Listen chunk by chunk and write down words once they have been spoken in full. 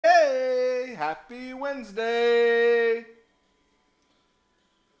Happy Wednesday.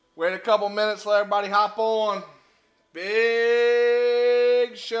 Wait a couple minutes, let everybody hop on.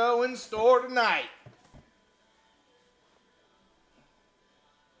 Big show in store tonight.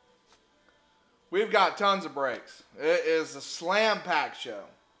 We've got tons of breaks. It is a slam-packed show.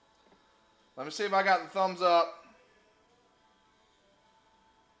 Let me see if I got the thumbs up.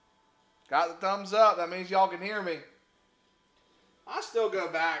 Got the thumbs up. That means y'all can hear me. I still go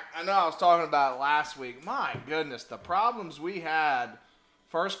back. I know I was talking about it last week. My goodness, the problems we had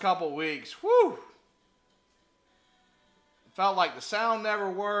first couple weeks. Whew. Felt like the sound never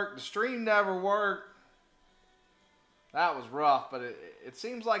worked. The stream never worked. That was rough, but it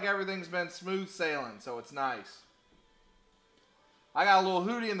seems like everything's been smooth sailing, so it's nice. I got a little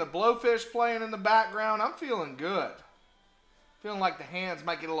Hootie and the Blowfish playing in the background. I'm feeling good. Feeling like the hands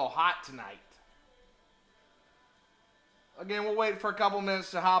might get a little hot tonight. Again, we'll wait for a couple minutes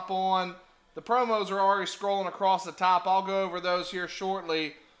to hop on. The promos are already scrolling across the top. I'll go over those here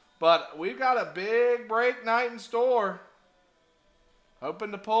shortly. But we've got a big break night in store.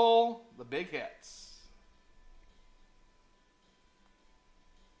 Hoping to pull the big hits.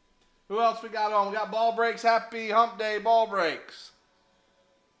 Who else we got on? We got BallBreaks. Happy Hump Day, BallBreaks.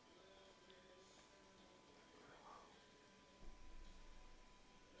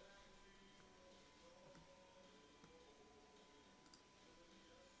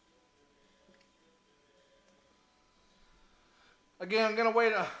 Again, I'm going to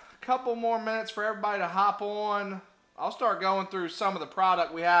wait a couple more minutes for everybody to hop on. I'll start going through some of the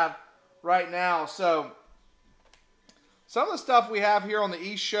product we have right now. So, some of the stuff we have here on the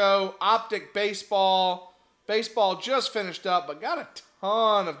East Show, Optic Baseball. Baseball just finished up, but got a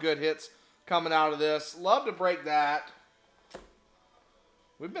ton of good hits coming out of this. Love to break that.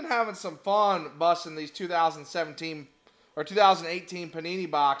 We've been having some fun busting these 2017 or 2018 Panini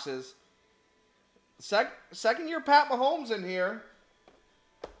boxes. Second year Pat Mahomes in here.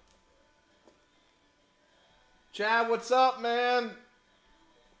 Chad, what's up, man?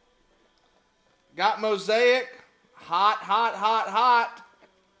 Got Mosaic. Hot, hot, hot, hot.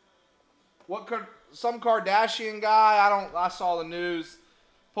 What could some Kardashian guy, I saw the news,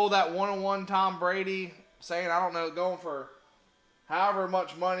 pulled that one-on-one Tom Brady, saying, I don't know, going for however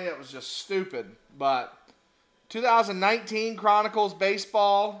much money. It was just stupid. But 2019 Chronicles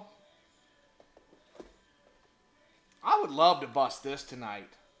Baseball. I would love to bust this tonight.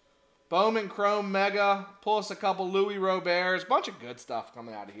 Bowman Chrome Mega. Pull us a couple Louis Roberts. Bunch of good stuff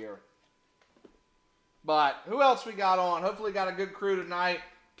coming out of here. But who else we got on? Hopefully got a good crew tonight.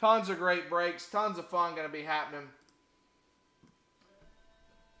 Tons of great breaks. Tons of fun going to be happening.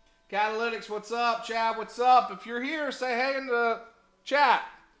 Catalytics, what's up? Chad, what's up? If you're here, say hey in the chat.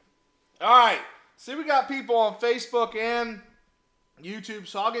 All right. See, we got people on Facebook and YouTube,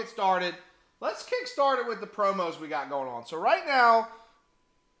 so I'll get started. Let's kick started with the promos we got going on. So right now,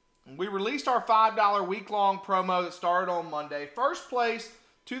 we released our $5 week-long promo that started on Monday. First place,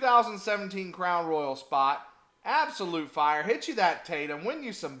 2017 Crown Royal spot. Absolute fire. Hit you that Tatum. Win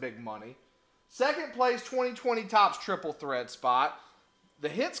you some big money. Second place, 2020 Topps Triple Thread spot. The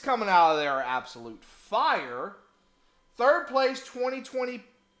hits coming out of there are absolute fire. Third place, 2020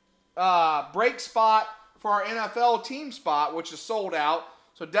 break spot for our NFL team spot, which is sold out.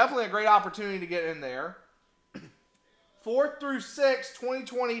 So definitely a great opportunity to get in there. 4th through 6th,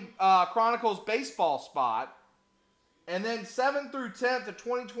 2020 Chronicles baseball spot. And then 7th through 10th, the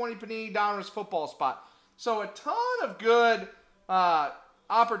 2020 Panini Donruss football spot. So a ton of good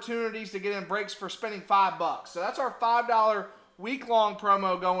opportunities to get in breaks for spending $5. So that's our $5 week-long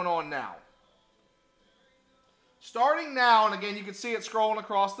promo going on now. Starting now, and again, you can see it scrolling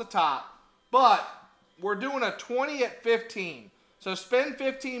across the top. But we're doing a 20 at 15. So spend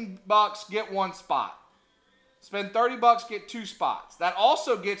 $15, get one spot. Spend $30, get two spots. That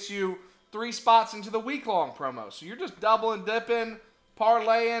also gets you 3 spots into the week-long promo. So you're just doubling, dipping,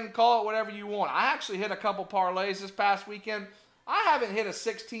 parlaying, call it whatever you want. I actually hit a couple parlays this past weekend. I haven't hit a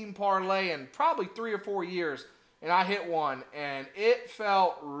 16 parlay in probably 3 or 4 years, and I hit one, and it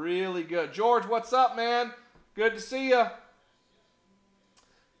felt really good. George, what's up, man? Good to see you.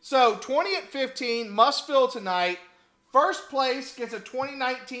 So 20 at 15, must fill tonight. First place gets a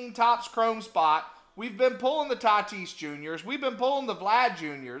 2019 Topps Chrome spot. We've been pulling the Tatis Juniors. We've been pulling the Vlad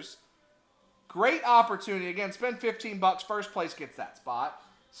Juniors. Great opportunity. Again, spend $15. First place gets that spot.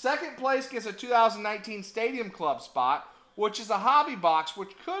 Second place gets a 2019 Stadium Club spot, which is a hobby box,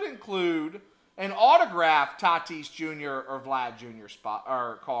 which could include an autographed Tatis Jr. or Vlad Jr. spot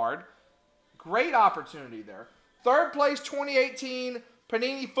or card. Great opportunity there. Third place, 2018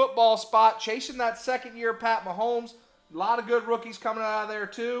 Panini football spot, chasing that second year Pat Mahomes. A lot of good rookies coming out of there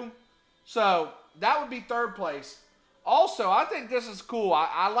too. So that would be third place. Also, I think this is cool.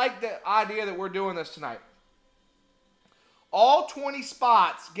 I like the idea that we're doing this tonight. All 20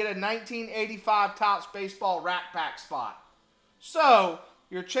 spots get a 1985 Topps Baseball Rack Pack spot. So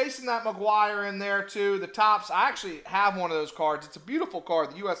you're chasing that McGuire in there too. The Topps, I actually have one of those cards. It's a beautiful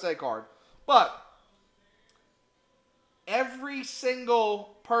card, the USA card. But every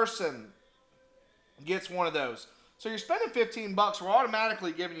single person gets one of those. So you're spending 15 bucks. We're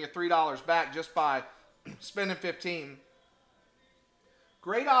automatically giving you $3 back just by spending 15.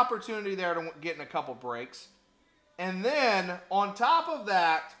 Great opportunity there to get in a couple breaks. And then on top of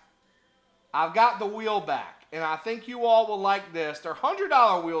that, I've got the wheel back. And I think you all will like this. They're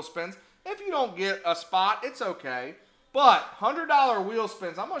 $100 wheel spins. If you don't get a spot, it's okay. But $100 wheel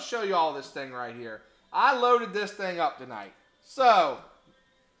spins, I'm going to show you all this thing right here. I loaded this thing up tonight. So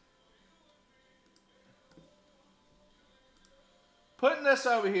putting this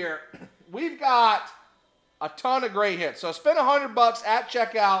over here, we've got a ton of great hits. So spend 100 bucks at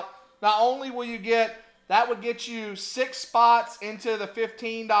checkout. Not only will you get, that would get you 6 spots into the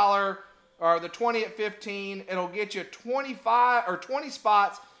 $15 or the 20 at 15. It'll get you 25 or 20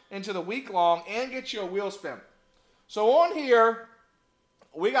 spots into the week long and get you a wheel spin. So on here,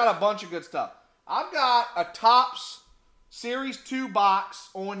 we got a bunch of good stuff. I've got a Topps Series 2 box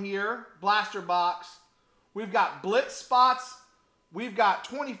on here, blaster box. We've got blitz spots. We've got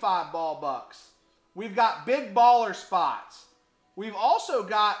 25 ball bucks. We've got big baller spots. We've also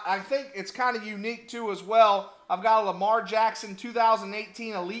got, I think it's kind of unique too as well, I've got a Lamar Jackson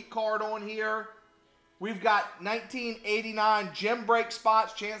 2018 Elite card on here. We've got 1989 gem break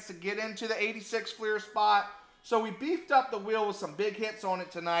spots, chance to get into the 86 Fleer spot. So we beefed up the wheel with some big hits on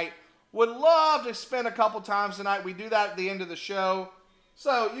it tonight. Would love to spin a couple times tonight. We do that at the end of the show.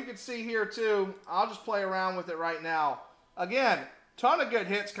 So you can see here too, I'll just play around with it right now. Again, ton of good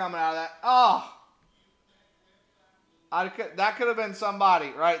hits coming out of that. Oh, that could have been somebody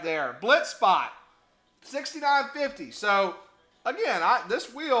right there. Blitz spot, $69.50. So again,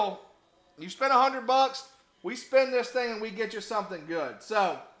 this wheel, you spend 100 bucks, we spin this thing and we get you something good.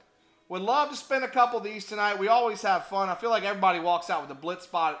 So would love to spin a couple of these tonight. We always have fun. I feel like everybody walks out with a blitz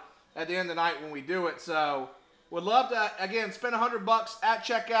spot at the end of the night when we do it. So would love to, again, spend 100 bucks at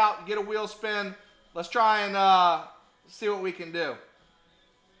checkout, get a wheel spin. Let's try and see what we can do.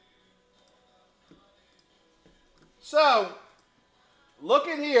 So,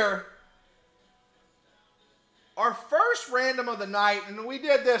 looking here, our first random of the night, and we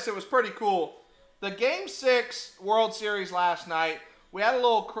did this, it was pretty cool. The Game 6 World Series last night, we had a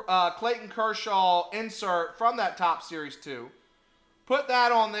little Clayton Kershaw insert from that Topps Series 2. Put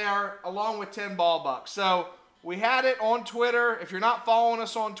that on there along with 10 ball bucks. So, we had it on Twitter. If you're not following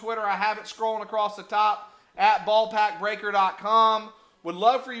us on Twitter, I have it scrolling across the top at ballpackbreaker.com. Would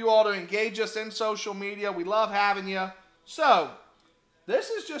love for you all to engage us in social media. We love having you. So, this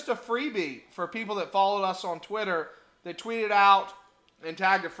is just a freebie for people that followed us on Twitter that tweeted out and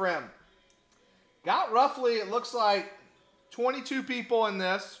tagged a friend. Got roughly, it looks like, 22 people in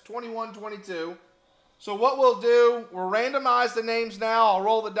this, 21, 22. So what we'll do, we'll randomize the names now. I'll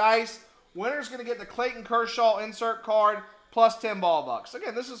roll the dice. Winner's going to get the Clayton Kershaw insert card plus 10 ball bucks.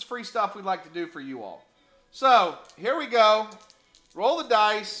 Again, this is free stuff we'd like to do for you all. So, here we go. Roll the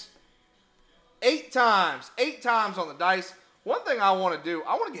dice. 8 times. 8 times on the dice. One thing I want to do,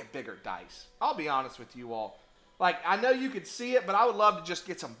 I want to get bigger dice. I'll be honest with you all. Like, I know you could see it, but I would love to just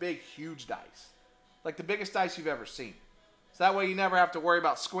get some big, huge dice. Like the biggest dice you've ever seen. So that way you never have to worry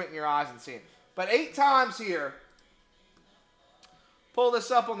about squinting your eyes and seeing it. But 8 times here. Pull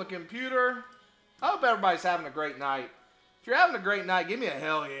this up on the computer. I hope everybody's having a great night. If you're having a great night, give me a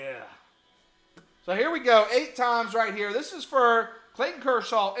hell yeah. So here we go. 8 times right here. This is for Clayton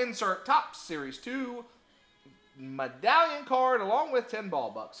Kershaw insert Topps Series 2 medallion card along with 10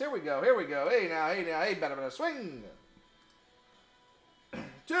 ball bucks. Here we go. Here we go. Hey now, hey now, hey, better swing.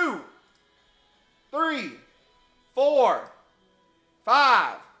 2, 3, 4,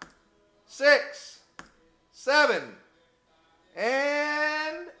 5, 6, 7,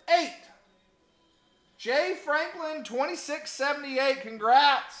 and 8. Jay Franklin, 2678.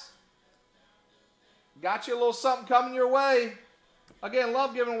 Congrats. Got you a little something coming your way. Again,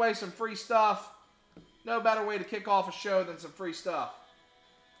 love giving away some free stuff. No better way to kick off a show than some free stuff.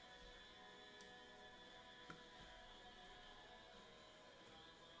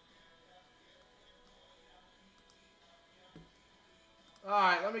 All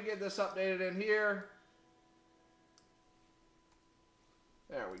right, let me get this updated in here.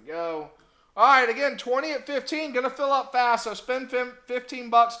 There we go. All right, again, 20 at 15, going to fill up fast. So spend 15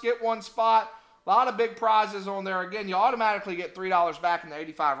 bucks, get 1 spot. A lot of big prizes on there. Again, you automatically get $3 back in the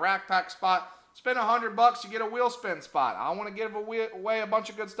 85 rack pack spot. Spend $100, you get a wheel spin spot. I want to give away a bunch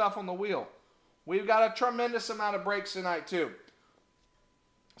of good stuff on the wheel. We've got a tremendous amount of breaks tonight, too.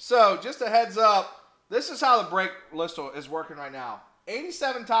 So, just a heads up, this is how the break list is working right now.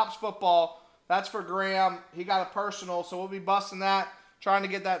 87 Tops football, that's for Graham. He got a personal, so we'll be busting that, trying to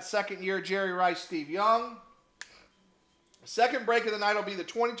get that second year Jerry Rice, Steve Young. The second break of the night will be the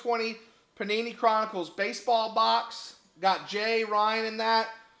 2020 Panini Chronicles baseball box. Got Jay Ryan in that,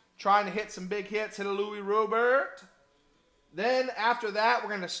 trying to hit some big hits, hit a Louis Robert. Then after that, we're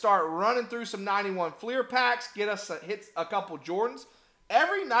going to start running through some 91 Fleer packs, hit a couple Jordans.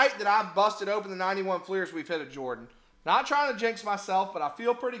 Every night that I've busted open the 91 Fleers, we've hit a Jordan. Not trying to jinx myself, but I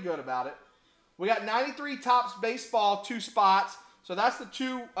feel pretty good about it. We got 93 Tops baseball, 2 spots. So that's the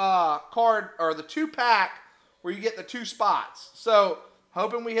 2 pack where you get the 2 spots. So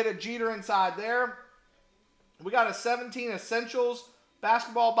hoping we hit a Jeter inside there. We got a 17 Essentials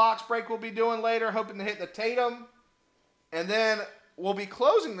basketball box break we'll be doing later. Hoping to hit the Tatum. And then we'll be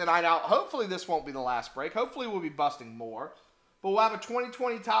closing the night out. Hopefully this won't be the last break. Hopefully we'll be busting more. But we'll have a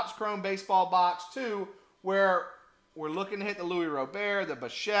 2020 Tops Chrome baseball box too, where we're looking to hit the Louis Robert, the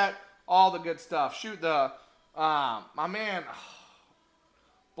Bichette, all the good stuff. Shoot the, my man,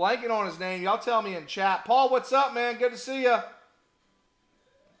 blanking on his name. Y'all tell me in chat. Paul, what's up, man? Good to see you.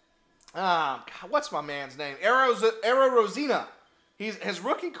 What's my man's name? Arrow Rosina. His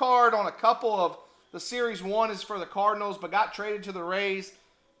rookie card on a couple of the Series 1 is for the Cardinals, but got traded to the Rays.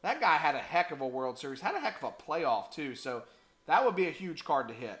 That guy had a heck of a World Series. Had a heck of a playoff, too. So that would be a huge card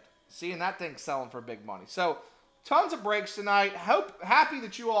to hit. Seeing that thing selling for big money. So tons of breaks tonight. Happy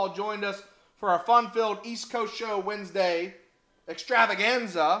that you all joined us for our fun-filled East Coast Show Wednesday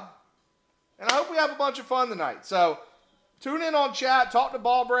extravaganza. And I hope we have a bunch of fun tonight. So tune in on chat. Talk to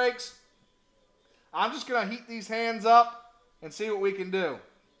BallBreaks. I'm just going to heat these hands up and see what we can do.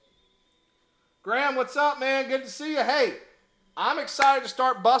 Graham, what's up, man? Good to see you. Hey, I'm excited to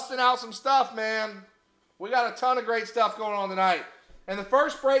start busting out some stuff, man. We got a ton of great stuff going on tonight. And the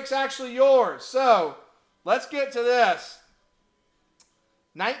first break's actually yours. So, let's get to this.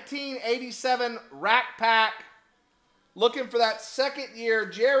 1987 Rack Pack. Looking for that second year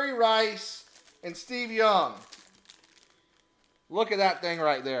Jerry Rice and Steve Young. Look at that thing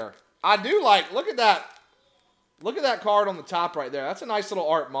right there. I do like, look at that. Look at that card on the top right there. That's a nice little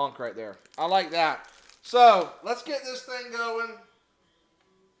Art Monk right there. I like that. So, let's get this thing going.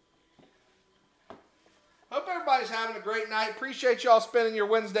 Hope everybody's having a great night. Appreciate y'all spending your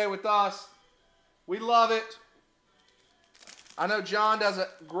Wednesday with us. We love it. I know John does a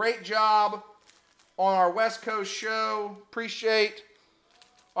great job on our West Coast show. Appreciate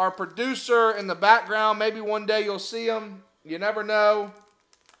our producer in the background. Maybe one day you'll see him. You never know.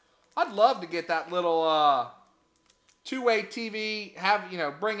 I'd love to get that little two-way TV,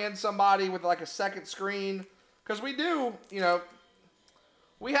 bring in somebody with like a second screen. Because we do,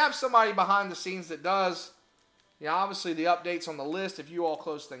 we have somebody behind the scenes that does, obviously the updates on the list if you all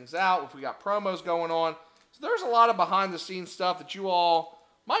close things out, if we got promos going on. So there's a lot of behind-the-scenes stuff that you all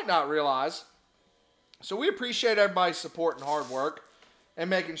might not realize. So we appreciate everybody's support and hard work and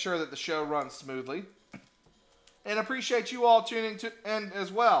making sure that the show runs smoothly. And appreciate you all tuning in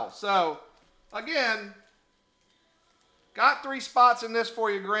as well. So, again, got 3 spots in this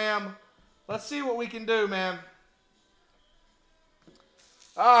for you, Graham. Let's see what we can do, man.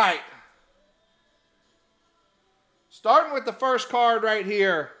 All right. Starting with the first card right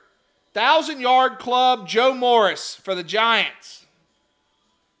here. 1,000-yard club, Joe Morris for the Giants.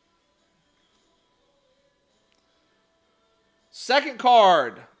 Second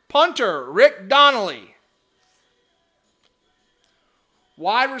card, punter, Rick Donnelly.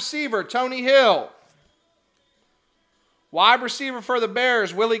 Wide receiver, Tony Hill. Wide receiver for the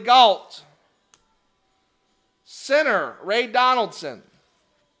Bears, Willie Gault. Center, Ray Donaldson.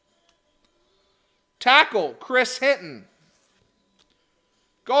 Tackle, Chris Hinton.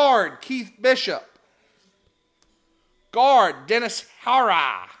 Guard, Keith Bishop. Guard, Dennis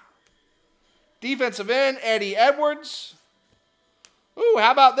Hara. Defensive end, Eddie Edwards. Ooh,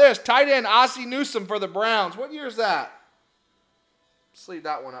 how about this? Tight end, Ossie Newsome for the Browns. What year is that? Let's leave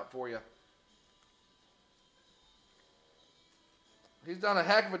that one up for you. He's done a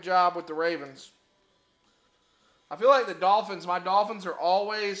heck of a job with the Ravens. I feel like my Dolphins are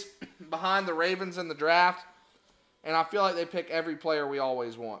always behind the Ravens in the draft. And I feel like they pick every player we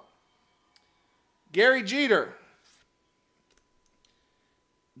always want. Gary Jeter.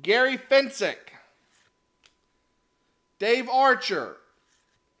 Gary Fensick. Dave Archer.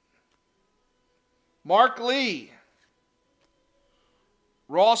 Mark Lee.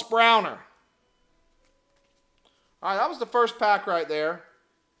 Ross Browner. All right, that was the first pack right there.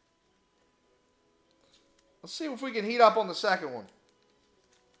 Let's see if we can heat up on the second one.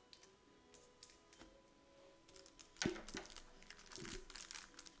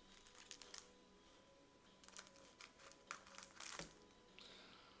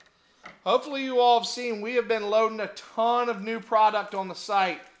 Hopefully you all have seen we have been loading a ton of new product on the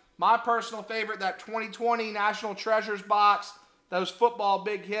site. My personal favorite, that 2020 National Treasures box, those football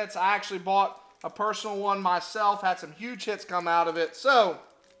big hits. I actually bought a personal one myself, had some huge hits come out of it. So,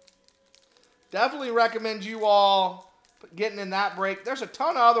 definitely recommend you all getting in that break. There's a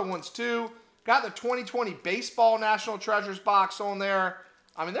ton of other ones too. Got the 2020 Baseball National Treasures box on there.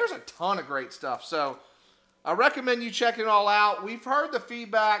 I mean, there's a ton of great stuff. So, I recommend you checking it all out. We've heard the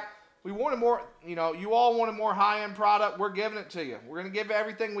feedback. We wanted more, you know, you all wanted more high-end product. We're giving it to you. We're going to give you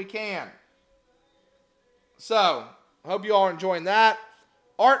everything we can. So, I hope you all are enjoying that.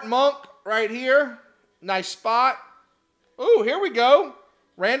 Art Monk right here. Nice spot. Ooh, here we go.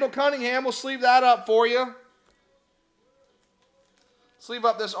 Randall Cunningham. We'll sleeve that up for you. Sleeve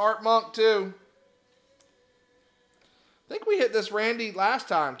up this Art Monk too. I think we hit this Randy last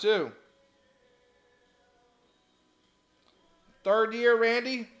time too. Third year,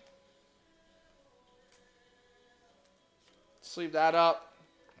 Randy. Sleeve that up.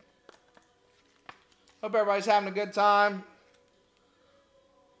 Hope everybody's having a good time.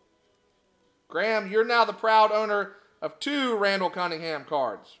 Graham, you're now the proud owner of 2 Randall Cunningham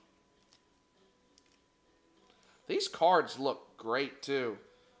cards. These cards look great too.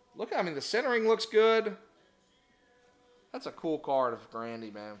 Look, I mean, the centering looks good. That's a cool card of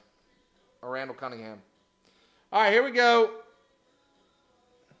Randy, man. Or Randall Cunningham. All right, here we go.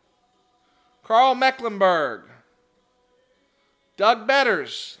 Carl Mecklenburg. Doug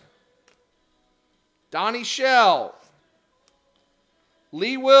Betters, Donnie Shell,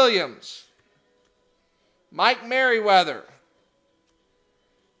 Lee Williams, Mike Merriweather,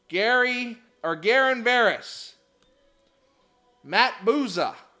 Garen Veras, Matt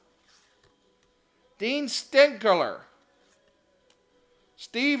Booza, Dean Stinkler,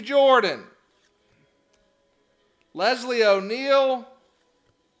 Steve Jordan, Leslie O'Neill,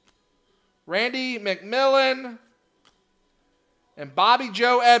 Randy McMillan, and Bobby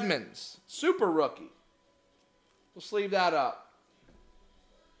Joe Edmonds, super rookie. We'll sleeve that up.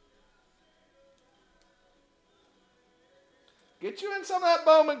 Get you in some of that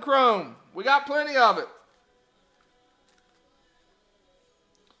Bowman Chrome. We got plenty of it.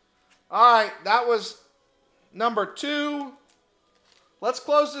 All right, that was number 2. Let's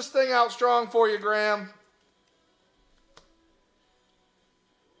close this thing out strong for you, Graham.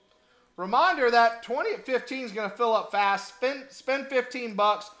 Reminder that 20 at 15 is going to fill up fast. Spend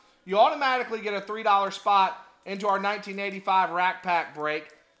 $15. You automatically get a $3 spot into our 1985 Rack Pack break.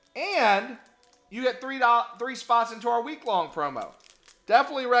 And you get 3 spots into our week-long promo.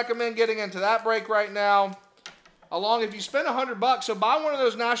 Definitely recommend getting into that break right now. Along, if you spend $100, so buy one of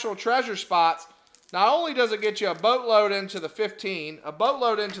those National Treasure spots. Not only does it get you a boatload into the 15, a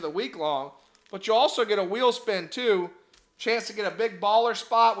boatload into the week-long, but you also get a wheel spin too. Chance to get a big baller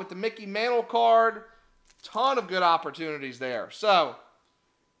spot with the Mickey Mantle card. Ton of good opportunities there. So,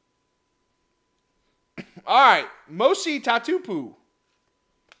 all right. Mosi Tatupu.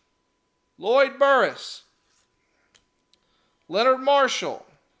 Lloyd Burris. Leonard Marshall.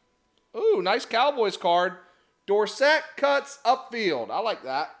 Ooh, nice Cowboys card. Dorsett cuts upfield. I like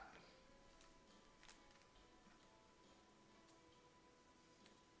that.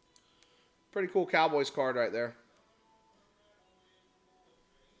 Pretty cool Cowboys card right there.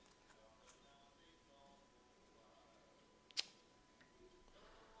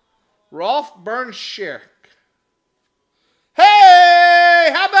 Rolf Bernschirk. Hey!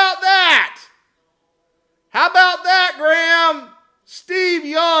 How about that? How about that, Graham? Steve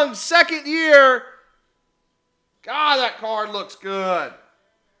Young, second year. God, that card looks good.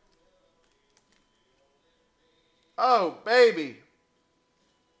 Oh, baby.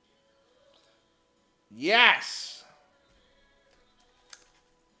 Yes.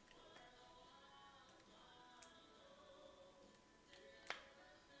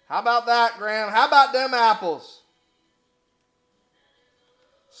 How about that, Graham? How about them apples?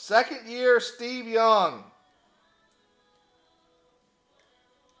 Second year, Steve Young.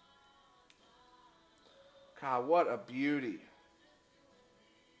 God, what a beauty.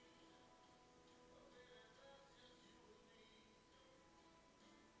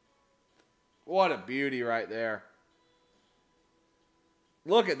 What a beauty right there.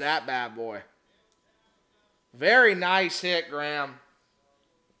 Look at that bad boy. Very nice hit, Graham.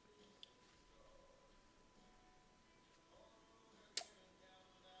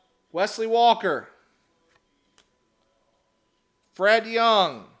 Wesley Walker. Fred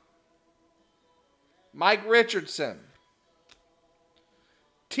Young. Mike Richardson.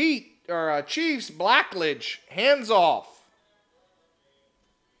 Chiefs, Blackledge, hands off.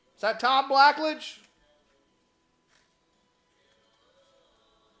 Is that Tom Blackledge?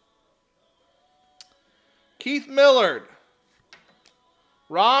 Keith Millard.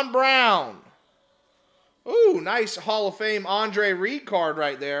 Ron Brown. Ooh, nice Hall of Fame Andre Reed card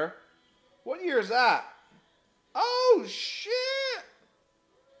right there. What year is that? Oh, shit.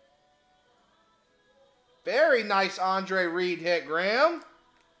 Very nice Andre Reed hit, Graham.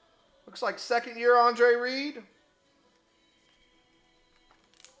 Looks like second year Andre Reed.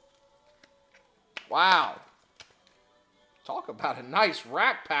 Wow. Talk about a nice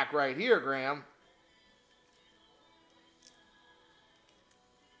rack pack right here, Graham.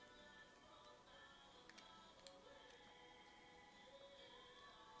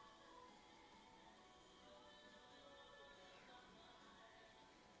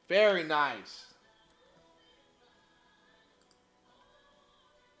 Very nice.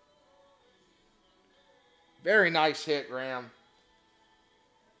 Very nice hit, Graham.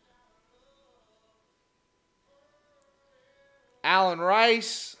 Allen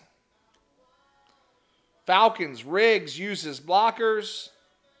Rice. Falcons, Riggs uses blockers.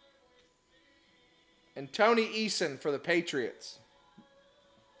 And Tony Eason for the Patriots.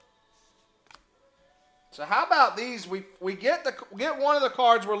 So how about these? We get one of the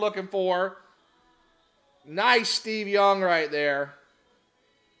cards we're looking for. Nice Steve Young right there.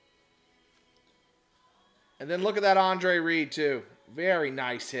 And then look at that Andre Reed too. Very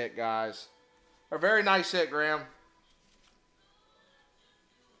nice hit, guys. A very nice hit, Graham.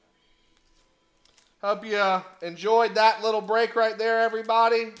 Hope you enjoyed that little break right there,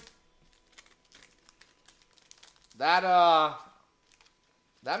 everybody. That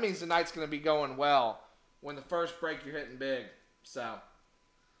means the night's going to be going well when the first break you're hitting big. So,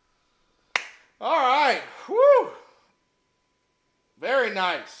 all right. Whew. Very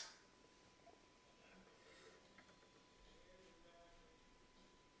nice.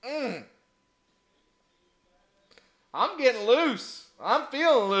 I'm getting loose. I'm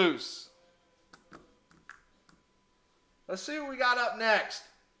feeling loose. Let's see what we got up next.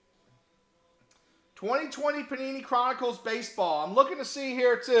 2020 Panini Chronicles Baseball. I'm looking to see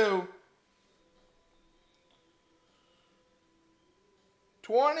here too.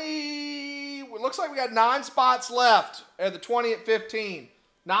 20. It looks like we got 9 spots left at the 20 at 15.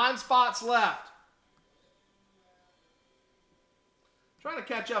 9 spots left. Trying to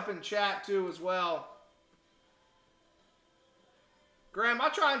catch up in chat too as well. Graham, I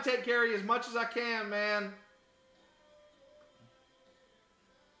try and take care of you as much as I can, man.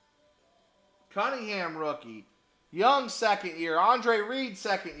 Cunningham rookie. Young second year. Andre Reed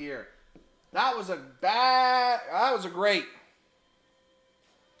second year. That was a great.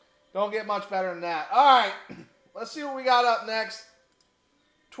 Don't get much better than that. All right. Let's see what we got up next.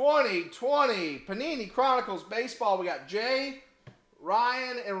 2020 Panini Chronicles Baseball. We got Jay,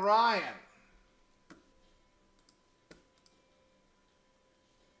 Ryan, and Ryan.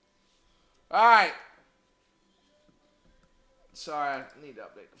 All right. Sorry, I need to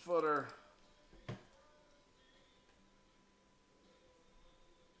update the footer.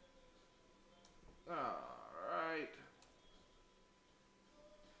 All right.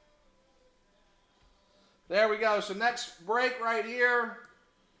 There we go. So next break right here.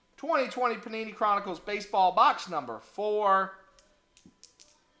 2020 Panini Chronicles Baseball box number 4.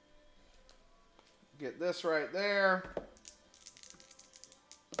 Get this right there.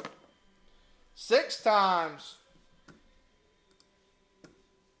 6 times.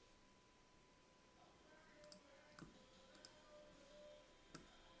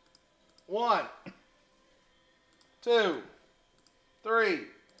 1, 2, 3,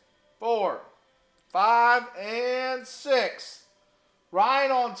 4, 5, and 6.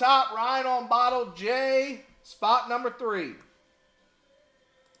 Ryan on top, Ryan on bottle, Jay, spot number 3.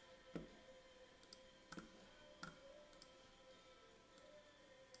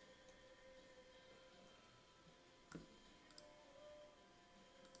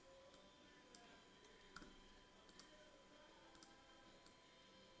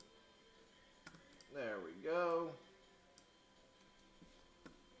 There we go.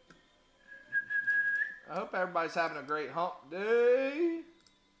 I hope everybody's having a great hump day.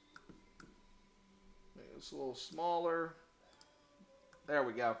 Make this a little smaller. There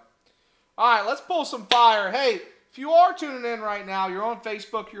we go. All right, let's pull some fire. Hey, if you are tuning in right now, you're on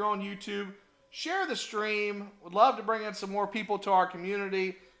Facebook, you're on YouTube, share the stream. Would love to bring in some more people to our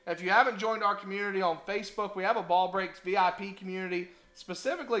community. If you haven't joined our community on Facebook, we have a BallBreaks VIP community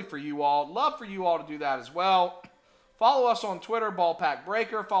specifically for you all. Love for you all to do that as well. Follow us on Twitter,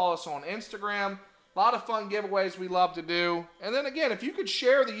 BallPackBreaker. Follow us on Instagram. A lot of fun giveaways we love to do. And then again, if you could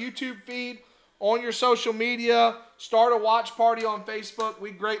share the YouTube feed on your social media, start a watch party on Facebook, we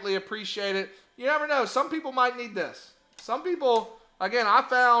greatly appreciate it. You never know. Some people might need this. Some people, again, I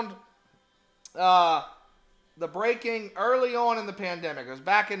found the breaking early on in the pandemic. It was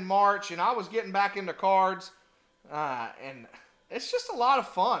back in March, and I was getting back into cards. And it's just a lot of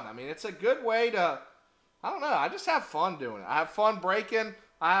fun. I mean, it's a good way to, I don't know, I just have fun doing it. I have fun breaking.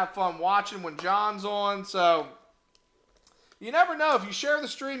 I have fun watching when John's on. So you never know. If you share the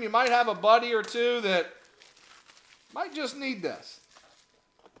stream, you might have a buddy or two that might just need this.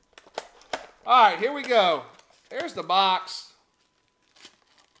 All right, here we go. There's the box.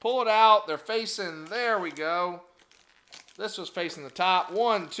 Pull it out. They're facing, there we go. This was facing the top.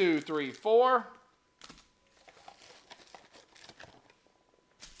 1, 2, 3, 4.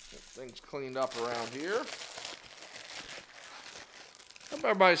 Get things cleaned up around here. Hope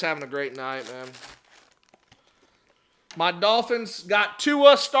everybody's having a great night, man. My Dolphins got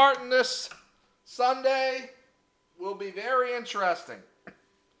Tua starting this Sunday. Will be very interesting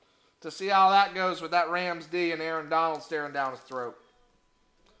to see how that goes with that Rams D and Aaron Donald staring down his throat.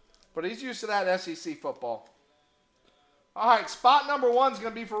 But he's used to that SEC football. All right, spot number 1 is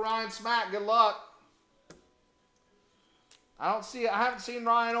going to be for Ryan Smack. Good luck. I haven't seen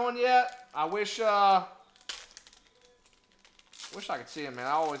Ryan on yet. I wish I could see him, man.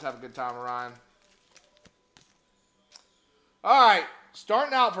 I always have a good time with Ryan. All right,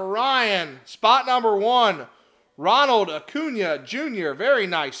 starting out for Ryan, spot number 1, Ronald Acuna Jr. Very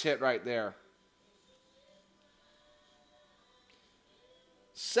nice hit right there.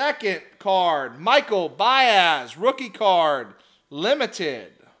 Second card, Michael Baez, rookie card,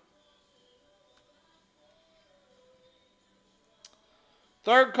 limited.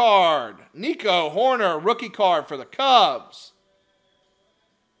 Third card, Nico Horner, rookie card for the Cubs.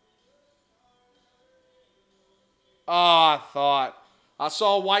 Oh, I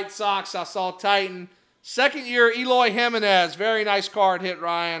saw White Sox, I saw Titan. Second year, Eloy Jimenez. Very nice card hit,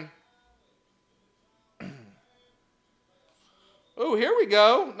 Ryan. Oh, here we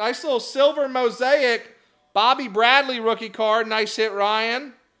go. Nice little silver mosaic. Bobby Bradley rookie card. Nice hit,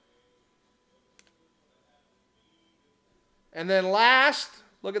 Ryan. And then last,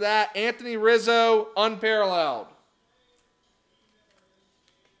 look at that. Anthony Rizzo, unparalleled.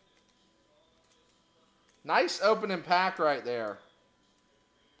 Nice opening pack right there.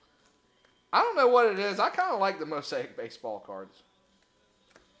 I don't know what it is. I kind of like the Mosaic baseball cards.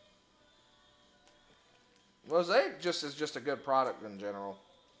 Mosaic is just a good product in general.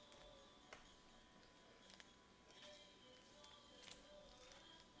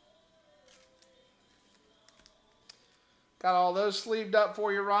 Got all those sleeved up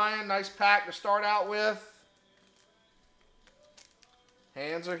for you, Ryan. Nice pack to start out with.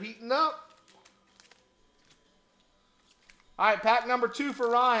 Hands are heating up. All right, pack number 2 for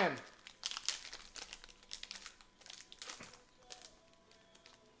Ryan.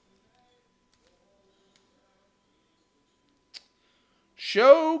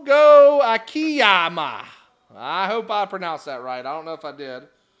 Shogo Akiyama. I hope I pronounced that right. I don't know if I did.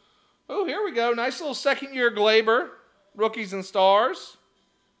 Oh, here we go. Nice little second-year Glaber. Rookies and Stars.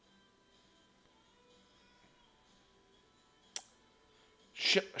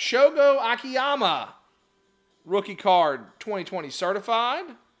 Shogo Akiyama. Rookie card 2020 certified.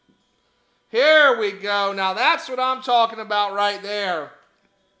 Here we go. Now that's what I'm talking about right there.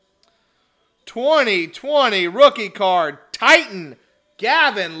 2020 rookie card. Titan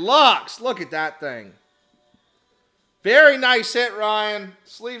Gavin Lux. Look at that thing. Very nice hit, Ryan.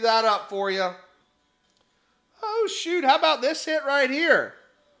 Sleeve that up for you. Oh, shoot. How about this hit right here?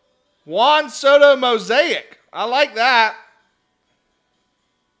 Juan Soto Mosaic. I like that.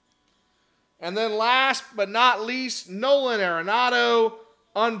 And then last but not least, Nolan Arenado,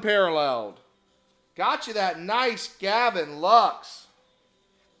 unparalleled. Got you that nice Gavin Lux.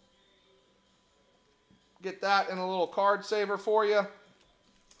 Get that in a little card saver for you.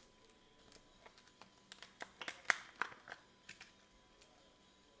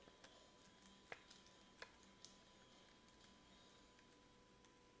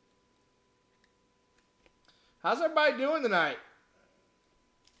 How's everybody doing tonight?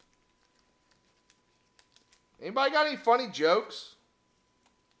 Anybody got any funny jokes?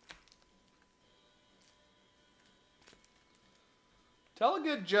 Tell a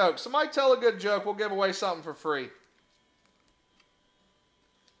good joke. Somebody tell a good joke. We'll give away something for free.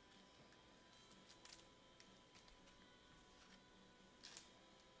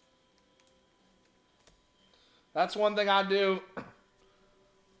 That's one thing I do.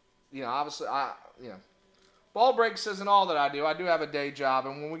 You know, obviously, BallBreaks isn't all that I do. I do have a day job,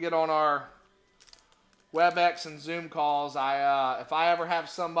 and when we get on our WebEx and Zoom calls, if I ever have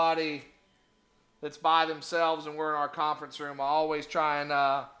somebody that's by themselves and we're in our conference room, I always try and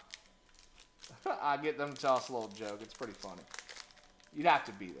I get them to tell us a little joke. It's pretty funny. You'd have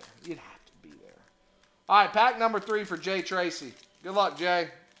to be there. You'd have to be there. All right, pack number 3 for Jay Tracy. Good luck, Jay.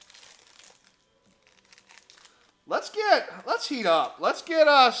 Let's heat up. Let's get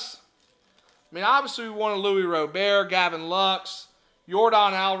us. I mean, obviously we want a Louis Robert, Gavin Lux,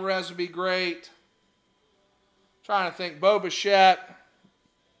 Yordan Alvarez would be great. Trying to think, Bo Bichette.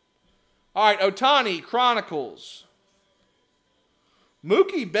 All right, Ohtani Chronicles.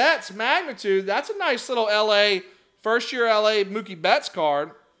 Mookie Betts Magnitude. That's a nice little LA, first year LA Mookie Betts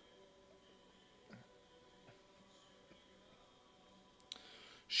card.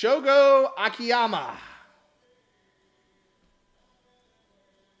 Shogo Akiyama.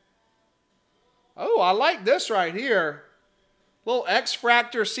 Oh, I like this right here. Little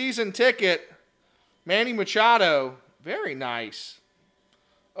X-Fractor season ticket. Manny Machado. Very nice.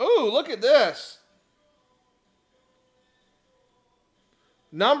 Oh, look at this.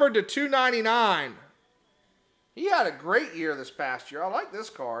 Numbered to 299. He had a great year this past year. I like this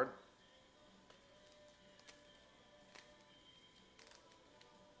card.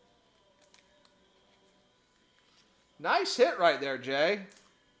 Nice hit right there, Jay.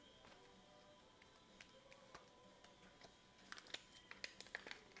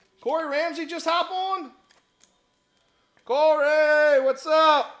 Corey Ramsey just hop on? Corey, what's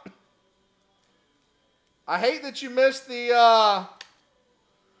up? I hate that you missed the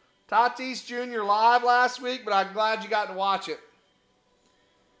Tatis Jr. live last week, but I'm glad you got to watch it.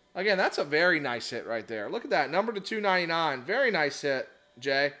 Again, that's a very nice hit right there. Look at that, number to 299. Very nice hit,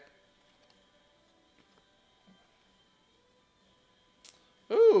 Jay.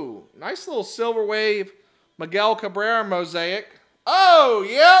 Ooh, nice little Silver Wave Miguel Cabrera mosaic. Oh,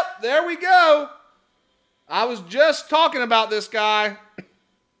 yep, there we go. I was just talking about this guy.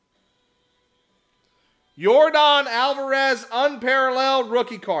 Yordan Alvarez unparalleled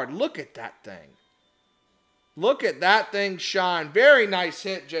rookie card. Look at that thing. Look at that thing shine. Very nice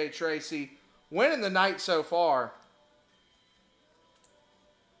hit, Jay Tracy. Winning the night so far.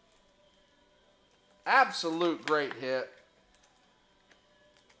 Absolute great hit.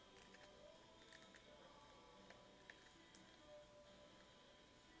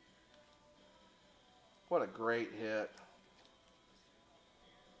 What a great hit.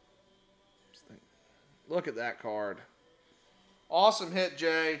 Look at that card. Awesome hit,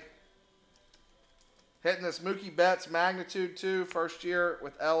 Jay. Hitting this Mookie Betts Magnitude 2, first year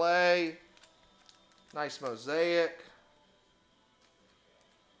with LA. Nice mosaic.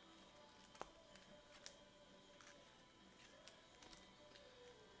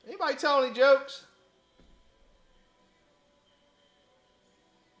 Anybody tell any jokes?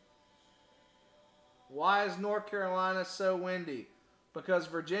 Why is North Carolina so windy? Because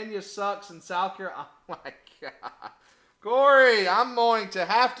Virginia sucks and South Carolina. Oh my God. Corey, I'm going to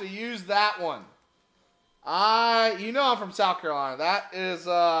have to use that one. You know I'm from South Carolina.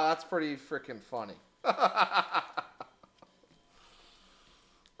 That's pretty freaking funny. Oh,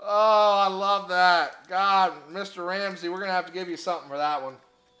 I love that. God, Mr. Ramsey, we're going to have to give you something for that one.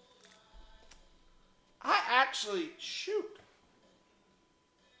 Shoot.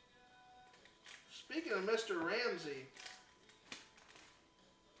 Speaking of Mr. Ramsey,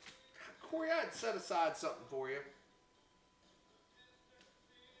 Corey, I had set aside something for you.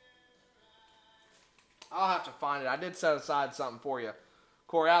 I'll have to find it. I did set aside something for you.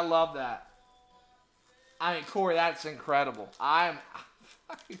 Corey, I love that. I mean, Corey, that's incredible. I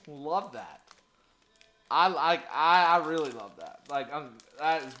love that. I really love that.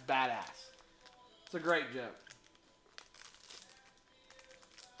 That is badass. It's a great joke.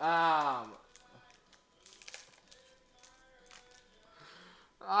 I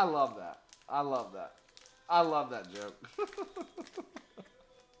love that. I love that. I love that joke.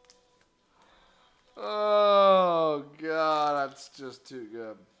 Oh, God, that's just too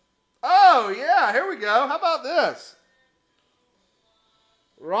good. Oh, yeah, here we go. How about this?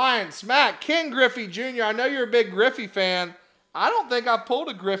 Ryan Smack, Ken Griffey Jr. I know you're a big Griffey fan. I don't think I pulled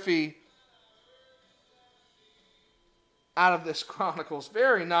a Griffey out of this Chronicles.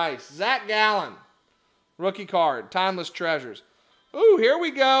 Very nice. Zach Gallen, rookie card, Timeless Treasures. Ooh, here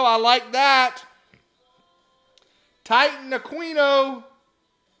we go. I like that. Titan Aquino.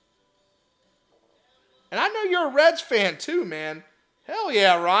 And I know you're a Reds fan too, man. Hell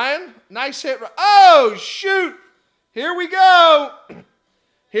yeah, Ryan. Nice hit. Oh, shoot. Here we go.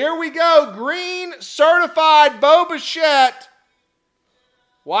 Here we go. Green certified Bo Bichette.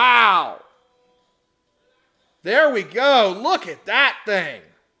 Wow. There we go. Look at that thing.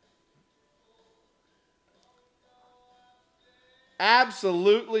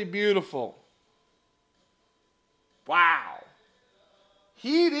 Absolutely beautiful. Wow.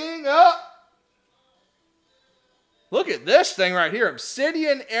 Heating up. Look at this thing right here.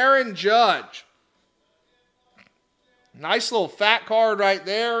 Obsidian Aaron Judge. Nice little fat card right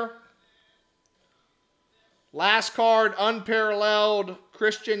there. Last card, unparalleled,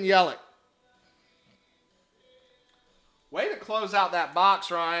 Christian Yelich. Way to close out that box,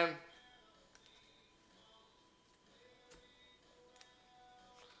 Ryan.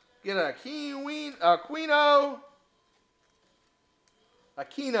 Get a Aquino.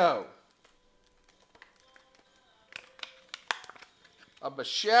 A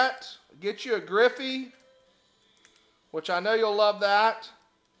Bichette. Get you a Griffey, which I know you'll love that.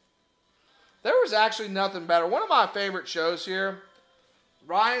 There was actually nothing better. One of my favorite shows here,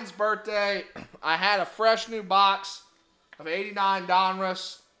 Ryan's birthday, I had a fresh new box of 89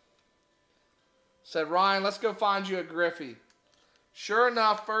 Donruss. Said, Ryan, let's go find you a Griffey. Sure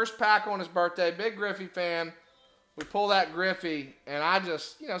enough, first pack on his birthday, big Griffey fan. We pull that Griffey, and I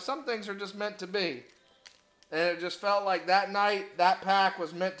just, some things are just meant to be. And it just felt like that night, that pack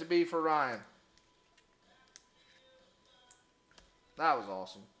was meant to be for Ryan. That was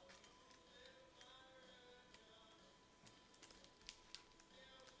awesome.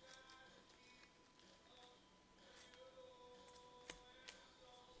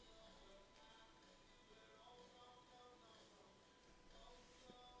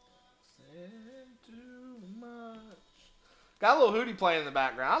 Got a little Hootie playing in the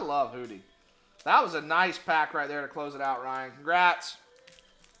background. I love Hootie. That was a nice pack right there to close it out, Ryan. Congrats.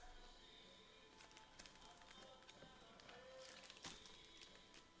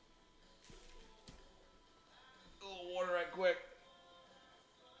 A little water right quick.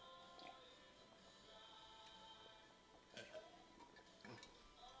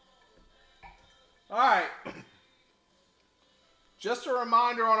 All right. Just a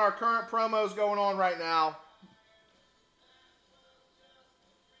reminder on our current promos going on right now.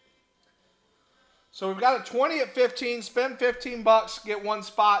 So we've got a 20 at 15. Spend $15, get 1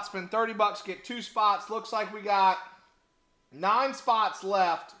 spot. Spend $30, get 2 spots. Looks like we got 9 spots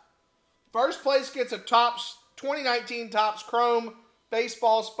left. First place gets a Topps 2019 Topps Chrome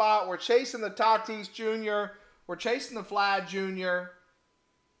baseball spot. We're chasing the Tatis Jr. We're chasing the Vlad Jr.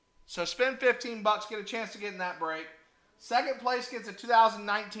 So spend $15, get a chance to get in that break. Second place gets a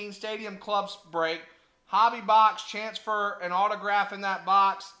 2019 Stadium Clubs break. Hobby box, chance for an autograph in that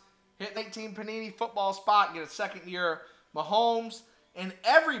box. Hit 18 Panini football spot, get a second year Mahomes, and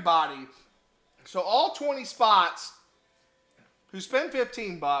everybody, so all 20 spots who spend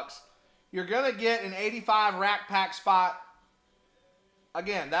 $15, you're going to get an 85 rack pack spot.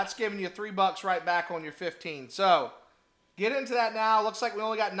 Again, that's giving you $3 right back on your 15. So get into that now. Looks like we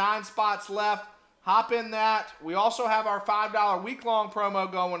only got 9 spots left. Hop in that. We also have our $5 week-long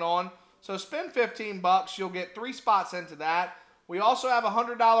promo going on. So spend $15, you'll get 3 spots into that. We also have a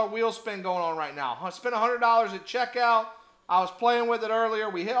 $100 wheel spin going on right now. Spend $100 at checkout. I was playing with it earlier.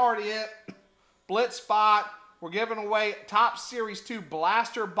 We already hit Blitz spot. We're giving away Top Series 2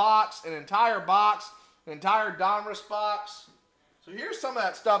 Blaster box, an entire Donruss box. So here's some of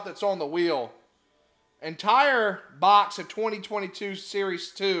that stuff that's on the wheel. Entire box of 2022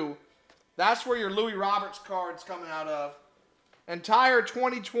 Series 2. That's where your Louis Roberts card's coming out of. Entire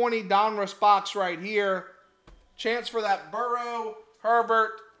 2020 Donruss box right here. Chance for that Burrow,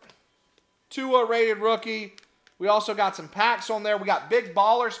 Herbert, Tua rated rookie. We also got some packs on there. We got big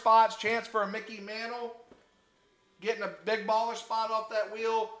baller spots. Chance for a Mickey Mantle. Getting a big baller spot off that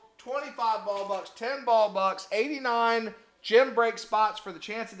wheel. 25 ball bucks, 10 ball bucks, 89 gem break spots for the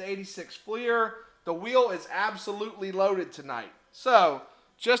chance of the 86 Fleer. The wheel is absolutely loaded tonight. So,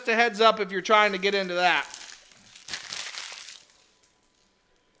 just a heads up if you're trying to get into that.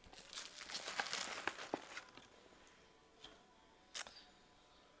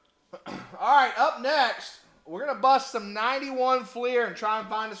 All right, up next, we're going to bust some 91 Fleer and try and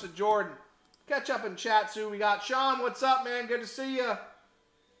find us a Jordan. Catch up in chat, Sue. We got Sean. What's up, man? Good to see you.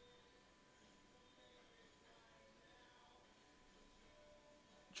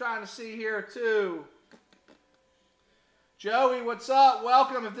 Trying to see here, too. Joey, what's up?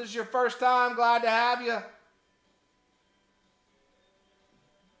 Welcome. If this is your first time, glad to have you.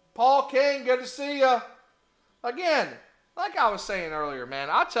 Paul King, good to see you. Again, like I was saying earlier, man,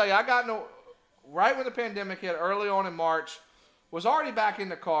 I'll tell you, I got right when the pandemic hit, early on in March, was already back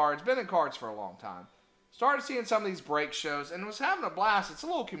into cards, been in cards for a long time. Started seeing some of these break shows and was having a blast. It's a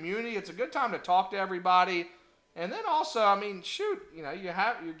little community. It's a good time to talk to everybody. And then also, I mean, shoot,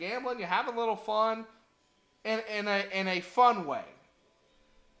 you're gambling, you're having a little fun. in a fun way.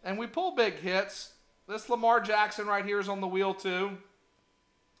 And we pull big hits. This Lamar Jackson right here is on the wheel too.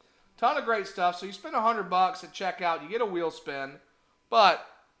 Ton of great stuff. So you spend $100 at checkout, you get a wheel spin. But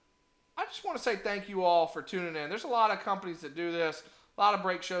I just want to say thank you all for tuning in. There's a lot of companies that do this. A lot of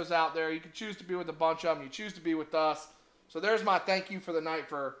break shows out there. You can choose to be with a bunch of them. You choose to be with us. So there's my thank you for the night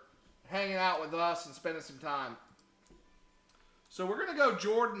for hanging out with us and spending some time. So we're going to go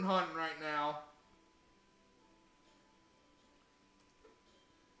Jordan hunting right now.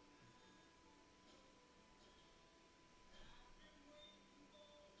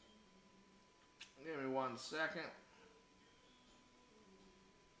 Give me 1 second.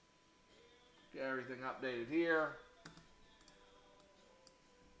 Get everything updated here.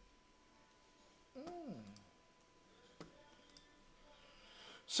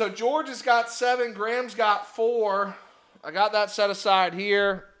 So George has got 7, Graham's got 4. I got that set aside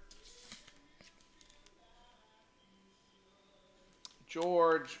here.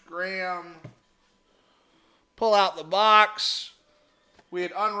 George, Graham. Pull out the box. We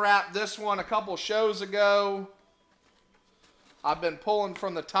had unwrapped this one a couple shows ago. I've been pulling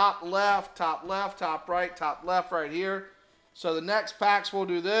from the top left, top right, top left right here. So the next packs we'll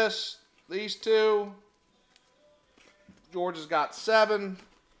do this. These 2. George has got 7.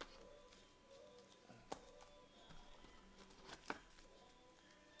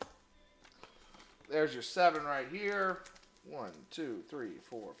 There's your 7 right here. 1, 2, 3,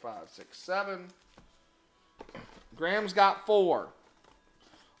 4, 5, 6, 7. Graham's got 4.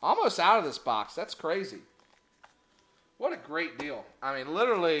 Almost out of this box. That's crazy. What a great deal. I mean,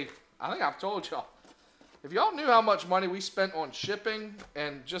 literally, I think I've told y'all. If y'all knew how much money we spent on shipping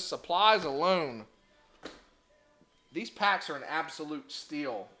and just supplies alone, these packs are an absolute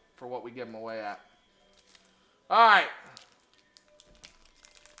steal for what we give them away at. All right.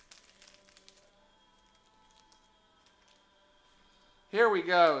 Here we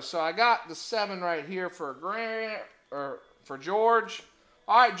go. So I got the 7 right here for Grant or for George.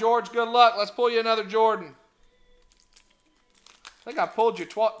 All right, George, good luck. Let's pull you another Jordan. I think I pulled you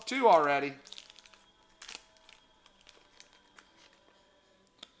 2 already.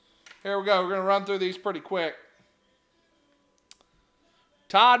 Here we go. We're going to run through these pretty quick.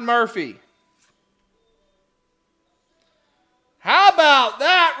 Todd Murphy. How about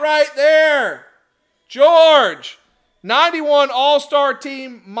that right there? George. 91 All-Star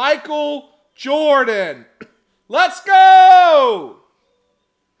Team, Michael Jordan. Let's go!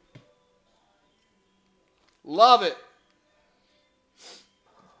 Love it.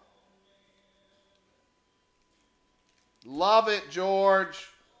 Love it, George.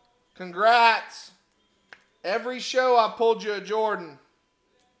 Congrats. Every show I pulled you a Jordan.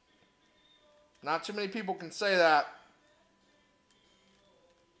 Not too many people can say that.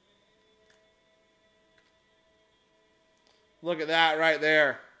 Look at that right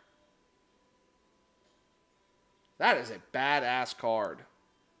there. That is a badass card.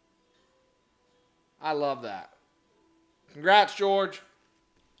 I love that. Congrats, George.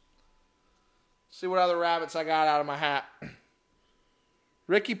 See what other rabbits I got out of my hat.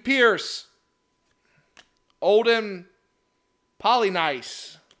 Ricky Pierce. Olden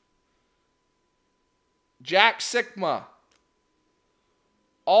Polynice. Jack Sigma.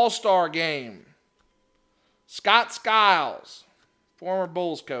 All-Star Game. Scott Skiles, former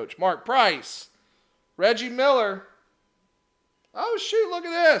Bulls coach. Mark Price. Reggie Miller. Oh, shoot, look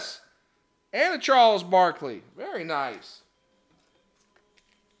at this. And a Charles Barkley. Very nice.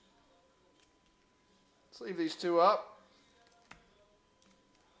 Let's leave these 2 up.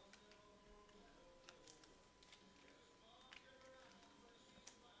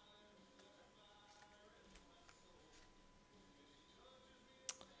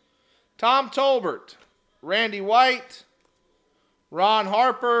 Tom Tolbert. Randy White, Ron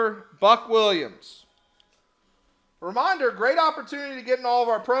Harper, Buck Williams. Reminder, great opportunity to get in all of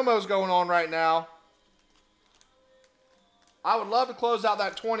our promos going on right now. I would love to close out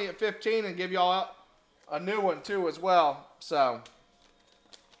that 20 at 15 and give y'all a new one too as well. So,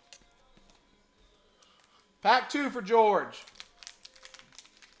 pack 2 for George.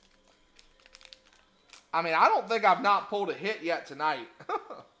 I mean, I don't think I've not pulled a hit yet tonight.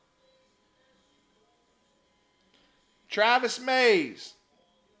 Travis Mays.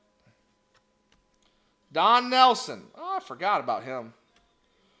 Don Nelson. Oh, I forgot about him.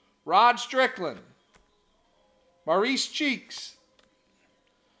 Rod Strickland. Maurice Cheeks.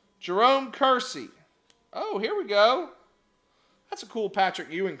 Jerome Kersey. Oh, here we go. That's a cool Patrick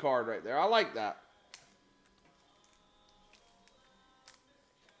Ewing card right there. I like that.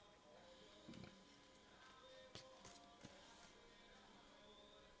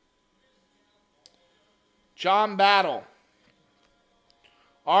 John Battle,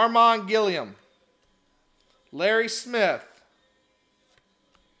 Armand Gilliam, Larry Smith,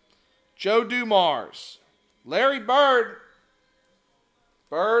 Joe Dumars, Larry Bird.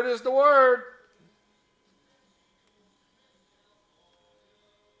 Bird is the word.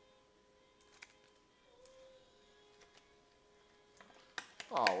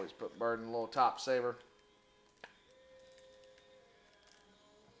 I always put Bird in a little top saver.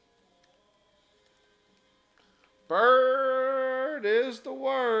 Bird is the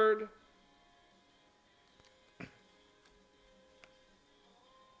word.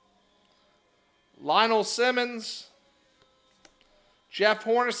 Lionel Simmons, Jeff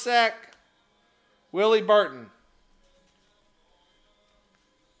Hornacek, Willie Burton.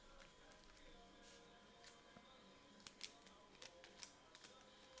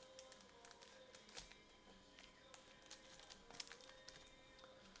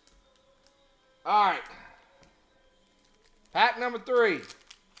 All right. Pack number 3.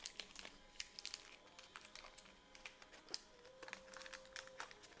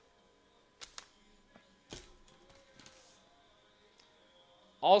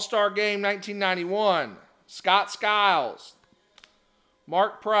 All-Star Game 1991. Scott Skiles,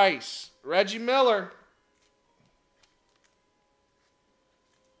 Mark Price, Reggie Miller,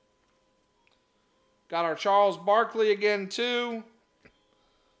 got our Charles Barkley again too.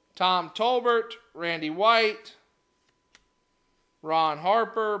 Tom Tolbert, Randy White, Ron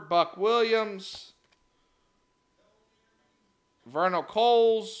Harper, Buck Williams, Vernal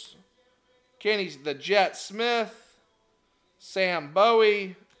Coles, Kenny the Jet Smith, Sam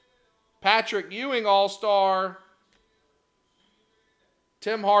Bowie, Patrick Ewing All-Star,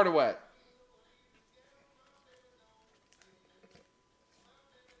 Tim Hardaway.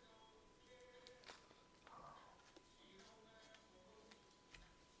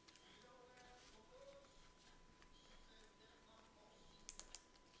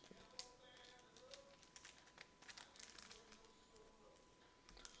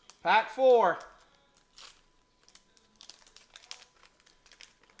 Pack 4.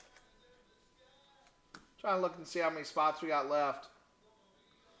 Trying to look and see how many spots we got left.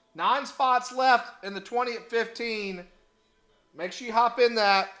 9 spots left in the 20 at 15. Make sure you hop in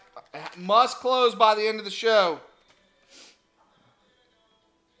that. Must close by the end of the show.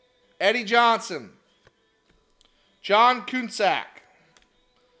 Eddie Johnson, John Kunsak,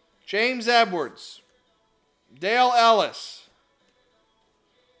 James Edwards, Dale Ellis,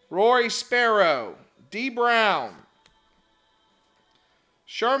 Rory Sparrow, D. Brown,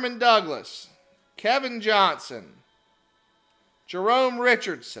 Sherman Douglas, Kevin Johnson, Jerome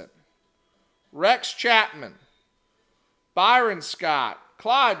Richardson, Rex Chapman, Byron Scott,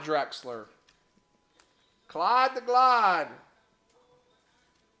 Clyde Drexler, Clyde the Glide,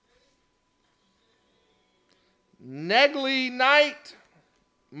 Negley Knight,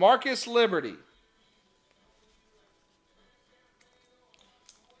 Marcus Liberty.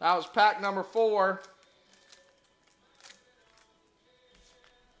 That was pack number 4.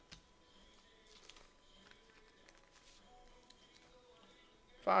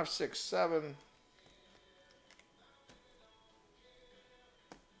 Five, 6, 7.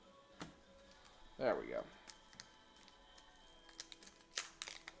 There we go.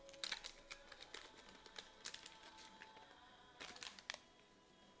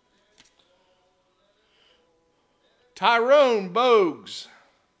 Tyrone Bogues,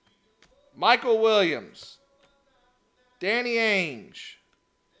 Michael Williams, Danny Ainge,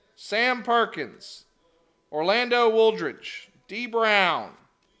 Sam Perkins, Orlando Woolridge, D. Brown,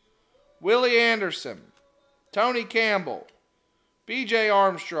 Willie Anderson, Tony Campbell, B.J.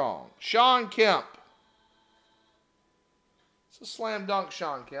 Armstrong, Sean Kemp. It's a slam dunk,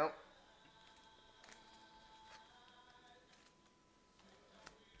 Sean Kemp.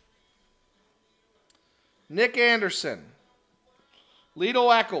 Nick Anderson,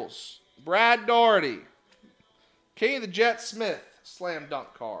 Lidl Eccles, Brad Doherty, Kenny the Jet Smith, slam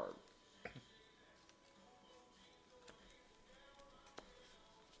dunk card.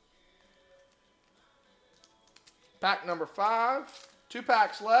 Pack number 5. 2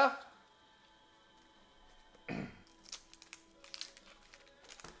 packs left.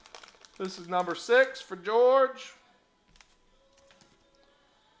 This is number 6 for George.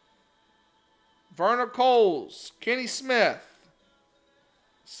 Vernal Coles, Kenny Smith,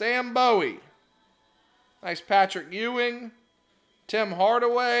 Sam Bowie, nice Patrick Ewing, Tim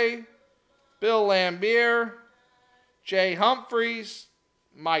Hardaway, Bill Lambier, Jay Humphreys,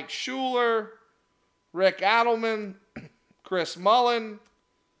 Mike Schuler, Rick Adelman, Chris Mullen.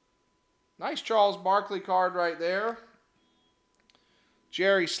 Nice Charles Barkley card right there.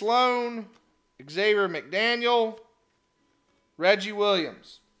 Jerry Sloan, Xavier McDaniel, Reggie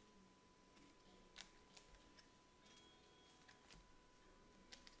Williams.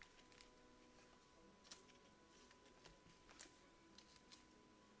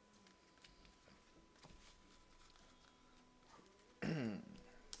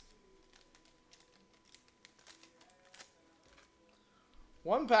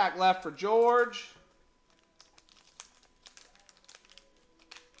 One pack left for George.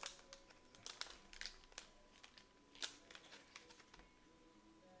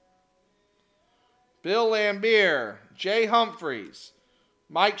 Bill Lambier, Jay Humphreys,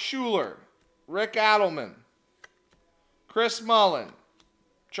 Mike Schuler, Rick Adelman, Chris Mullen,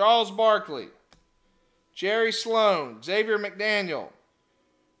 Charles Barkley, Jerry Sloan, Xavier McDaniel,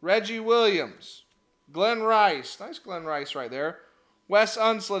 Reggie Williams, Glenn Rice. Nice Glenn Rice right there. Wes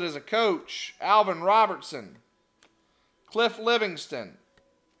Unslet is a coach. Alvin Robertson, Cliff Livingston,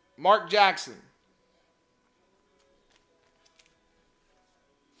 Mark Jackson.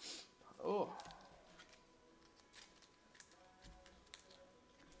 Oh.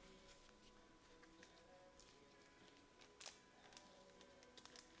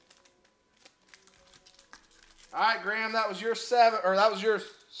 All right, Graham, that was your 7, or that was your,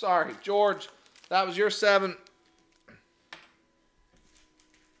 sorry, George, that was your 7.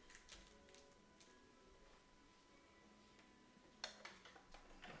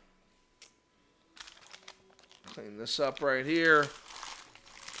 Clean this up right here.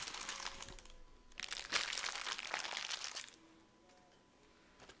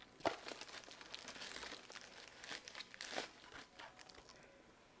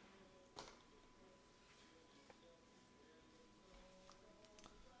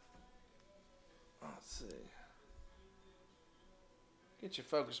 Let's see. Get your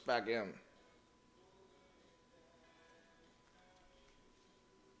focus back in.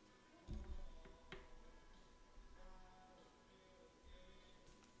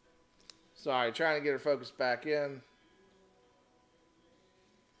 Sorry, trying to get her focused back in.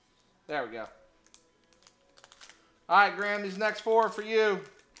 There we go. All right, Graham, these next 4 are for you.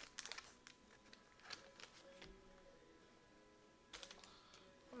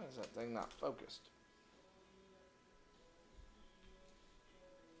 Why is that thing not focused?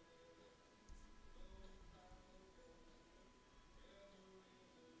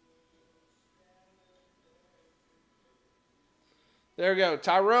 There we go.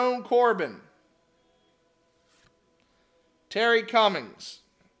 Tyrone Corbin. Terry Cummings.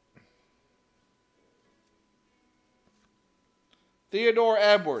 Theodore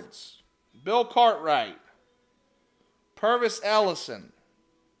Edwards. Bill Cartwright. Purvis Ellison.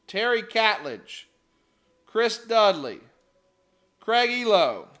 Terry Catledge. Chris Dudley. Craig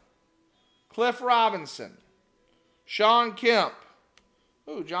Elo. Cliff Robinson. Sean Kemp.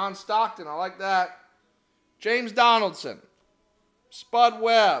 Ooh, John Stockton. I like that. James Donaldson. Spud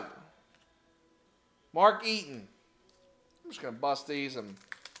Webb. Mark Eaton. I'm just going to bust these and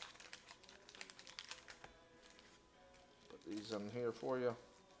put these in here for you.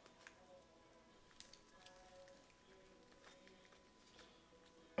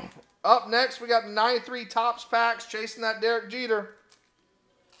 Up next, we got 93 Topps packs chasing that Derek Jeter.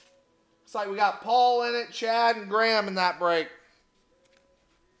 Looks like we got Paul in it, Chad, and Graham in that break.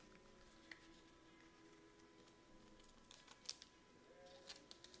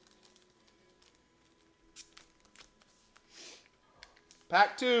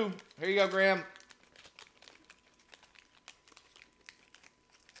 Pack 2. Here you go, Graham.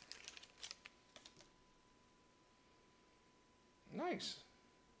 Nice.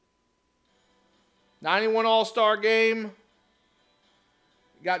 91 All-Star game.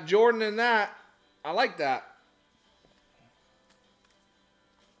 Got Jordan in that. I like that.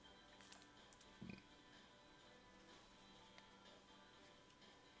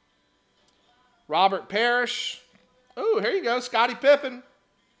 Robert Parrish. Oh, here you go. Scottie Pippen.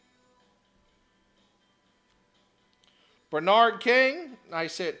 Bernard King.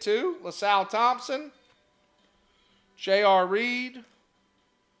 Nice hit, too. LaSalle Thompson. J.R. Reed.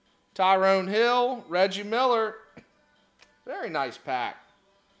 Tyrone Hill. Reggie Miller. Very nice pack.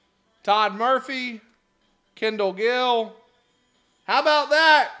 Todd Murphy. Kendall Gill. How about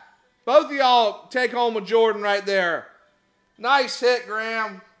that? Both of y'all take home a Jordan right there. Nice hit,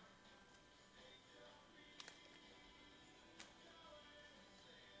 Graham.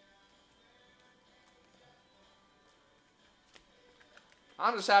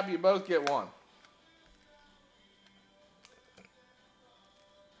 I'm just happy you both get one.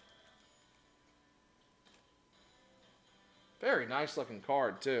 Very nice looking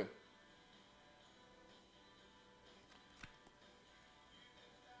card, too.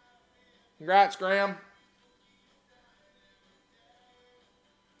 Congrats, Graham.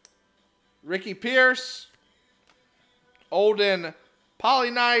 Ricky Pierce. Olden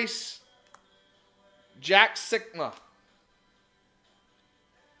Polynice. Jack Sigma.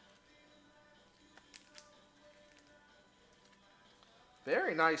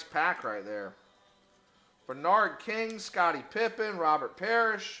 Very nice pack right there. Bernard King, Scottie Pippen, Robert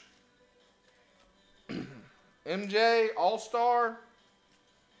Parrish. MJ, All-Star.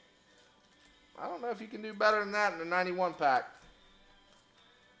 I don't know if you can do better than that in the 91 pack.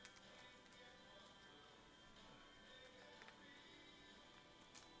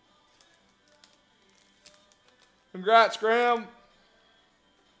 Congrats, Graham.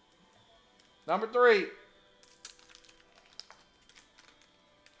 Number 3.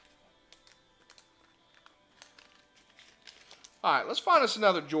 All right, let's find us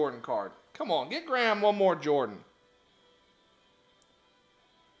another Jordan card. Come on, get Graham one more Jordan.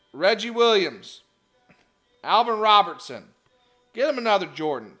 Reggie Williams. Alvin Robertson. Get him another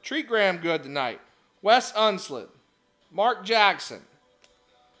Jordan. Treat Graham good tonight. Wes Unseld. Mark Jackson.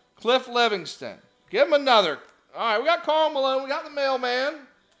 Cliff Livingston. Give him another. All right, we got Karl Malone. We got the mailman.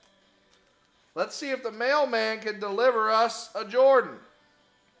 Let's see if the mailman can deliver us a Jordan.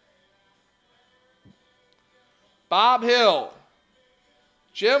 Bob Hill.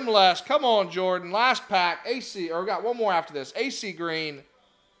 Jim Les. Come on, Jordan. Last pack. AC. Or we got one more after this. AC Green.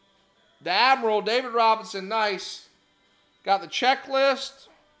 The Admiral. David Robinson. Nice. Got the checklist.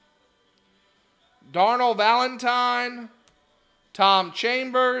 Darnell Valentine. Tom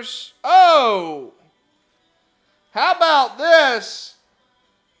Chambers. Oh! How about this?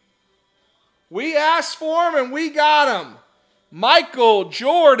 We asked for him and we got him. Michael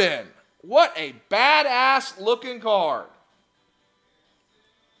Jordan. What a badass looking card.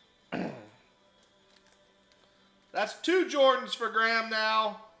 That's 2 Jordans for Graham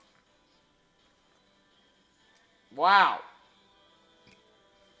now. Wow.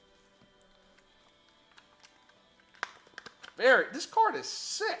 This card is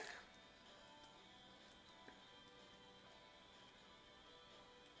sick.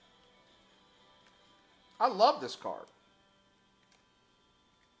 I love this card.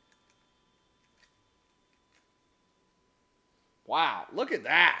 Wow, look at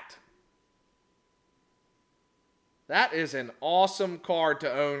that. That is an awesome card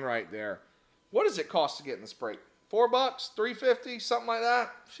to own right there. What does it cost to get in this break? $4, $3.50, something like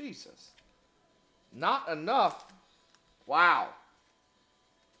that? Jesus. Not enough. Wow.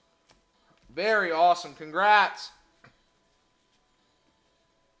 Very awesome. Congrats.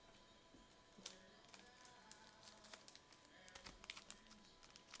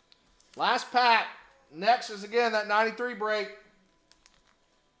 Last pack. Next is again that 93 break.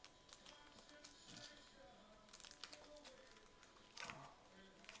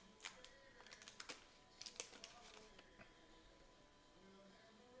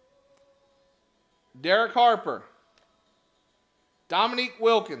 Derek Harper. Dominique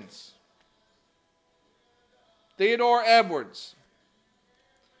Wilkins. Theodore Edwards.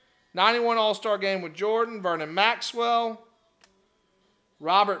 91 All-Star Game with Jordan. Vernon Maxwell.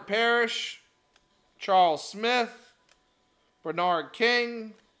 Robert Parrish. Charles Smith. Bernard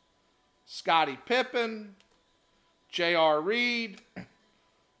King. Scottie Pippen. J.R. Reed.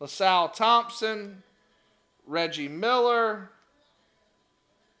 LaSalle Thompson. Reggie Miller.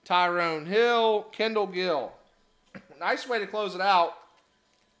 Tyrone Hill. Kendall Gill. Nice way to close it out.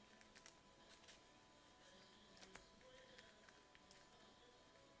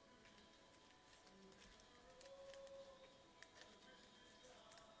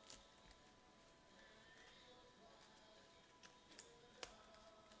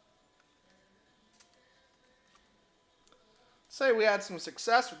 Say we had some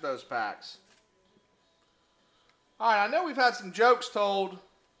success with those packs. All right, I know we've had some jokes told.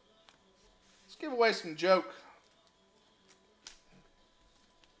 Let's give away some joke.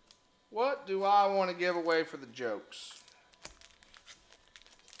 What do I want to give away for the jokes?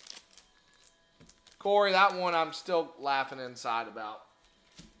 Corey, that one I'm still laughing inside about.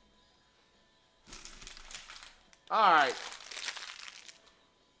 All right.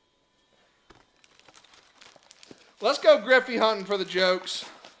 Let's go Griffey hunting for the jokes.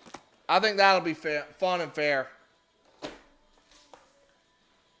 I think that'll be fun and fair.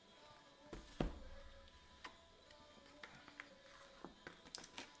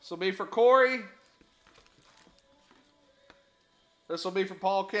 This will be for Corey. This will be for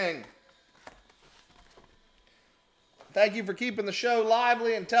Paul King. Thank you for keeping the show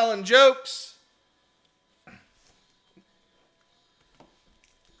lively and telling jokes.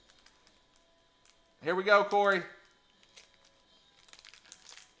 Here we go, Corey.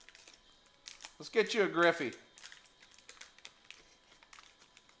 Let's get you a Griffey.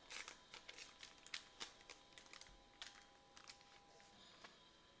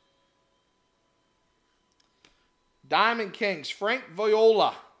 Diamond Kings, Frank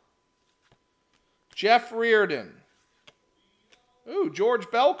Viola. Jeff Reardon. Ooh, George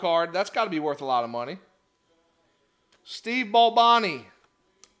Bell card. That's got to be worth a lot of money. Steve Balbani.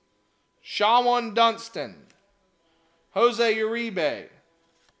 Shawan Dunston. Jose Uribe.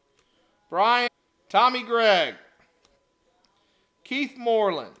 Brian. Tommy Gregg. Keith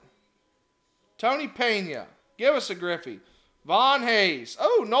Moreland. Tony Pena. Give us a Griffey. Von Hayes.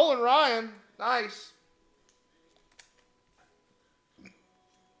 Oh, Nolan Ryan. Nice.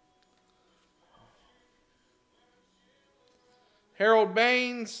 Harold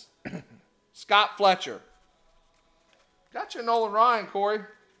Baines. Scott Fletcher. Got you, Nolan Ryan, Corey.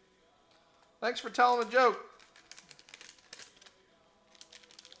 Thanks for telling a joke.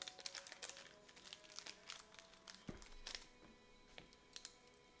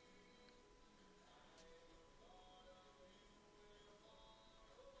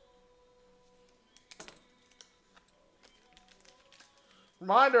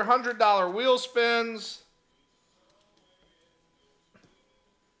 Reminder, $100 wheel spins.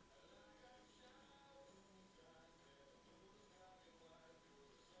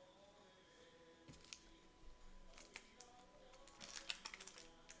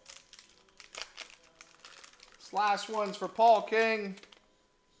 This last one's for Paul King.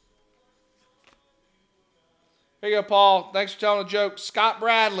 Here you go, Paul. Thanks for telling a joke. Scott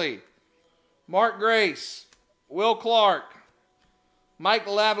Bradley. Mark Grace. Will Clark. Mike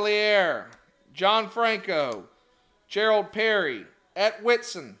Lavalier, John Franco, Gerald Perry, Et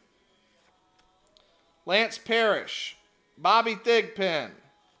Whitson, Lance Parrish, Bobby Thigpen,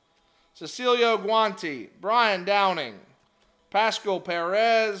 Cecilio Guanti, Brian Downing, Pascal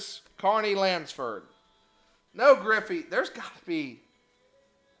Perez, Carney Lansford. No Griffey. There's got to be.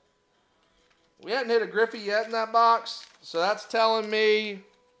 We hadn't hit a Griffey yet in that box, so that's telling me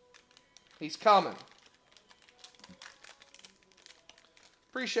he's coming.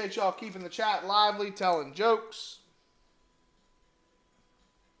 Appreciate y'all keeping the chat lively, telling jokes.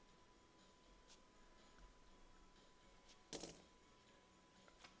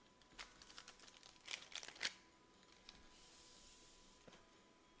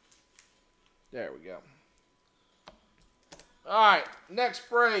 There we go. All right, next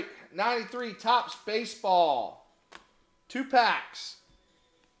break. 93 Topps Baseball. 2 packs.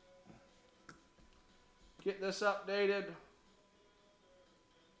 Get this updated.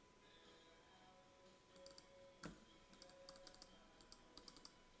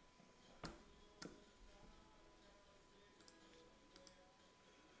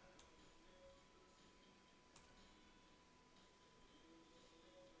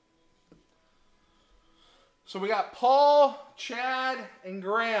 So we got Paul, Chad, and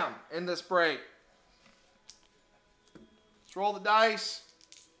Graham in this break. Let's roll the dice.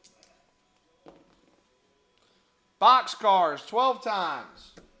 Boxcars, 12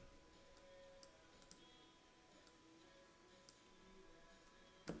 times.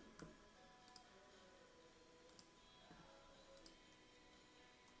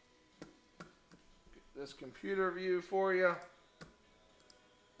 Get this computer view for you.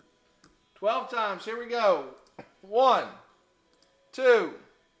 12 times. Here we go. 1, 2,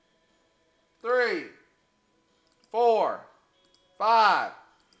 3, 4, 5,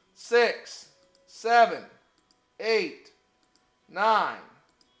 6, 7, 8, 9,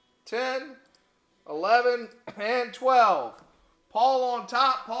 10, 11, and 12. Paul on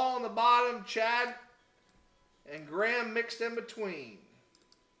top, Paul on the bottom, Chad and Graham mixed in between.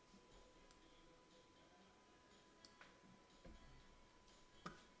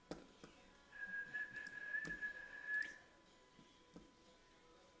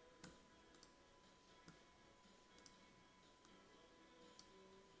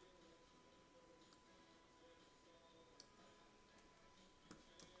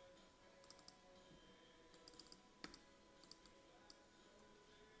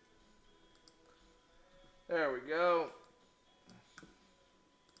 There we go.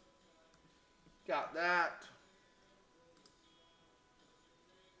 Got that.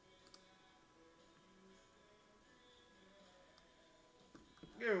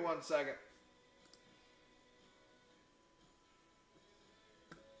 Give me 1 second.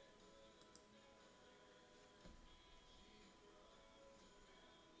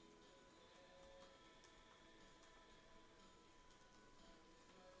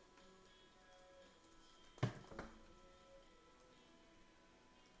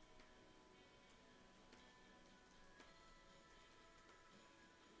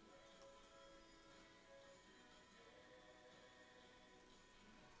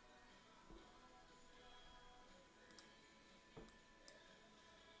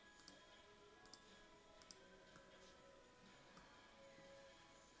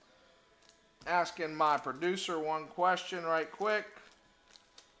 asking my producer one question right quick.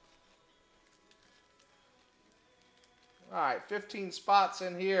 All right, 15 spots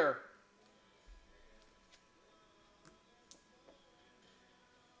in here.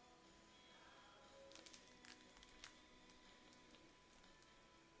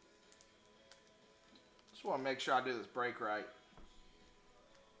 Just want to make sure I do this break right.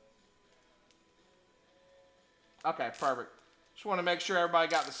 Okay, perfect. Just want to make sure everybody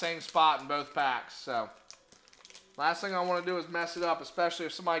got the same spot in both packs. So, last thing I want to do is mess it up, especially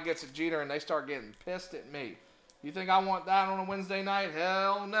if somebody gets a Jeter and they start getting pissed at me. You think I want that on a Wednesday night?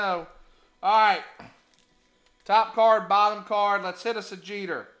 Hell no. All right. Top card, bottom card. Let's hit us a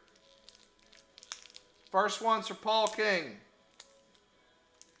Jeter. First one's for Paul King.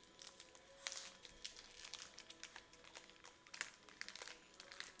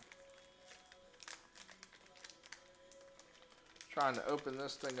 Trying to open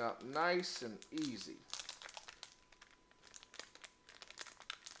this thing up nice and easy.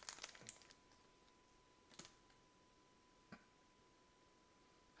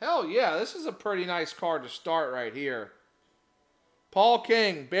 Hell yeah, this is a pretty nice card to start right here. Paul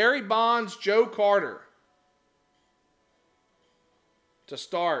King, Barry Bonds, Joe Carter. To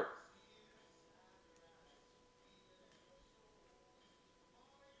start.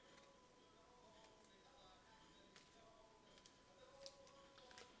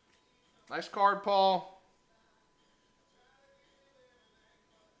 Nice card, Paul.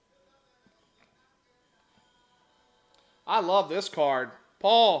 I love this card.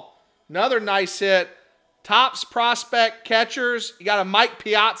 Paul, another nice hit. Topps prospect catchers. You got a Mike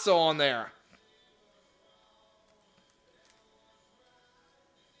Piazza on there.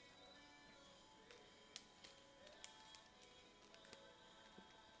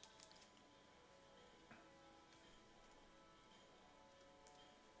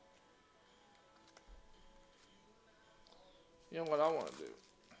 You know what I want to do?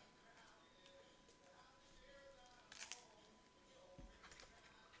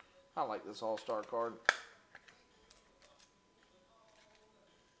 I like this All-Star card.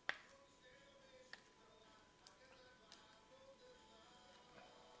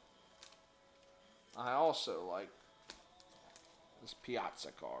 I also like this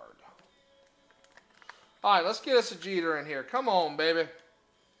Piazza card. All right, let's get us a Jeter in here. Come on, baby.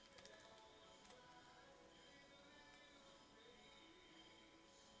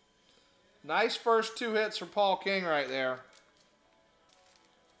 Nice first two hits for Paul King right there.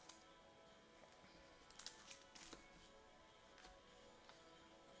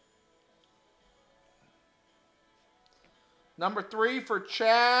 Number 3 for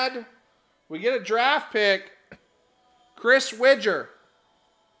Chad. We get a draft pick. Chris Widger.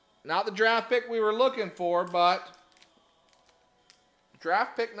 Not the draft pick we were looking for, but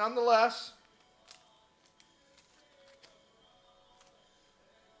draft pick nonetheless.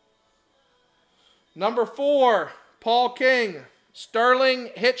 Number 4, Paul King.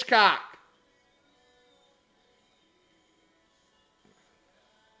 Sterling Hitchcock.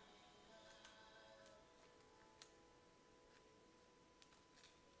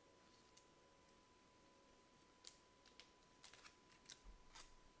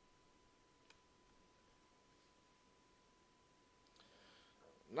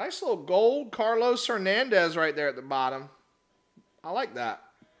 Nice little gold Carlos Hernandez right there at the bottom. I like that.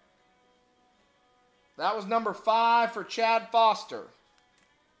 That was number 5 for Chad Foster.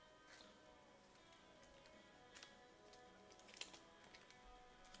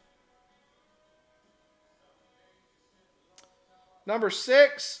 Number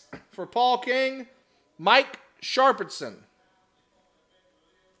 6 for Paul King, Mike Sharpenson.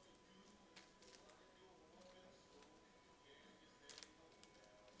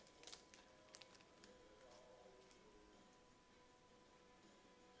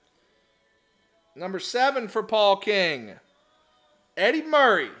 Number 7 for Paul King, Eddie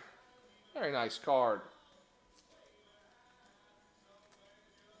Murray. Very nice card.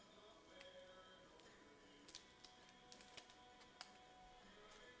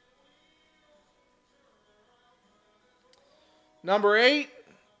 Number 8,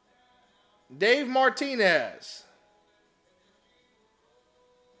 Dave Martinez.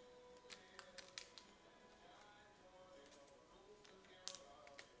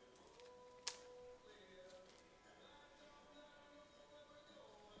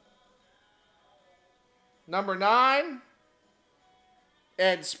 Number 9,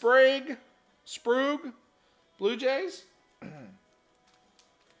 Ed Sprague, Blue Jays.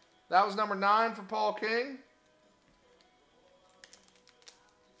 That was number 9 for Paul King.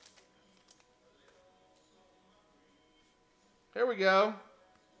 Here we go.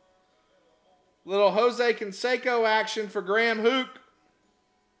 Little Jose Canseco action for Graham Hook.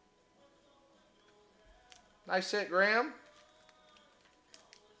 Nice hit, Graham.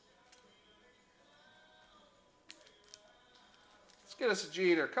 Let's get us a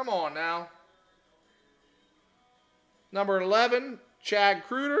Jeter. Come on now. Number 11, Chad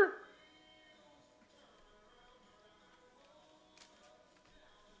Kruder.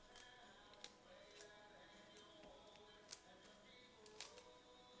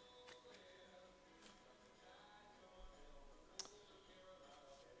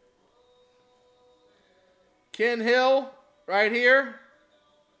 Ken Hill right here.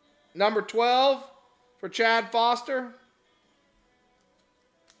 Number 12 for Chad Foster.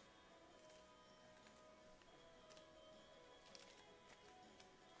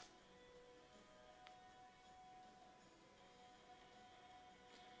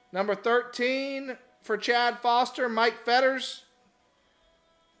 Number 13 for Chad Foster, Mike Fetters.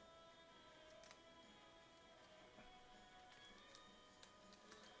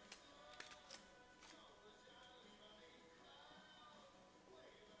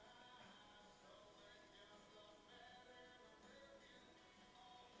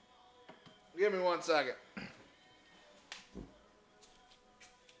 Give me 1 second.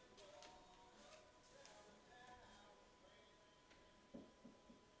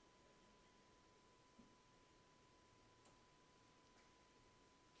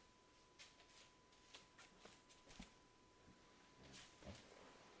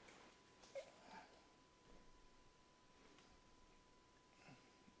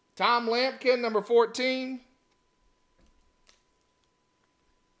 Tom Lampkin, number 14.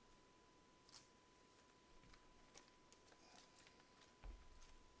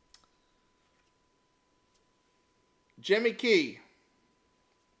 Jimmy Key.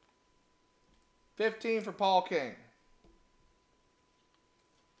 15 for Paul King.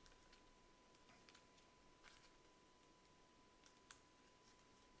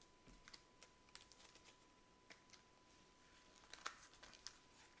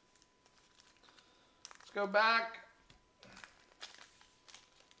 Let's go back.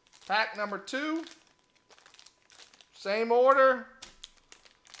 Pack number 2. Same order.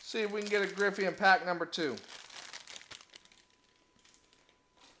 See if we can get a Griffey in pack number 2.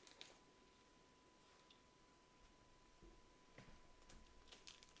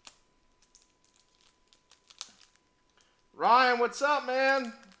 Ryan, what's up,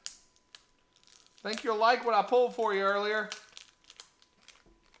 man? Think you'll like what I pulled for you earlier.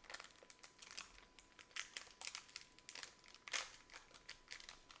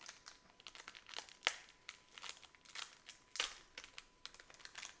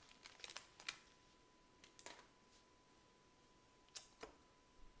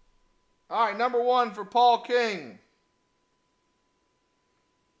 All right, number 1 for Paul King.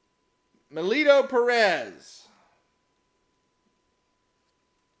 Melito Perez.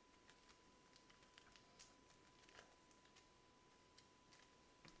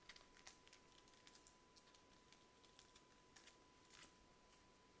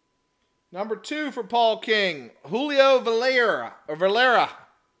 Number 2 for Paul King, Julio Valera.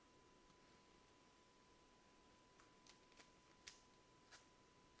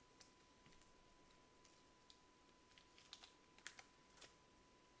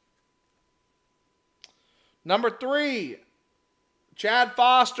 Number 3, Chad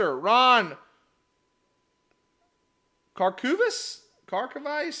Foster, Ron Karkovice?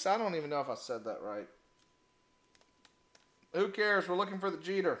 I don't even know if I said that right. Who cares? We're looking for the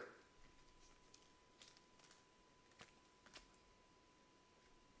Jeter.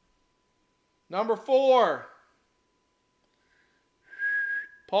 Number 4,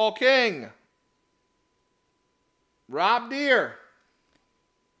 Paul King, Rob Deere.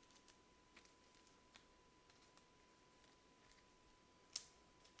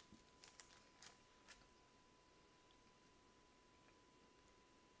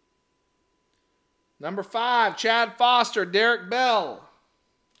 Number 5, Chad Foster, Derek Bell.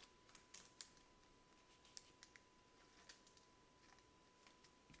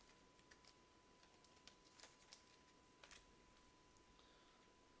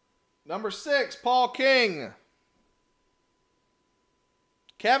 Number 6, Paul King,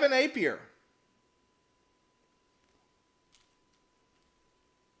 Kevin Appier.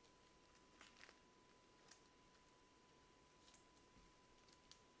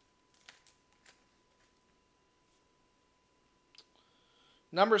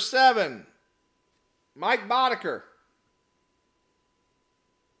 Number 7, Mike Boddicker.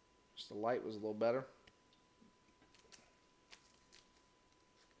 Just the light was a little better.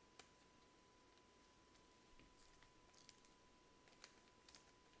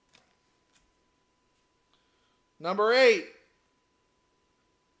 Number 8,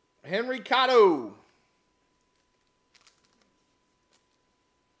 Henry Cotto.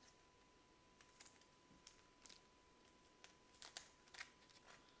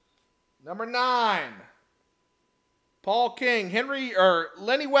 Number 9, Paul King.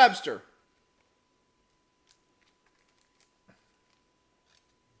 Lenny Webster.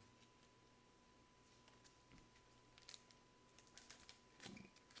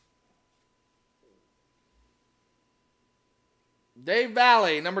 Dave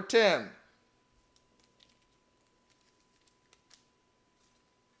Valley, number 10.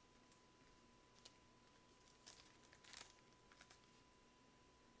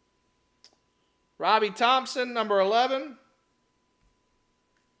 Robbie Thompson, number 11.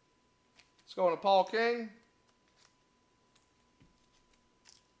 Let's go to Paul King.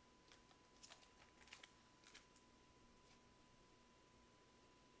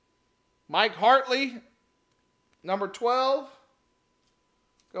 Mike Hartley, number 12.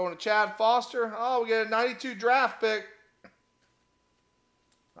 Going to Chad Foster. Oh, we get a 92 draft pick.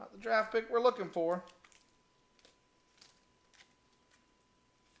 Not the draft pick we're looking for.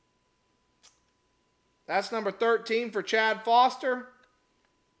 That's number 13 for Chad Foster.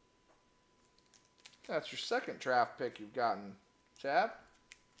 That's your second draft pick you've gotten, Chad.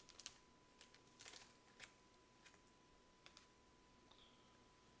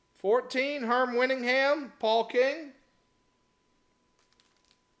 $14, Herm Winningham, Paul King.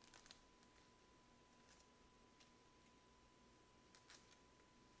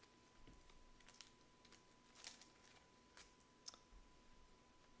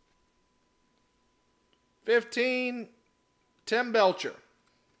 $15, Tim Belcher.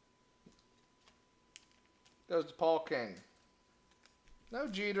 Goes to Paul King. No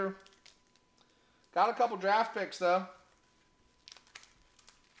Jeter. Got a couple draft picks, though.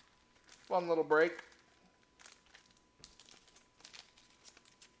 Fun little break.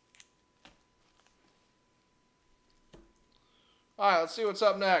 All right, let's see what's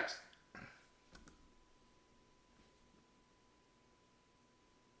up next.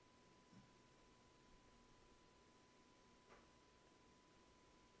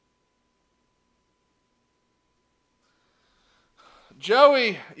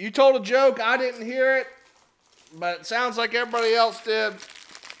 Joey, you told a joke. I didn't hear it, but it sounds like everybody else did.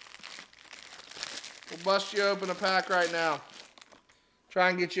 We'll bust you open a pack right now. Try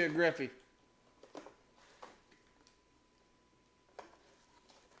and get you a Griffey.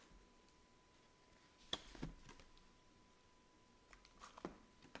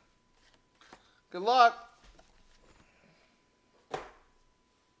 Good luck.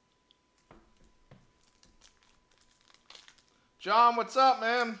 John, what's up,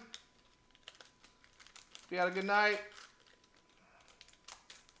 man? You had a good night?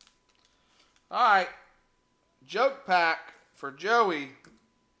 All right. Joke pack for Joey.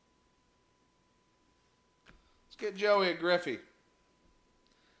 Let's get Joey a Griffey.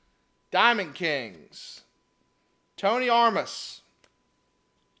 Diamond Kings. Tony Armas.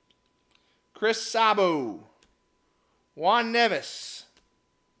 Chris Sabo. Juan Neves.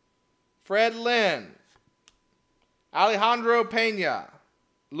 Fred Lynn. Alejandro Pena,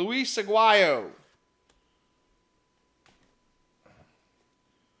 Luis Aguayo,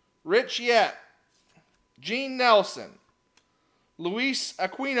 Rich Yett, Gene Nelson, Luis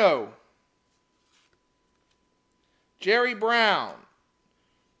Aquino, Jerry Brown,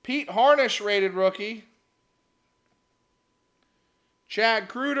 Pete Harnish rated rookie, Chad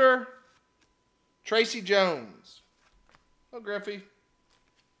Kruder, Tracy Jones. Oh, Griffey.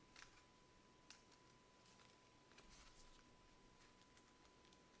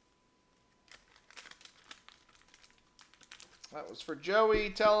 That was for Joey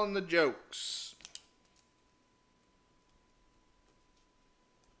telling the jokes.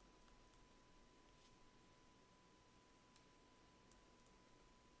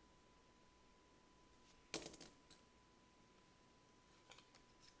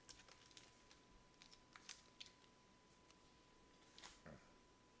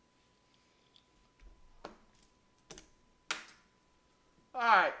 All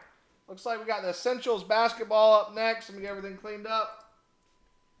right. Looks like we got the Essentials basketball up next. Let me get everything cleaned up.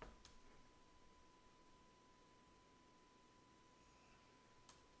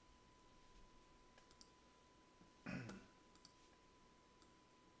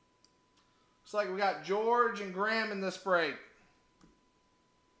 Looks like we got George and Graham in this break.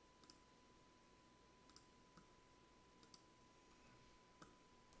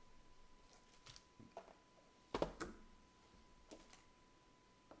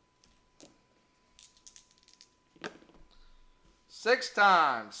 Six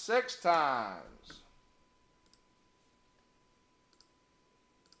times.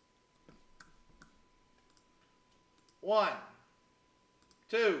 1,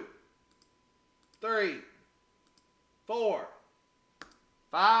 2, 3, 4,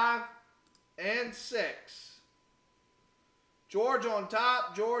 5, and 6. George on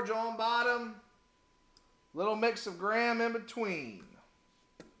top, George on bottom. Little mix of Graham in between.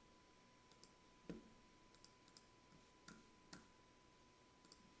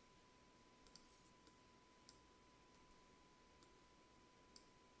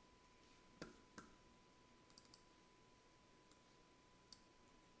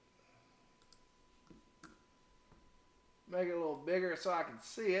 Make it a little bigger so I can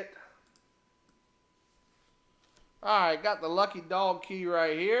see it. Alright, got the lucky dog key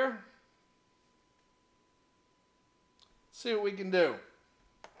right here. See what we can do.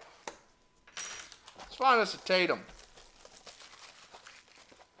 Let's find us a Tatum.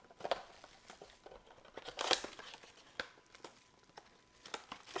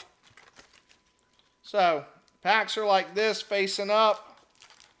 So, packs are like this, facing up.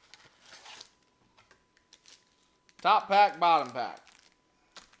 Top pack, bottom pack.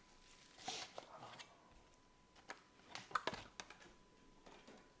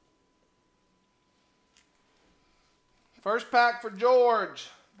 First pack for George.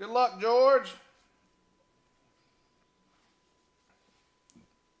 Good luck, George.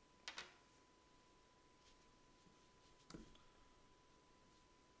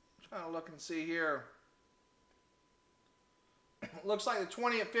 Trying to look and see here. Looks like the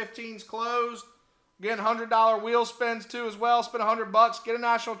 20 at 15's closed. Again, $100 wheel spins too as well. Spend $100. Get a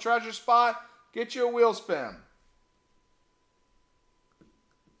National Treasure spot. Get you a wheel spin.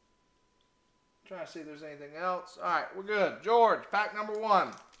 Trying to see if there's anything else. All right, we're good. George, pack number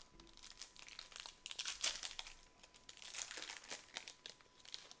 1.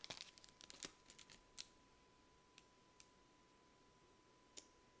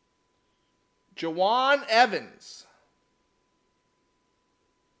 Jawan Evans.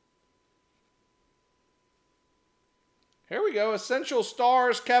 Here we go. Essential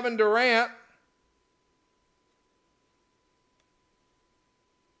Stars, Kevin Durant.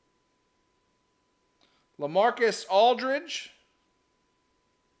 LaMarcus Aldridge.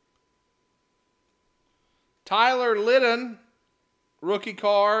 Tyler Lydon, rookie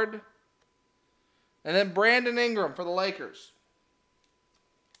card. And then Brandon Ingram for the Lakers.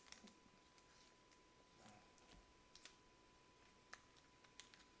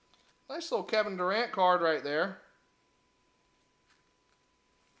 Nice little Kevin Durant card right there.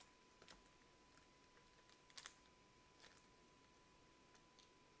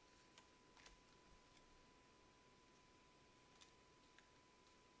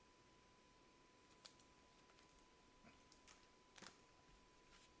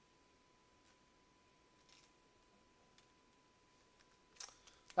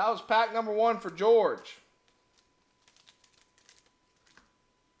 That was pack number 1 for George.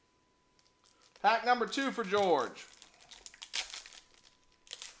 Pack number 2 for George.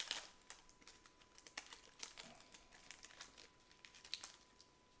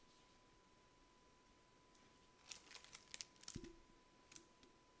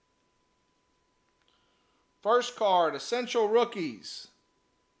 First card, Essential Rookies.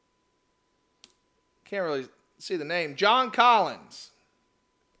 Can't really see the name. John Collins.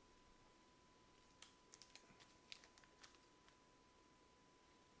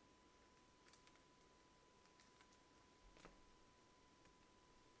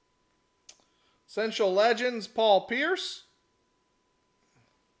 Essential Legends, Paul Pierce.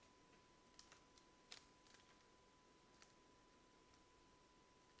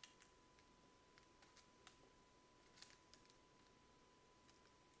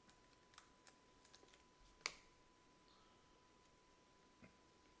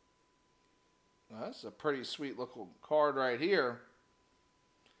 That's a pretty sweet looking card right here.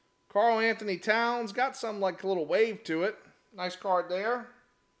 Karl Anthony Towns, got some like a little wave to it. Nice card there.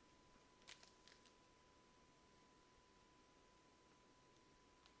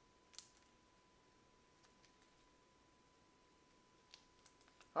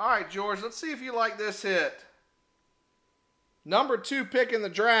 All right, George, let's see if you like this hit. Number 2 pick in the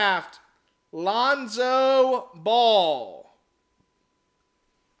draft, Lonzo Ball.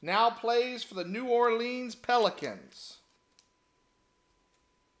 Now plays for the New Orleans Pelicans.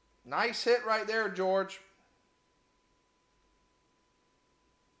 Nice hit right there, George.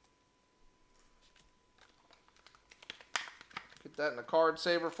 Get that in the card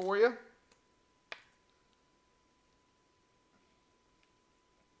saver for you.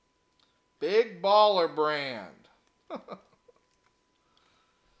 Big Baller Brand.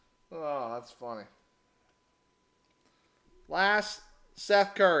 Oh, that's funny. Last,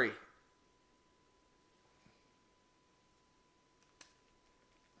 Seth Curry.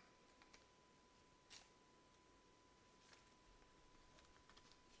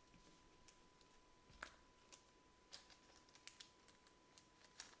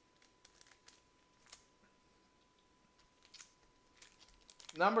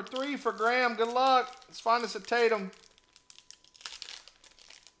 Number 3 for Graham. Good luck. Let's find us a Tatum.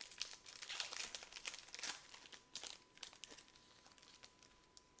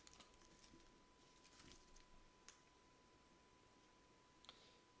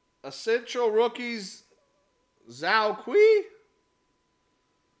 Essential Rookies, Zhao Kui.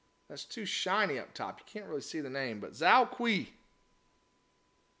 That's too shiny up top. You can't really see the name, but Zhao Kui.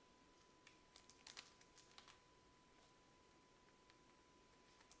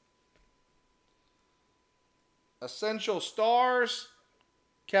 Essential Stars,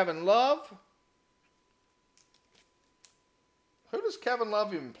 Kevin Love. Who does Kevin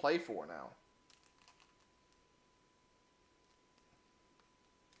Love even play for now?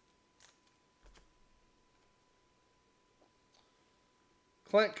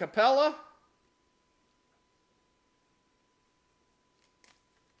 Clint Capella.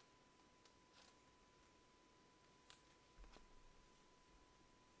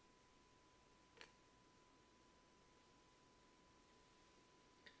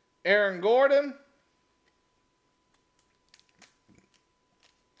 Aaron Gordon.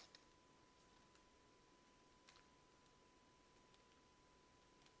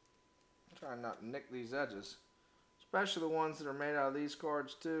 I'm trying not to nick these edges. Especially the ones that are made out of these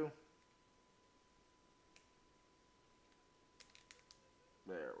cards too.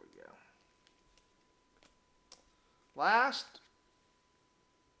 There we go. Last,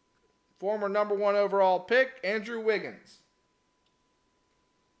 former #1 overall pick, Andrew Wiggins.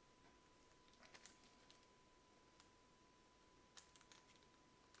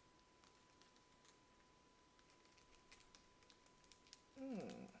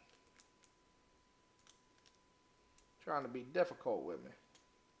 Trying to be difficult with me.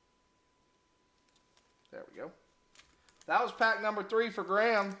 There we go. That was pack number 3 for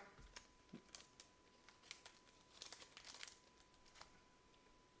Graham.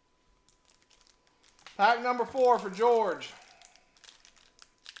 Pack number 4 for George.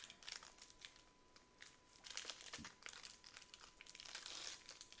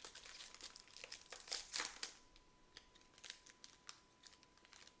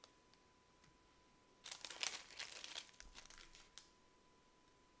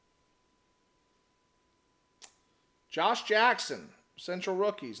 Josh Jackson, Central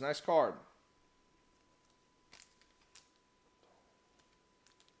Rookies. Nice card.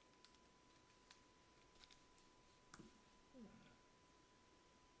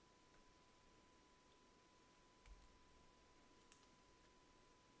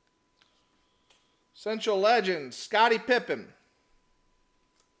 Central Legends, Scottie Pippen.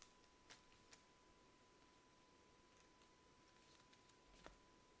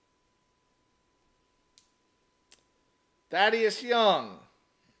 Thaddeus Young.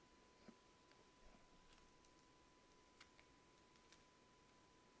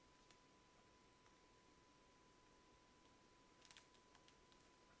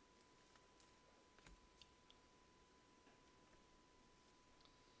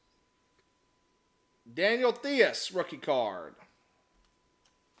 Daniel Theus, rookie card.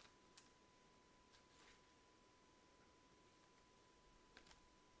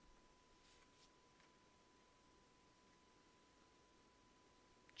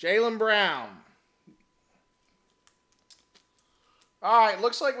 Jaylen Brown. All right,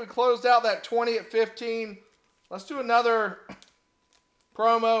 looks like we closed out that 20 at 15. Let's do another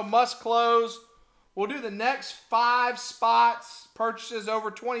promo, must close. We'll do the next 5 spots, purchases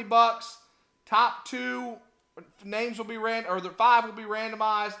over 20 bucks. Top 2 names will be or the 5 will be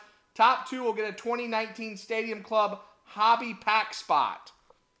randomized. Top 2 will get a 2019 Stadium Club hobby pack spot.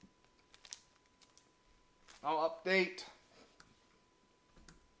 I'll update.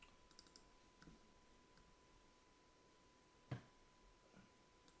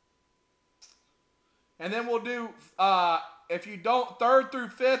 And then we'll do, if you don't, 3rd through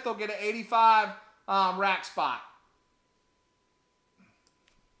 5th, they'll get an 85 rack spot.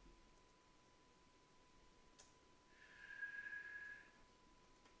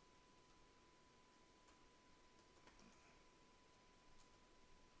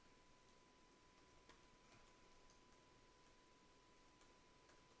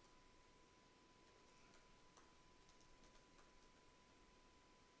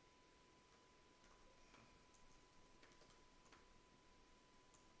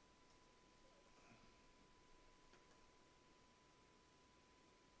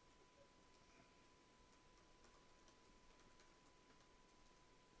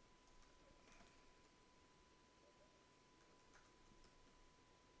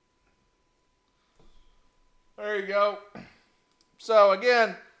 There you go. So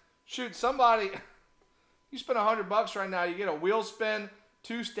again, shoot, somebody, you spend $100 right now, you get a wheel spin,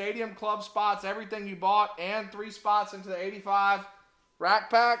 2 Stadium Club spots, everything you bought, and 3 spots into the 85 rack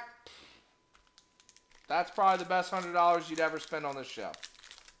pack. That's probably the best $100 you'd ever spend on this show.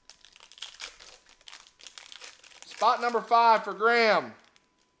 Spot number 5 for Graham.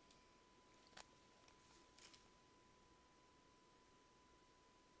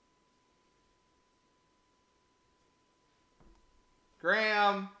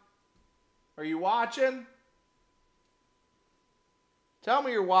 Graham, are you watching? Tell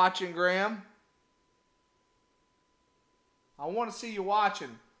me you're watching, Graham. I want to see you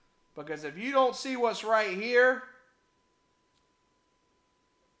watching. Because if you don't see what's right here,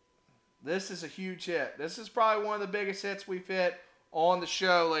 this is a huge hit. This is probably one of the biggest hits we've hit on the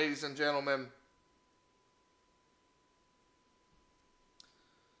show, ladies and gentlemen.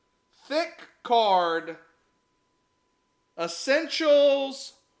 Thick card.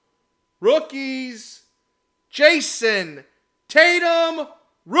 Essentials. Rookies. Jason Tatum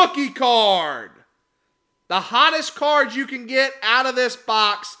rookie card. The hottest cards you can get out of this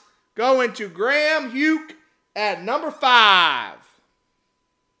box go into Graham Huke at number 5.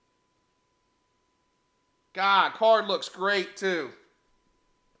 God, card looks great too.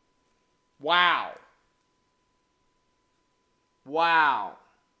 Wow. Wow.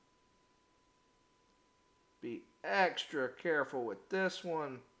 Be extra careful with this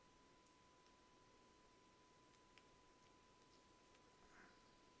one.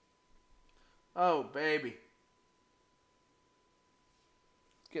 Oh, baby.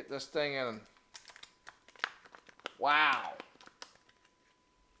 Let's get this thing in. Wow.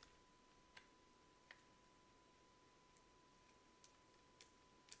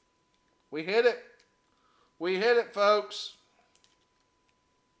 We hit it. We hit it, folks.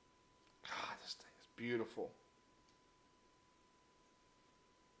 God, this thing is beautiful.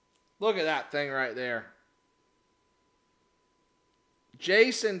 Look at that thing right there.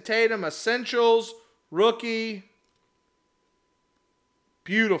 Jason Tatum Essentials rookie.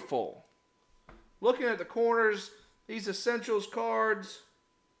 Beautiful. Looking at the corners, these Essentials cards.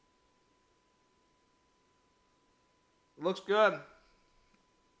 Looks good.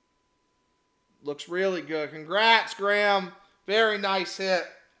 Looks really good. Congrats, Graham. Very nice hit.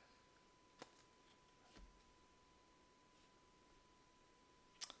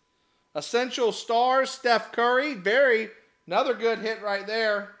 Essential Stars, Steph Curry. Another good hit right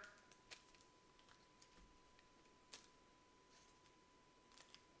there.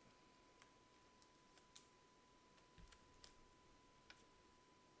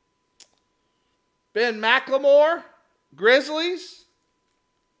 Ben McLemore, Grizzlies.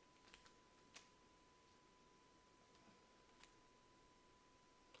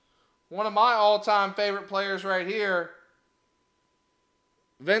 One of my all-time favorite players right here,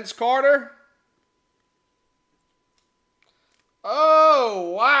 Vince Carter.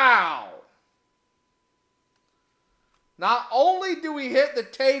 Oh, wow. Not only do we hit the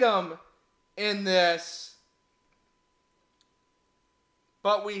Tatum in this,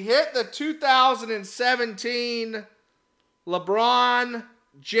 but we hit the 2017 LeBron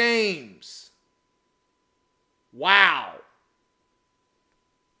James. Wow.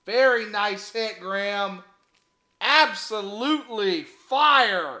 Very nice hit, Graham. Absolutely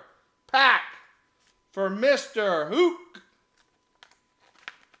fire pack for Mr. Hook.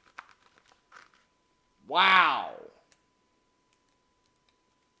 Wow.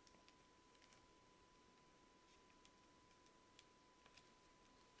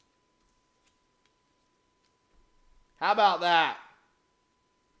 How about that?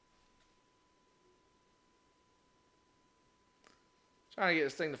 Trying to get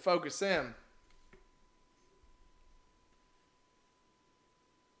this thing to focus in.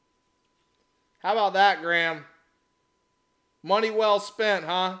 How about that, Graham? Money well spent,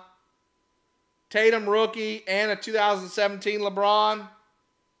 huh? Tatum rookie and a 2017 LeBron.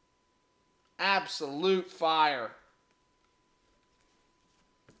 Absolute fire.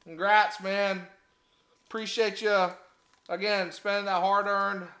 Congrats, man. Appreciate you, again, spending that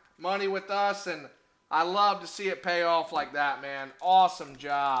hard-earned money with us, and I love to see it pay off like that, man. Awesome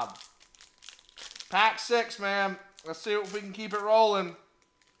job. Pack 6, man. Let's see if we can keep it rolling.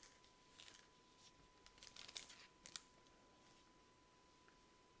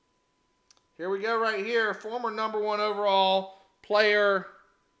 Here we go right here. Former #1 overall player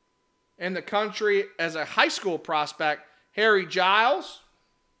in the country as a high school prospect, Harry Giles.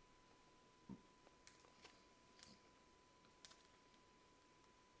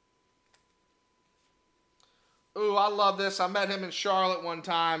 Ooh, I love this. I met him in Charlotte one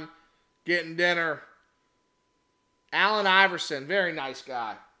time getting dinner. Allen Iverson, very nice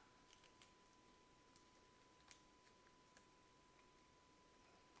guy.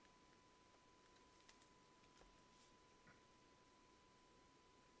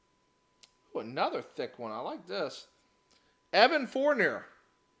 Ooh, another thick one. I like this. Evan Fournier.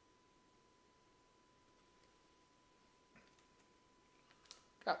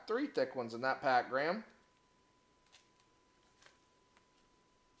 Got 3 thick ones in that pack, Graham.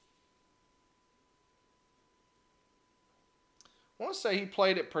 I want to say he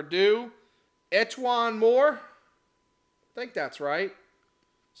played at Purdue. Etwan Moore. I think that's right.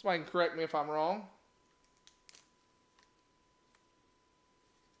 Somebody can correct me if I'm wrong.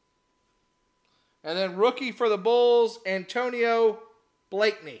 And then rookie for the Bulls, Antonio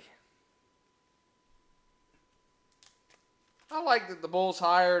Blakeney. I like that the Bulls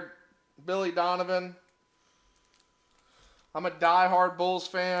hired Billy Donovan. I'm a diehard Bulls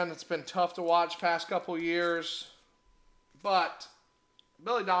fan. It's been tough to watch past couple years. But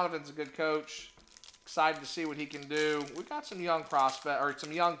Billy Donovan's a good coach. Excited to see what he can do. We got some young prospect or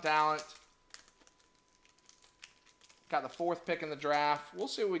some young talent. Got the 4th pick in the draft. We'll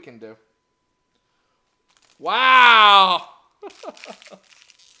see what we can do. Wow.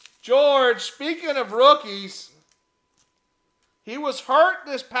 George, speaking of rookies, he was hurt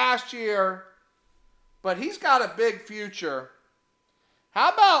this past year, but he's got a big future.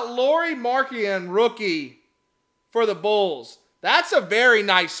 How about Lauri Markkanen, rookie for the Bulls? That's a very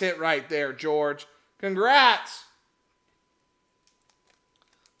nice hit right there, George. Congrats.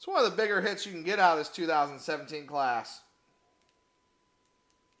 It's one of the bigger hits you can get out of this 2017 class.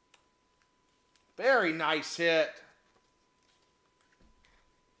 Very nice hit.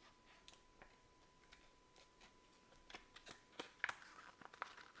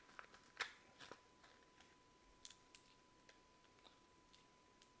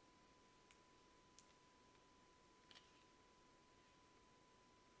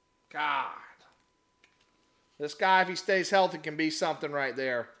 God. This guy, if he stays healthy, can be something right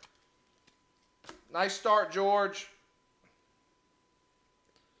there. Nice start, George.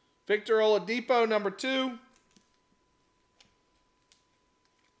 Victor Oladipo, number 2.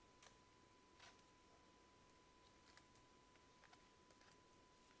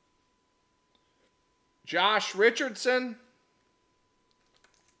 Josh Richardson.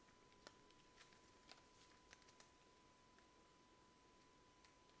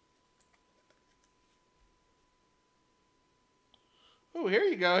 Oh, here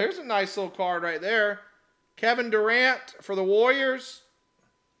you go. Here's a nice little card right there. Kevin Durant for the Warriors.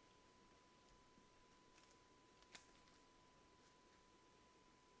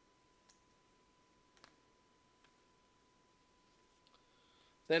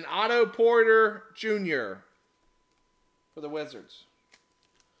 Then Otto Porter Jr. for the Wizards.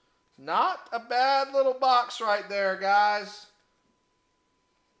 Not a bad little box right there, guys.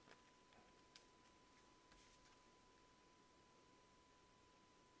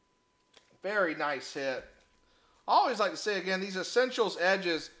 Very nice hit. I always like to say, again, these Essentials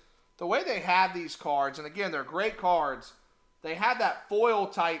edges, the way they have these cards, and again, they're great cards, they have that foil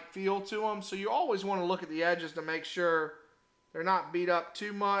type feel to them, so you always want to look at the edges to make sure they're not beat up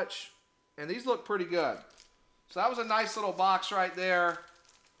too much. And these look pretty good. So that was a nice little box right there.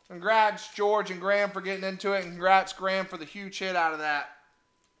 Congrats, George and Graham, for getting into it. And congrats, Graham, for the huge hit out of that.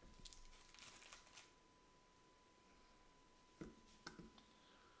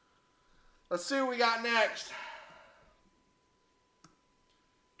 Let's see what we got next.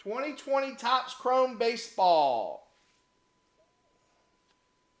 2020 Topps Chrome Baseball.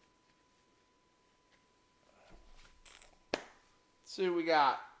 See what we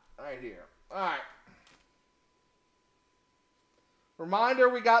got right here. All right. Reminder,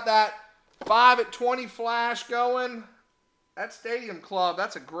 we got that 5 at 20 flash going. That Stadium Club,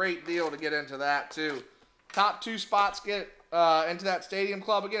 that's a great deal to get into that too. Top 2 spots get into that Stadium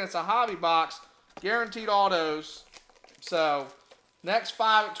Club. Again, it's a hobby box, guaranteed autos. So next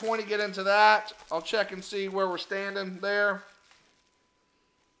 5 at 20, get into that. I'll check and see where we're standing there.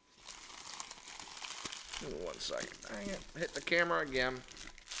 Give me 1 second. Dang it. Hit the camera again.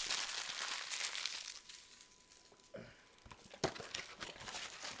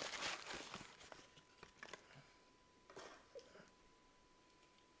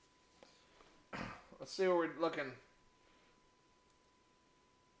 Let's see where we're looking.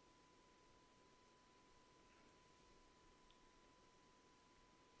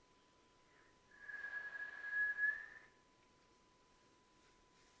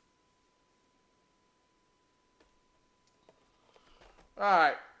 All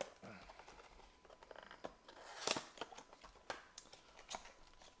right.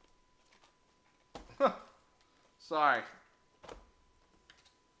 Sorry.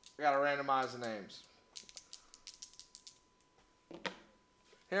 We got to randomize the names.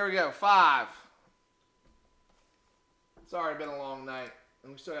 Here we go. 5. It's already been a long night.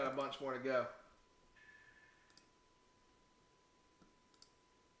 And we still got a bunch more to go.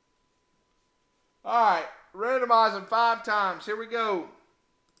 All right, randomizing 5 times. Here we go.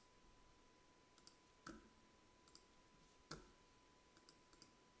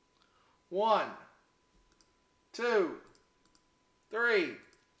 1, 2, 3,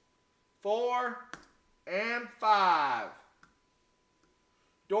 4, and 5.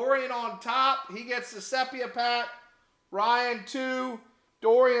 Dorian on top. He gets the sepia pack. Ryan 2,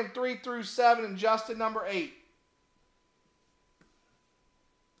 Dorian 3 through 7, and Justin number 8.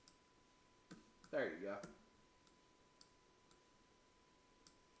 There you go.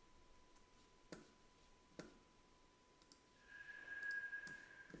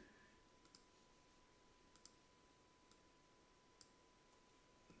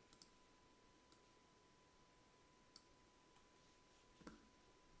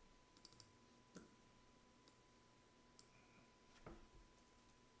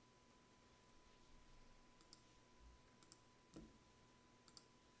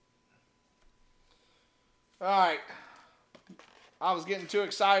 All right. I was getting too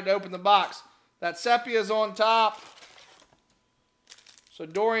excited to open the box. That sepia is on top. So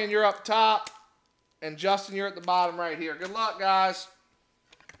Dorian, you're up top. And Justin, you're at the bottom right here. Good luck, guys.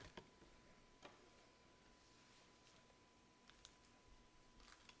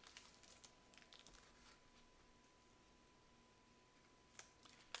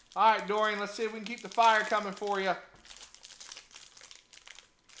 All right, Dorian, let's see if we can keep the fire coming for you.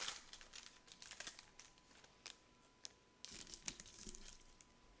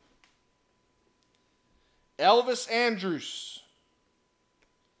 Elvis Andrus,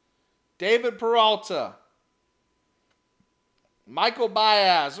 David Peralta, Michael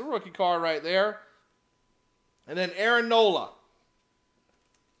Baez, a rookie card right there, and then Aaron Nola.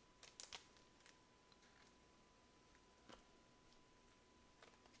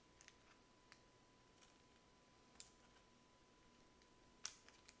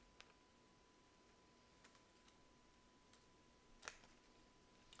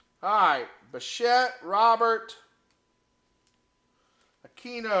 All right, Bichette, Robert,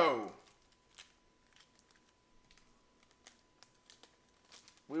 Aquino.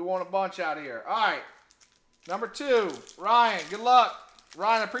 We want a bunch out of here. All right, number 2, Ryan. Good luck.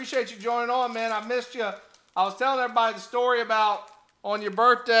 Ryan, I appreciate you joining on, man. I missed you. I was telling everybody the story about on your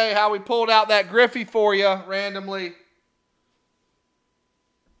birthday, how we pulled out that Griffey for you randomly.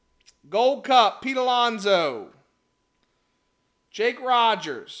 Gold Cup, Pete Alonso. Jake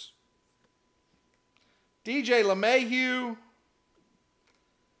Rogers, DJ LeMahieu,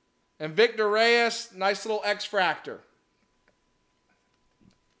 and Victor Reyes. Nice little X-Fractor.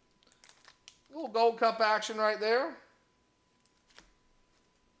 Little Gold Cup action right there.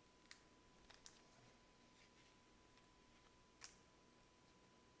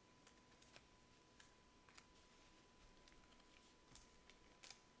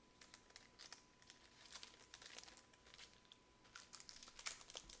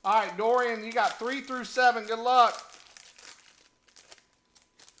 All right, Dorian, you got 3 through 7. Good luck.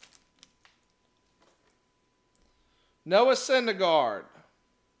 Noah Syndergaard.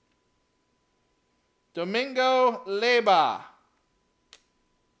 Domingo Leba.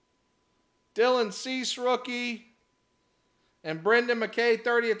 Dylan Cease, rookie. And Brendan McKay,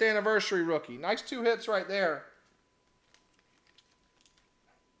 30th anniversary rookie. Nice 2 hits right there.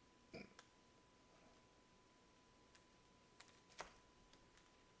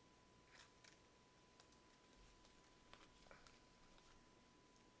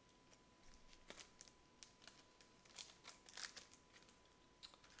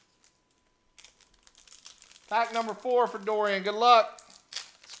 Pack number 4 for Dorian. Good luck.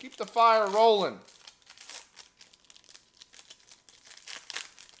 Let's keep the fire rolling.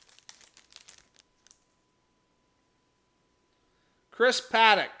 Chris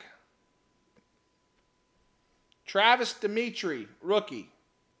Paddock. Travis Dimitri, rookie.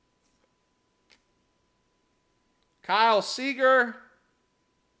 Kyle Seager.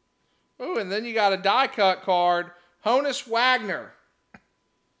 Ooh, and then you got a die cut card. Honus Wagner.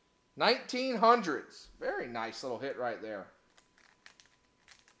 1900s. Very nice little hit right there.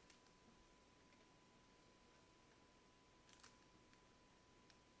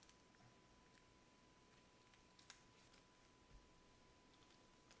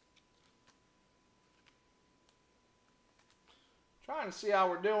 Trying to see how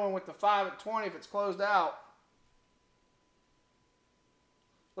we're doing with the 5 at 20 if it's closed out.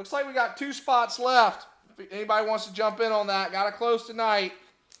 Looks like we got 2 spots left. If anybody wants to jump in on that, got to close tonight.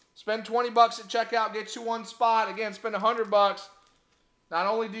 Spend $20 at checkout, get you 1 spot. Again, spend $100. Not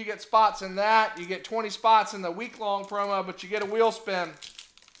only do you get spots in that, you get 20 spots in the week-long promo, but you get a wheel spin.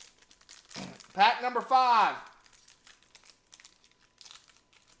 Pack number 5.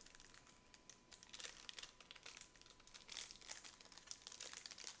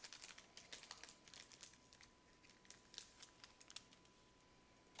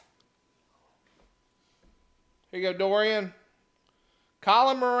 Here you go, Dorian.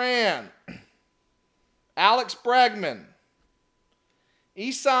 Colin Moran. Alex Bregman.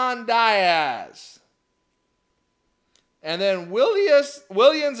 Isan Diaz. And then Williams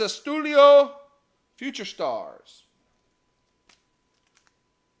Astulio, Future Stars.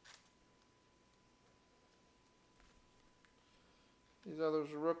 These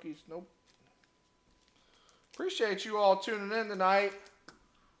others are rookies. Nope. Appreciate you all tuning in tonight.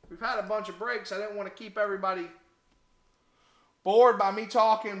 We've had a bunch of breaks. I didn't want to keep everybody bored by me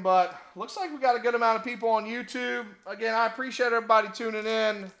talking, but looks like we got a good amount of people on YouTube. Again, I appreciate everybody tuning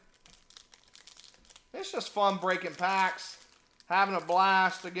in. It's just fun breaking packs, having a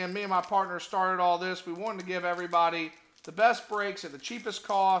blast. Again, me and my partner started all this. We wanted to give everybody the best breaks at the cheapest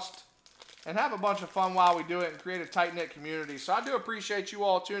cost and have a bunch of fun while we do it and create a tight-knit community. So I do appreciate you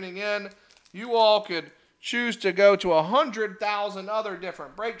all tuning in. You all could choose to go to 100,000 other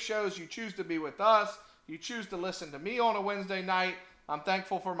different break shows. You choose to be with us. You choose to listen to me on a Wednesday night. I'm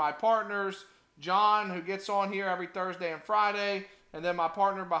thankful for my partners, John, who gets on here every Thursday and Friday, and then my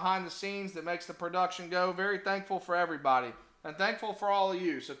partner behind the scenes that makes the production go. Very thankful for everybody and thankful for all of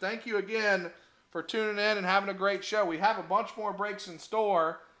you. So thank you again for tuning in and having a great show. We have a bunch more breaks in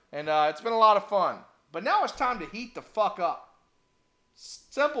store, and it's been a lot of fun. But now it's time to heat the fuck up.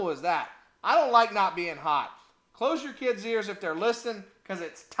 Simple as that. I don't like not being hot. Close your kids' ears if they're listening, because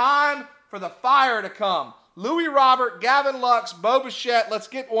it's time for the fire to come. Louis Robert, Gavin Lux, Bo Bichette. Let's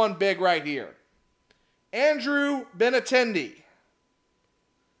get one big right here. Andrew Benintendi.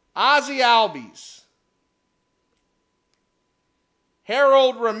 Ozzy Albies.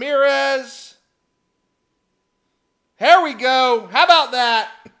 Harold Ramirez. Here we go. How about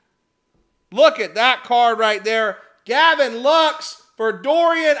that? Look at that card right there. Gavin Lux for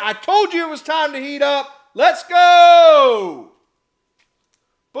Dorian. I told you it was time to heat up. Let's go.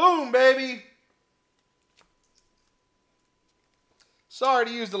 Boom, baby. Sorry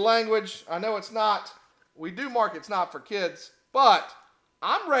to use the language. I know it's not. We do mark it's not for kids. But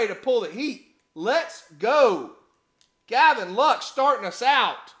I'm ready to pull the heat. Let's go. Gavin Lux starting us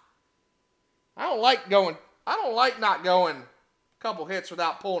out. I don't like not going a couple hits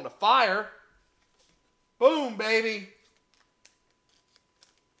without pulling the fire. Boom, baby.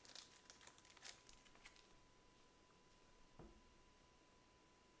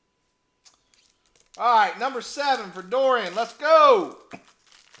 All right, number 7 for Dorian. Let's go.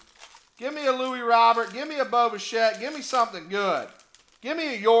 Give me a Louis Robert. Give me a Bo Bichette. Give me something good. Give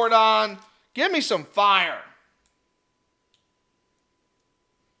me a Jordan. Give me some fire.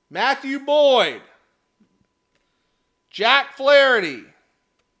 Matthew Boyd. Jack Flaherty.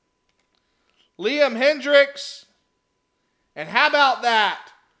 Liam Hendricks. And how about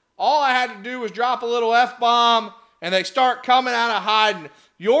that? All I had to do was drop a little F-bomb, and they start coming out of hiding.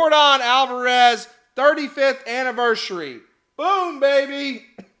 Jordan Alvarez, 35th anniversary. Boom, baby.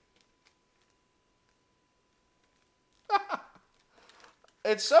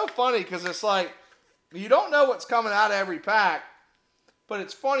 It's so funny because it's like, you don't know what's coming out of every pack, but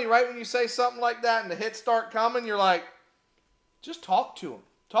it's funny right when you say something like that and the hits start coming, you're like, just talk to them.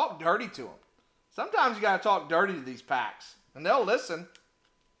 Talk dirty to them. Sometimes you got to talk dirty to these packs, and they'll listen.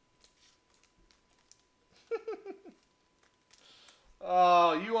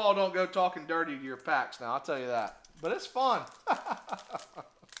 Oh, you all don't go talking dirty to your packs now, I'll tell you that. But it's fun.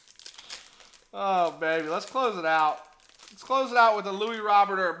 Oh, baby, let's close it out. Let's close it out with a Louis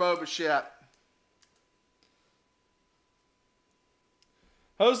Robert or a Bo Bichette.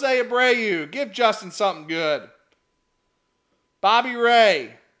 Jose Abreu, give Justin something good. Bobby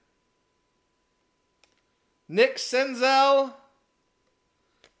Ray. Nick Senzel.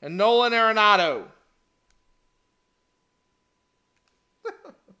 And Nolan Arenado.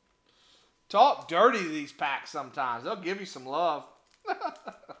 Talk dirty to these packs sometimes. They'll give you some love.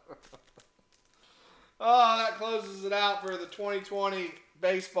 Oh, that closes it out for the 2020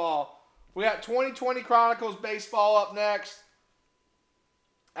 baseball. We got 2020 Chronicles baseball up next.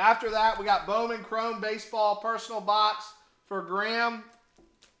 After that, we got Bowman Chrome baseball personal box for Graham.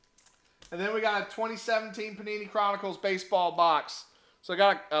 And then we got a 2017 Panini Chronicles baseball box. So I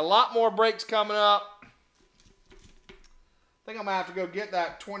got a lot more breaks coming up. I think I'm going to have to go get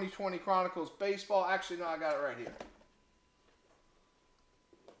that 2020 Chronicles baseball. Actually, no, I got it right here.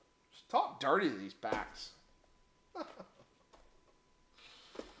 Just talk dirty to these packs.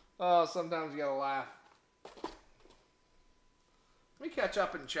 Oh, sometimes you gotta laugh. Let me catch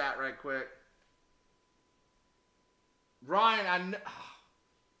up in chat right quick. Ryan,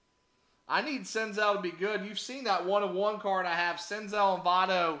 I need Senzel to be good. You've seen that 1-of-1 card I have. Senzel and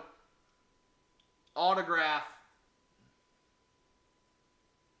Votto autograph.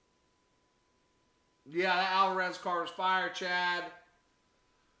 Yeah, that Alvarez card was fire, Chad.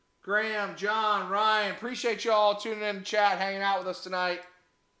 Graham, John, Ryan, appreciate you all tuning in to chat, hanging out with us tonight.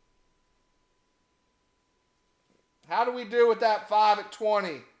 How do we do with that 5 at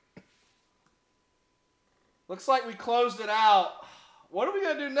 20? Looks like we closed it out. What are we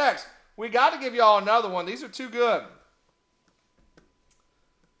going to do next? We got to give y'all another one. These are too good.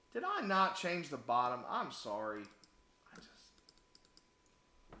 Did I not change the bottom? I'm sorry.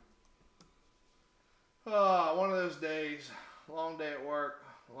 One of those days. Long day at work.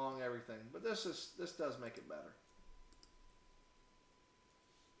 Long everything. But this does make it better.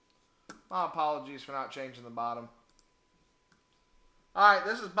 My apologies for not changing the bottom. All right,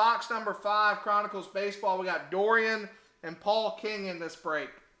 this is box number 5, Chronicles Baseball. We got Dorian and Paul King in this break.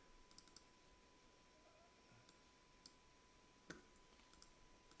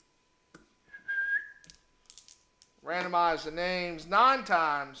 Randomize the names 9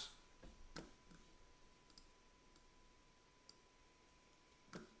 times.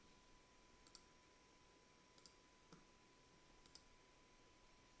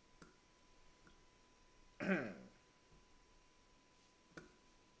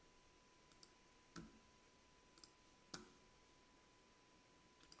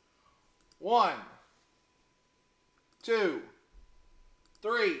 One, 2,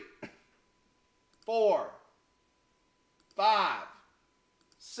 3, 4, 5,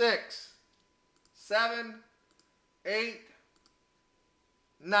 6, 7, 8,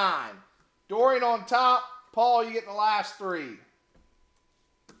 9. Dorian on top. Paul, you get the last 3.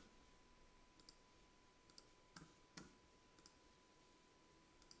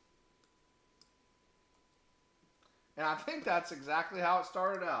 And I think that's exactly how it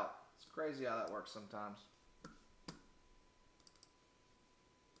started out. It's crazy how that works sometimes.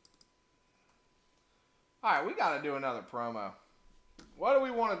 All right, we got to do another promo. What do we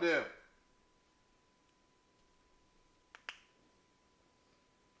want to do?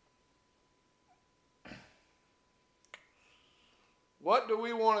 What do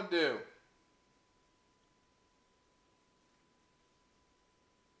we want to do?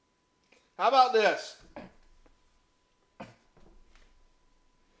 How about this?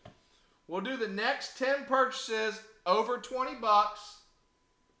 We'll do the next 10 purchases over 20 bucks.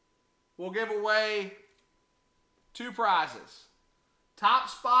 We'll give away 2 prizes. Top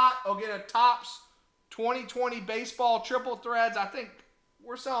spot will get a Topps 2020 baseball triple threads. I think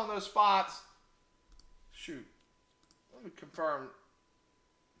we're selling those spots. Shoot. Let me confirm.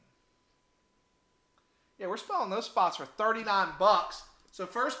 Yeah, we're selling those spots for 39 bucks. So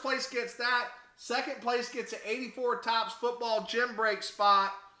first place gets that. Second place gets an 84 Topps football gym break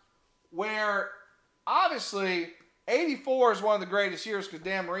spot, where obviously 84 is one of the greatest years because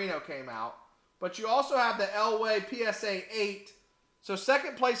Dan Marino came out. But you also have the Elway PSA 8. So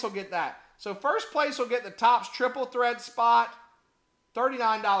second place will get that. So first place will get the Topps triple thread spot,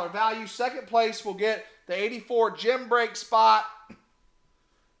 $39 value. Second place will get the 84 gym break spot.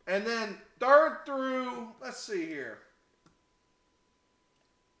 And then third through, let's see here.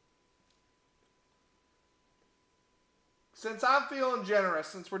 Since I'm feeling generous,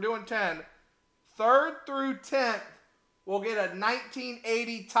 since we're doing 10, third through 10th, we'll get a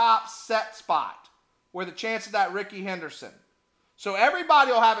 1980 Topps set spot with a chance of that Ricky Henderson. So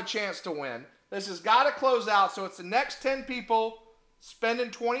everybody will have a chance to win. This has got to close out, so it's the next 10 people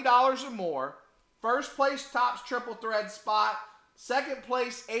spending $20 or more. First place Topps triple thread spot. Second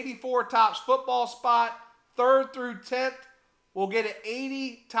place 84 Topps football spot. Third through 10th, we'll get an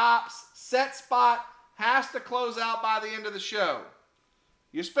 80 Topps set spot. Has to close out by the end of the show.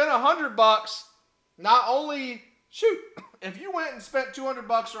 You spent $100, not only, shoot, if you went and spent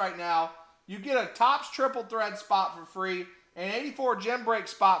 $200 right now, you get a Topps triple thread spot for free, an 84 gem break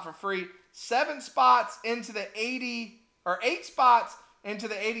spot for free, 7 spots into the 80, or 8 spots into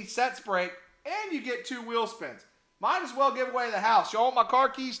the 80 sets break, and you get 2 wheel spins. Might as well give away the house. Y'all want my car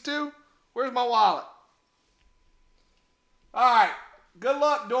keys too? Where's my wallet? All right. Good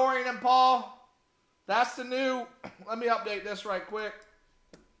luck, Dorian and Paul. That's the new, let me update this right quick.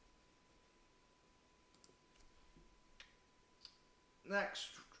 Next.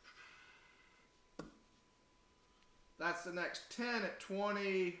 That's the next 10 at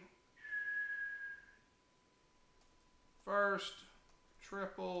 20. First,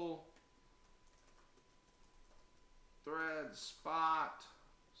 triple, thread, spot,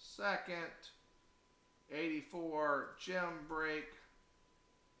 second. 84, gym break.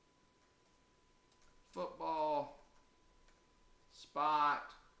 Football, spot,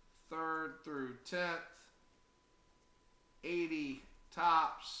 3rd through 10th. 80,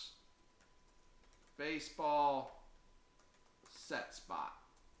 tops. Baseball, set spot.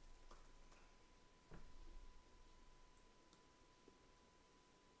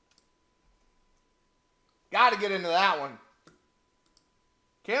 Got to get into that one.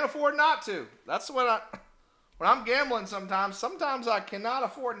 Can't afford not to. That's what when I'm gambling sometimes I cannot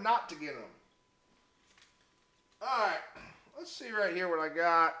afford not to get them. All right, let's see right here what I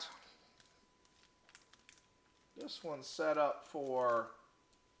got. This one's set up for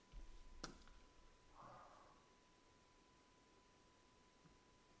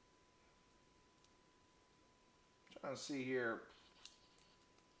trying to see here.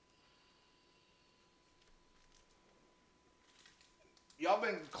 Y'all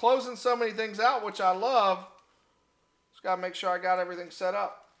been closing so many things out, which I love. Just got to make sure I got everything set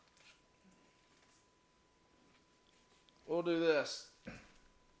up. We'll do this.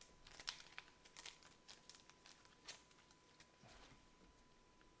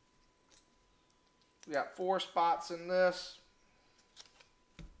 We got 4 spots in this.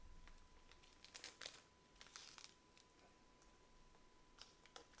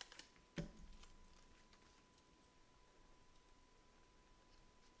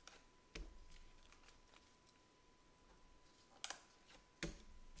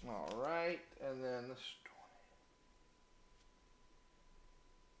 All right, and then this 20.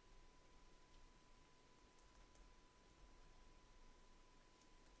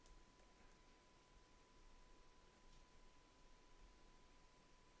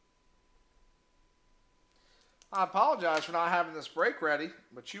 I apologize for not having this break ready,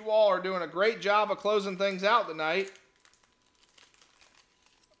 but you all are doing a great job of closing things out tonight,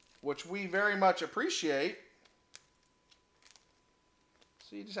 which we very much appreciate.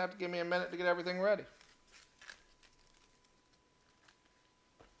 So you just have to give me a minute to get everything ready.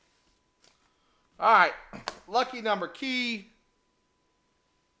 All right, lucky number key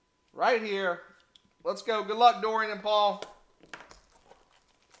right here. Let's go. Good luck, Dorian and Paul.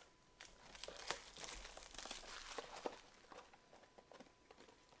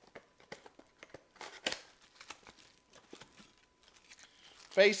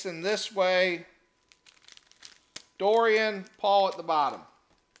 Facing this way, Dorian, Paul at the bottom.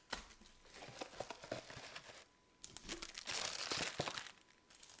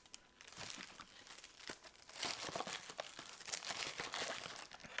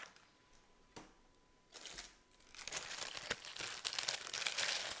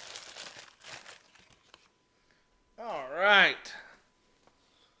 All right.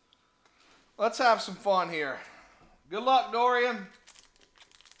 Let's have some fun here. Good luck, Dorian.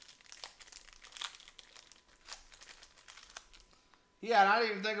 Yeah, and I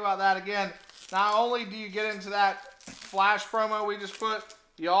didn't even think about that again. Not only do you get into that flash promo we just put,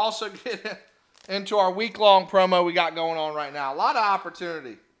 you also get into our week-long promo we got going on right now. A lot of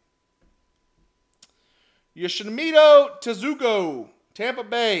opportunity. Yoshimito Tezuko, Tampa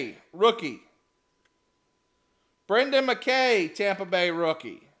Bay, rookie. Brendan McKay, Tampa Bay,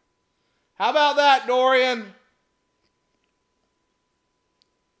 rookie. How about that, Dorian?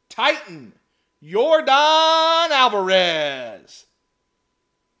 Titan, Yordan Alvarez.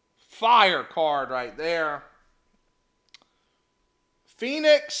 Fire card right there.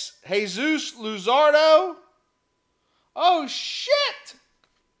 Phoenix, Jesus Luzardo. Oh, shit.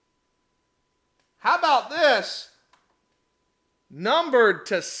 How about this? Numbered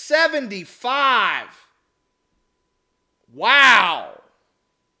to 75. Wow.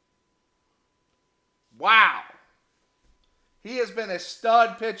 Wow. He has been a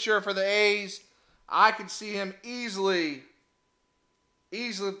stud pitcher for the A's. I could see him easily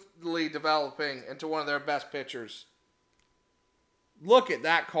developing into one of their best pitchers. Look at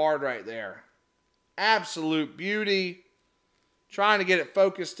that card right there. Absolute beauty. Trying to get it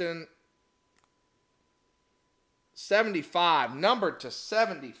focused in. 75. Numbered to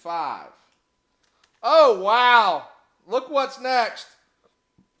 75. Oh, wow. Look what's next.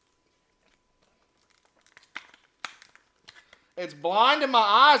 It's blinding my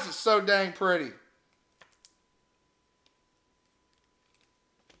eyes. It's so dang pretty.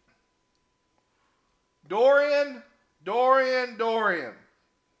 Dorian.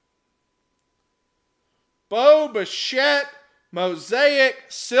 Bo Bichette, Mosaic,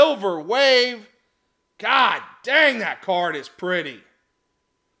 Silver Wave. God dang, that card is pretty.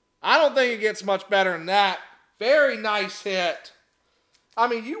 I don't think it gets much better than that. Very nice hit. I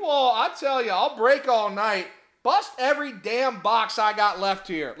mean, you all, I tell you, I'll break all night Bust every damn box I got left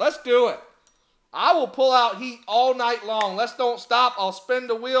here. Let's do it. I will pull out heat all night long. Let's don't stop. I'll spin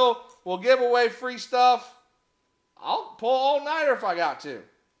the wheel. We'll give away free stuff. I'll pull all-nighter if I got to.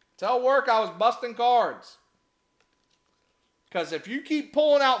 Tell work I was busting cards. Because if you keep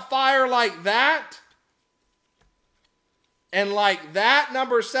pulling out fire like that, and like that,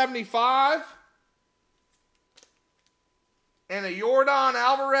 number 75, and a Yordan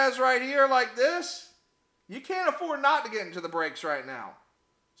Alvarez right here like this, you can't afford not to get into the breaks right now.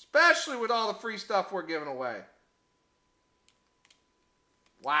 Especially with all the free stuff we're giving away.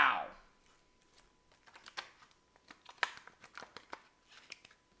 Wow.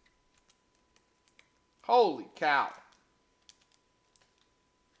 Holy cow.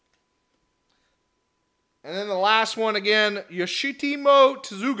 And then the last one again, Yoshitimo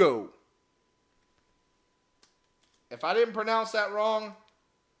Tsugo. If I didn't pronounce that wrong,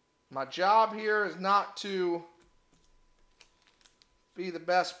 my job here is not to be the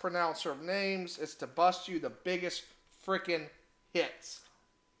best pronouncer of names. It's to bust you the biggest freaking hits.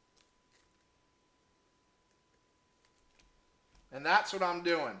 And that's what I'm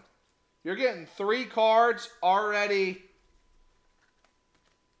doing. You're getting 3 cards already.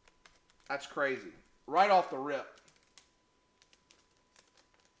 That's crazy. Right off the rip.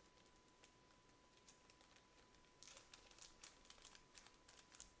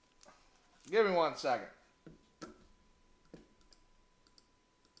 Give me 1 second.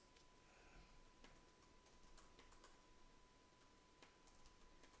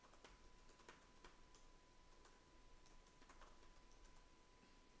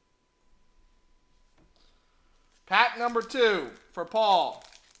 Pack number 2 for Paul.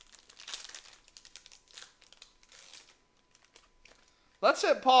 Let's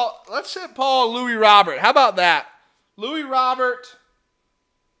hit Paul Louis Robert. How about that? Louis Robert.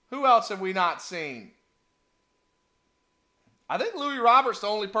 Who else have we not seen? I think Louis Robert's the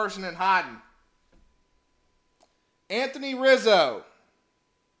only person in hiding. Anthony Rizzo.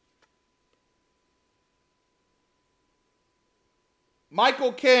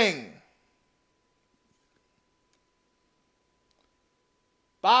 Michael King.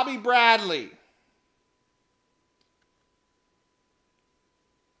 Bobby Bradley.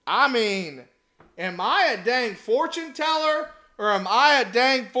 I mean, am I a dang fortune teller or am I a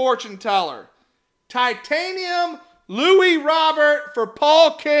dang fortune teller? Titanium Louis Robert for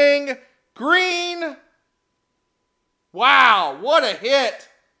Paul King. Green. Wow, what a hit.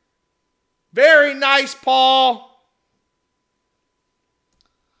 Very nice, Paul.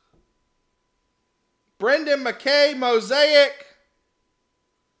 Brendan McKay Mosaic.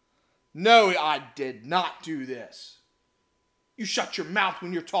 No, I did not do this. You shut your mouth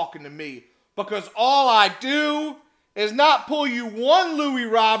when you're talking to me, because all I do is not pull you 1 Louis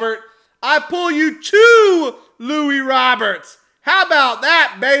Robert, I pull you 2 Louis Roberts. How about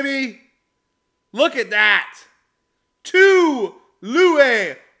that, baby? Look at that. 2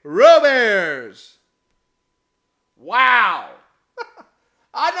 Louis Roberts. Wow.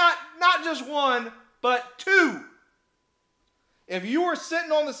 Not just 1, but 2. If you were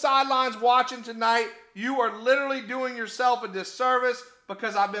sitting on the sidelines watching tonight, you are literally doing yourself a disservice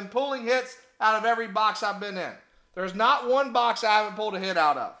because I've been pulling hits out of every box I've been in. There's not 1 box I haven't pulled a hit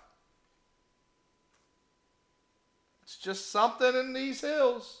out of. It's just something in these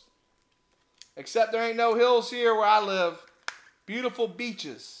hills. Except there ain't no hills here where I live. Beautiful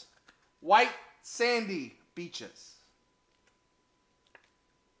beaches. White, sandy beaches.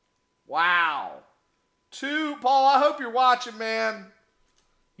 Wow. 2, Paul, I hope you're watching, man.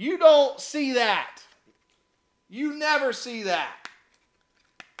 You don't see that. You never see that.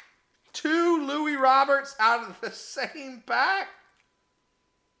 2 Louis Roberts out of the same pack?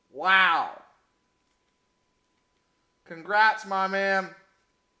 Wow. Congrats, my man.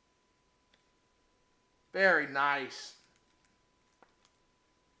 Very nice.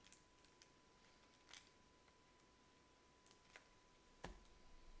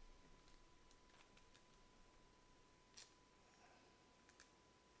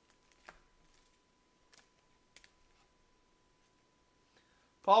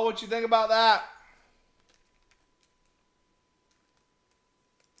 Paul, what you think about that?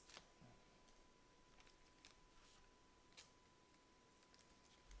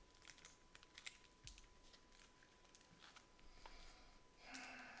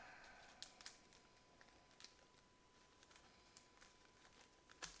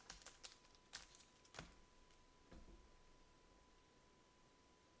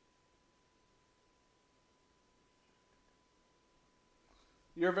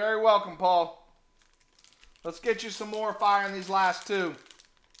 You're very welcome, Paul. Let's get you some more fire in these last 2.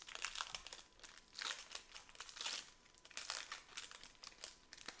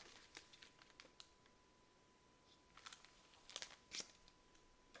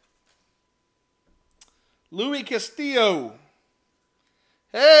 Louis Castillo.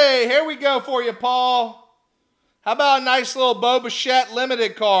 Hey, here we go for you, Paul. How about a nice little Bo Bichette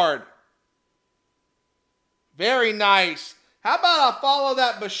limited card? Very nice. How about I follow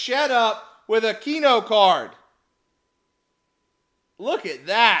that Bichette up with a Keno card? Look at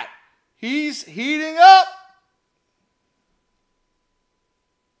that. He's heating up.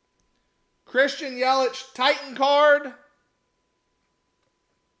 Christian Yelich Titan card.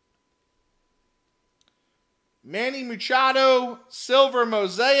 Manny Machado Silver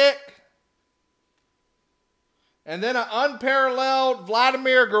Mosaic. And then an unparalleled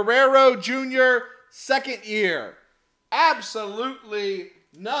Vladimir Guerrero Jr. second year. Absolutely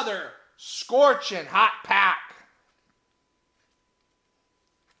another scorching hot pack.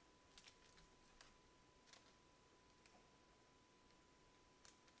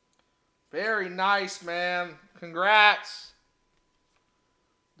 Very nice, man. Congrats.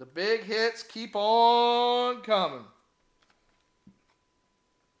 The big hits keep on coming.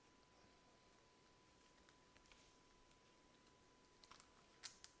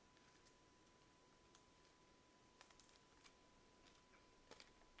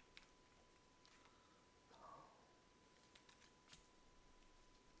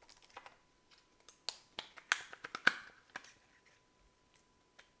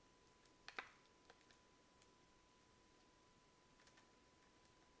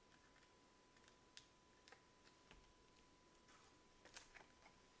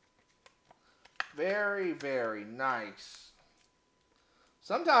 Very, very nice.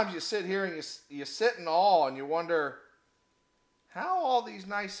 Sometimes you sit here and you sit in awe and you wonder how all these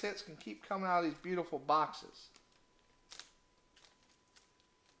nice hits can keep coming out of these beautiful boxes.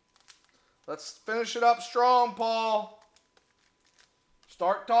 Let's finish it up strong, Paul.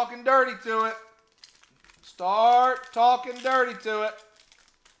 Start talking dirty to it. Start talking dirty to it.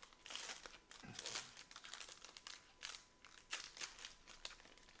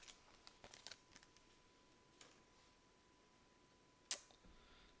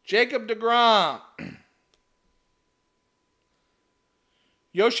 Jacob deGrom.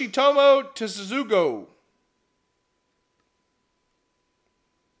 Yoshitomo Tsutsugo.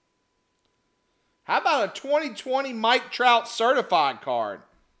 How about a 2020 Mike Trout certified card?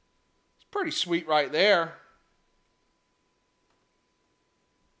 It's pretty sweet right there.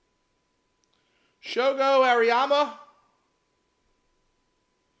 Shogo Ariyama.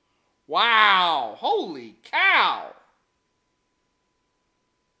 Wow. Holy cow.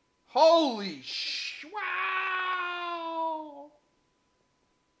 Holy wow.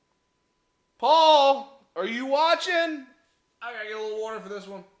 Paul, are you watching? I gotta get a little water for this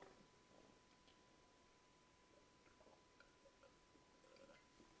one.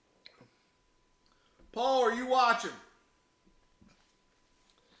 Paul, are you watching?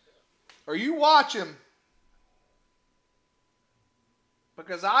 Are you watching?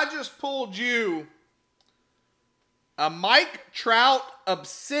 Because I just pulled you a Mike Trout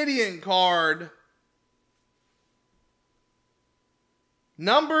Obsidian card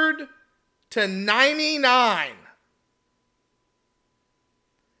numbered to 99.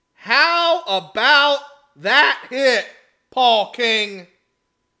 How about that hit, Paul King?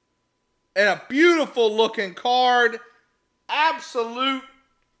 And a beautiful looking card. Absolute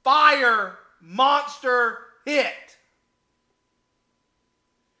fire monster hit.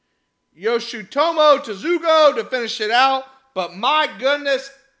 Yoshitomo Tsutsugo to finish it out. But my goodness,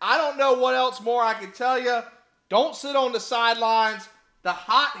 I don't know what else more I can tell you. Don't sit on the sidelines. The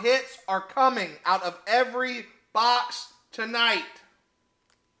hot hits are coming out of every box tonight.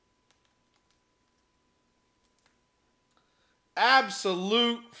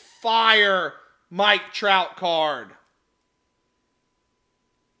 Absolute fire Mike Trout card.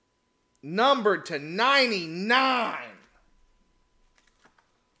 Numbered to 99.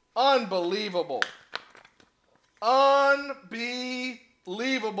 Unbelievable.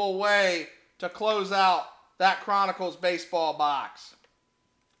 Unbelievable way to close out that Chronicles baseball box.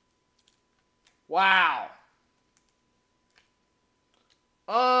 Wow.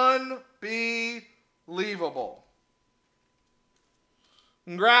 Unbelievable.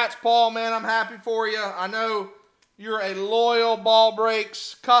 Congrats, Paul, man. I'm happy for you. I know you're a loyal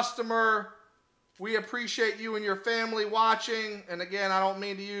BallBreaks customer. We appreciate you and your family watching. And again, I don't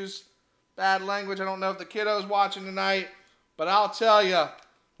mean to use bad language. I don't know if the kiddo's watching tonight. But I'll tell you,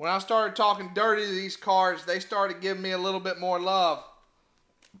 when I started talking dirty to these cards, they started giving me a little bit more love.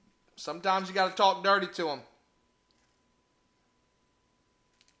 Sometimes you got to talk dirty to them.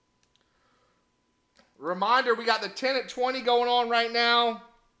 Reminder, we got the 10 at 20 going on right now.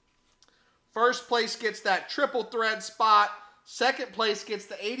 First place gets that triple thread spot. Second place gets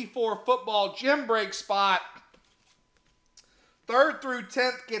the 84 football gym break spot. Third through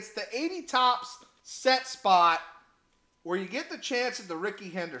 10th gets the 80 tops set spot, where you get the chance at the Ricky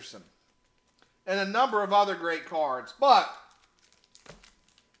Henderson and a number of other great cards. But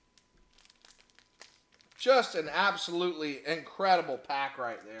just an absolutely incredible pack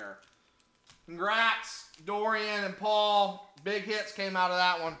right there. Congrats, Dorian and Paul. Big hits came out of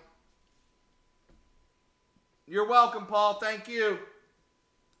that one. You're welcome, Paul. Thank you.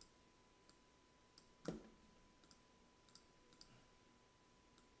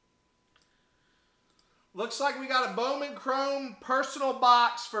 Looks like we got a Bowman Chrome personal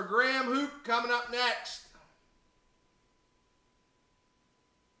box for Graham Hoop coming up next.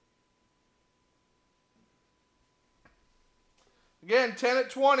 Again, 10 at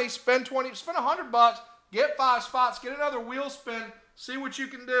 20, spend 20, spend $100, get 5 spots, get another wheel spin, see what you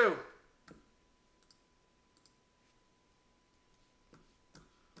can do.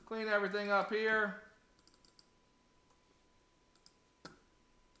 Clean everything up here.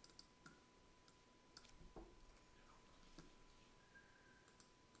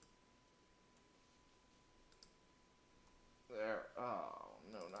 There. Oh,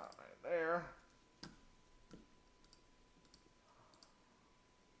 no, not right there.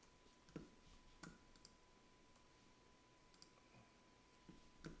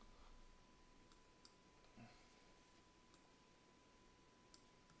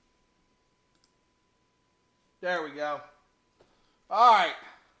 There we go. All right.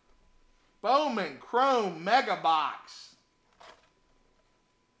 Bowman Chrome Mega Box.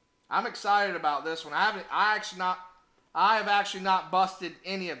 I'm excited about this one. I have actually not busted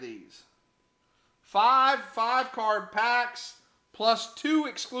any of these. 5 5-card packs plus 2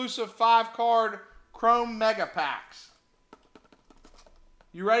 exclusive 5-card Chrome Mega Packs.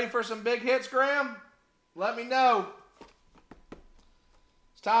 You ready for some big hits, Graham? Let me know.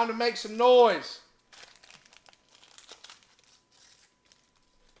 It's time to make some noise.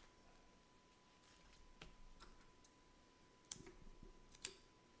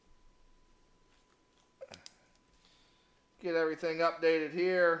 Get everything updated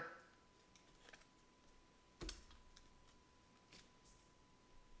here.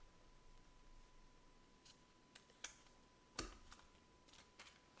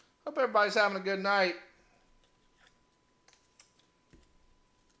 Hope everybody's having a good night.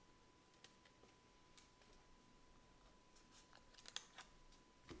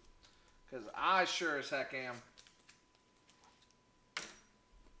 Because I sure as heck am.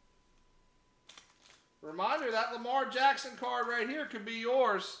 Reminder, that Lamar Jackson card right here could be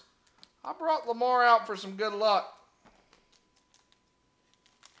yours. I brought Lamar out for some good luck.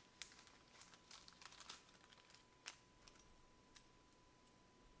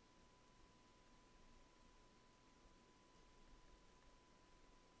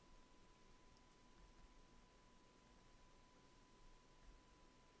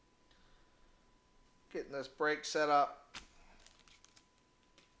 Getting this break set up.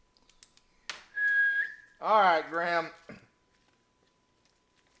 All right, Graham.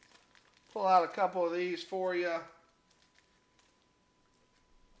 Pull out a couple of these for you.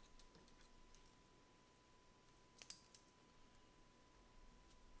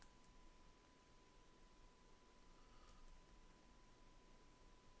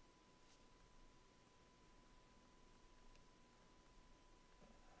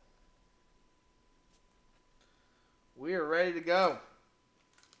 We are ready to go.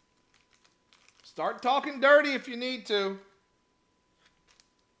 Start talking dirty if you need to.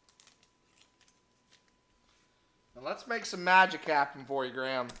 And let's make some magic happen for you,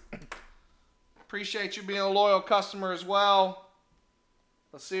 Graham. Appreciate you being a loyal customer as well.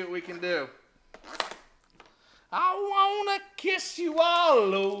 Let's see what we can do. I wanna kiss you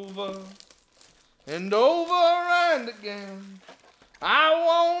all over and over and again.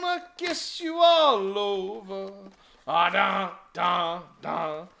 I wanna kiss you all over. Ah, da,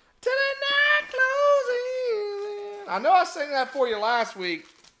 da. Till the night closes in. I know I sang that for you last week.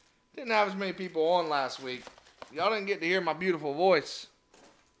 Didn't have as many people on last week. Y'all didn't get to hear my beautiful voice.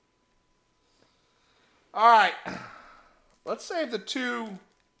 All right. Let's save the 2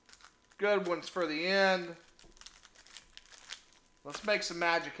 good ones for the end. Let's make some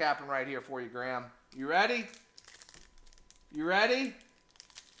magic happen right here for you, Graham. You ready? You ready?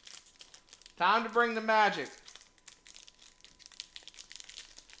 Time to bring the magic.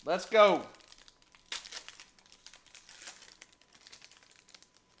 Let's go.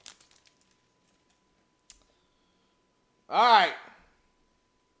 All right.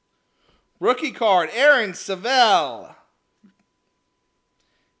 Rookie card, Aaron Savell.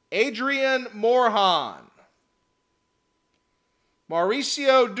 Adrian Morhan.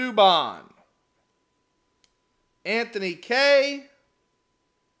 Mauricio Dubon. Anthony K.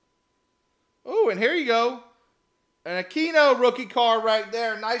 Oh, and here you go. An Aquino rookie card right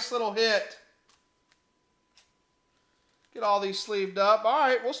there. Nice little hit. Get all these sleeved up. All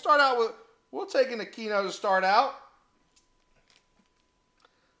right, we'll start out with, we'll take an Aquino to start out.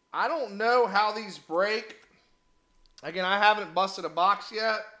 I don't know how these break. Again, I haven't busted a box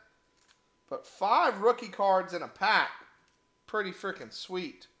yet. But 5 rookie cards in a pack. Pretty freaking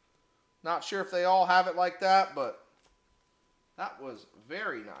sweet. Not sure if they all have it like that, but that was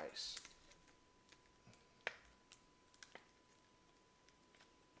very nice.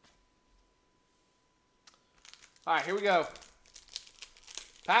 All right, here we go.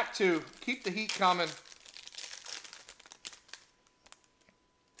 Pack 2. Keep the heat coming.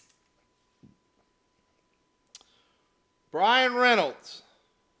 Brian Reynolds.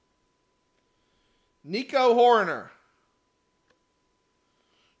 Nico Horner.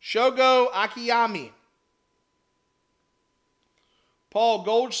 Shogo Akiyami. Paul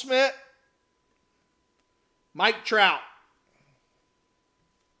Goldschmidt. Mike Trout.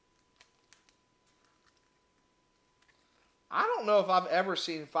 I don't know if I've ever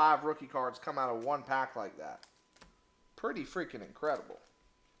seen 5 rookie cards come out of one pack like that. Pretty freaking incredible.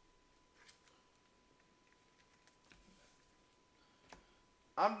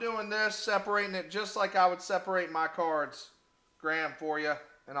 I'm doing this, separating it just like I would separate my cards, Graham, for you.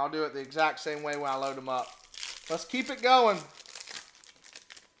 And I'll do it the exact same way when I load them up. Let's keep it going.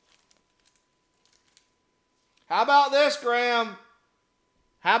 How about this, Graham?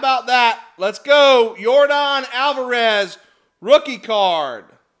 How about that? Let's go. Yordan Alvarez, rookie card.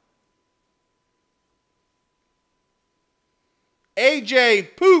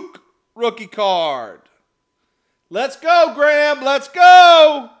 AJ Pook, rookie card. Let's go, Graham. Let's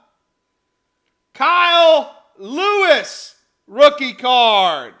go. Kyle Lewis, rookie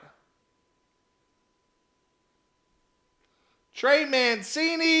card. Trey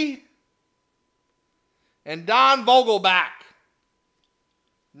Mancini and Don Vogelback.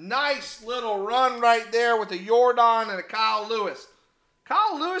 Nice little run right there with a Yordan and a Kyle Lewis.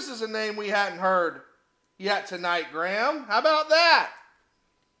 Kyle Lewis is a name we hadn't heard yet tonight, Graham. How about that?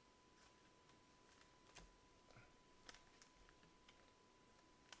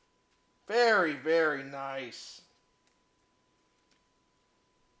 Very, very nice.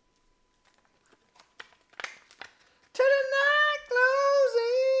 To the night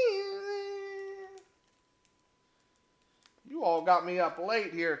closing. You all got me up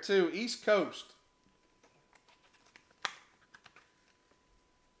late here too. East Coast.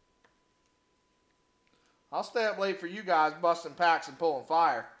 I'll stay up late for you guys busting packs and pulling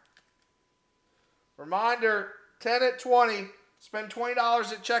fire. Reminder, 10 at 20. Spend $20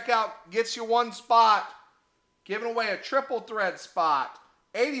 at checkout. Gets you 1 spot. Giving away a triple thread spot.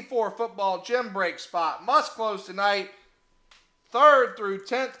 84 football gym break spot. Must close tonight. 3rd through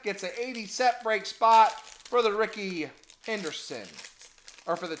 10th gets an 80 set break spot for the Ricky Henderson.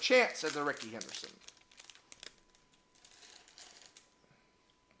 Or for the chance at the Ricky Henderson.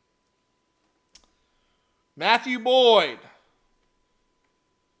 Matthew Boyd.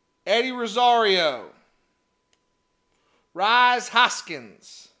 Eddie Rosario. Rise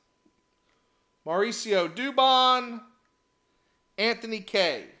Hoskins. Mauricio Dubon. Anthony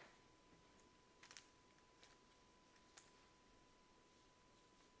K.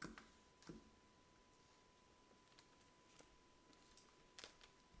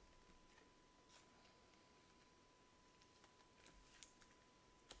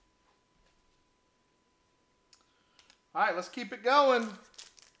 All right, let's keep it going.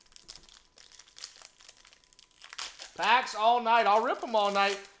 Packs all night. I'll rip them all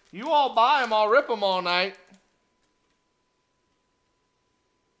night. You all buy them, I'll rip them all night.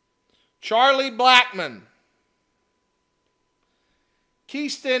 Charlie Blackmon.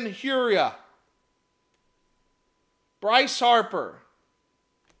 Keyston Huria. Bryce Harper.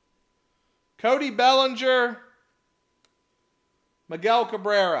 Cody Bellinger. Miguel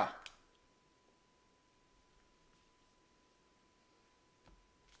Cabrera.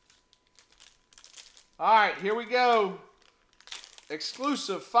 All right, here we go.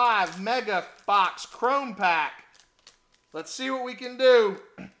 Exclusive 5 mega box chrome pack. Let's see what we can do.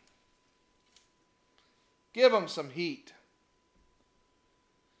 Give them some heat.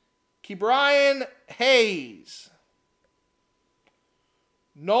 Ke'Bryan Hayes.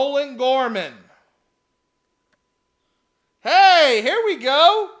 Nolan Gorman. Hey, here we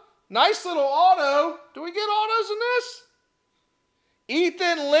go. Nice little auto. Do we get autos in this?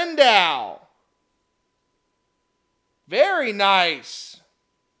 Ethan Lindau. Very nice.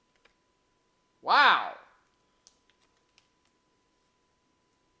 Wow.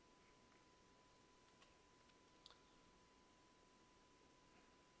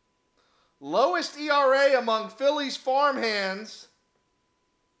 Lowest ERA among Phillies farmhands.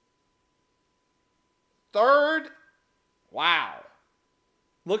 Third. Wow.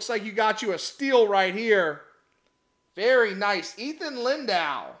 Looks like you got you a steal right here. Very nice. Ethan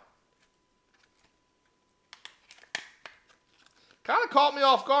Lindau. Kind of caught me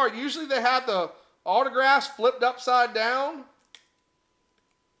off guard. Usually they have the autographs flipped upside down.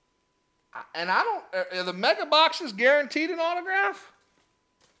 And I don't... Are the mega boxes guaranteed an autograph?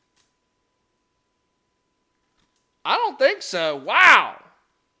 I don't think so. Wow.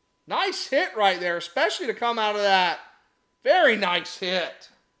 Nice hit right there, especially to come out of that. Very nice hit.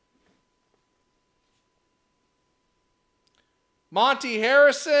 Monty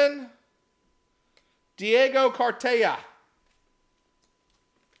Harrison. Diego Cartaya.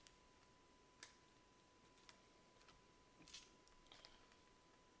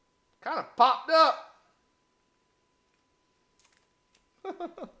 Kind of popped up.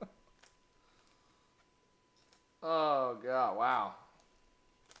 Oh, God. Wow.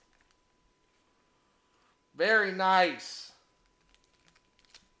 Very nice.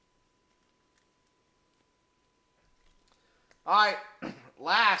 All right.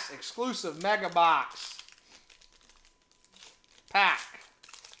 Last exclusive mega box pack.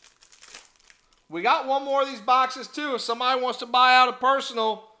 We got one more of these boxes, too. If somebody wants to buy out a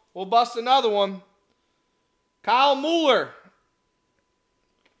personal, we'll bust another one. Kyle Mueller.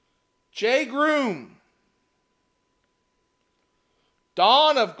 Jay Groom.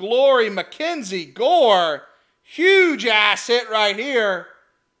 Dawn of Glory, Mackenzie Gore. Huge ass hit right here.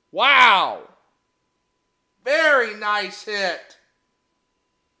 Wow. Very nice hit.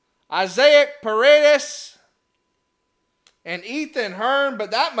 Isaiah Paredes and Ethan Hearn.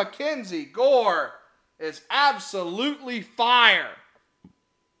 But that Mackenzie Gore is absolutely fire.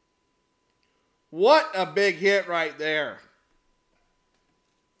 What a big hit right there.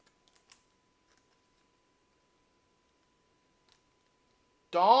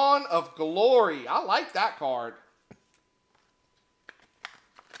 Dawn of Glory. I like that card.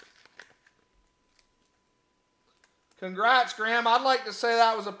 Congrats, Graham. I'd like to say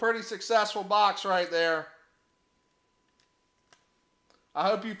that was a pretty successful box right there. I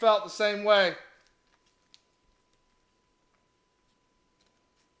hope you felt the same way.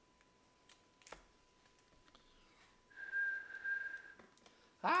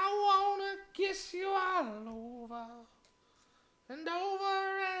 I wanna kiss you all over. And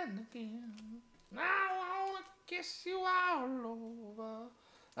over and again, I wanna kiss you all over.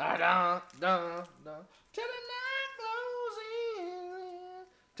 Till the night closes in.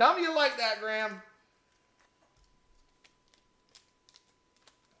 Tell me you like that, Graham.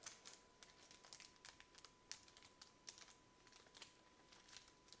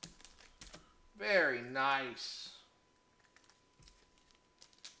 Very nice.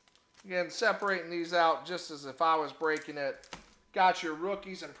 Again, separating these out just as if I was breaking it. Got your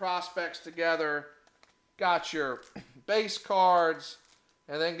rookies and prospects together. Got your base cards.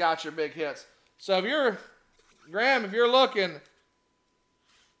 And then got your big hits. So if you're, Graham, if you're looking,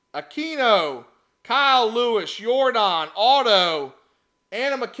 Aquino, Kyle Lewis, Jordan, Otto,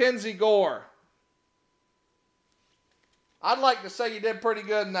 and a Mackenzie Gore. I'd like to say you did pretty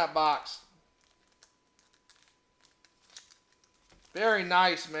good in that box. Very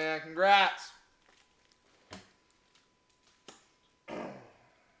nice, man. Congrats.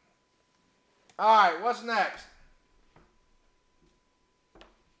 All right, what's next?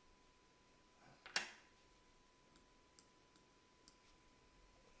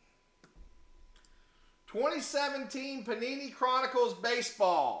 '17 Panini Chronicles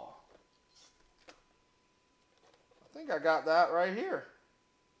Baseball. I think I got that right here.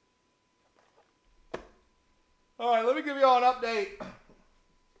 All right, let me give you all an update.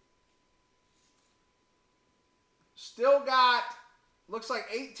 Still got, looks like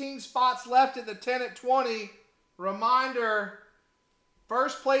 18 spots left at the 10 at 20. Reminder,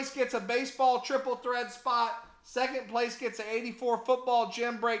 first place gets a baseball triple thread spot. Second place gets an 84 football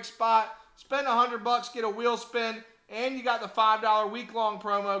gym break spot. Spend $100, get a wheel spin, and you got the $5 week-long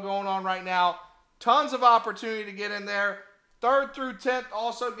promo going on right now. Tons of opportunity to get in there. 3rd through 10th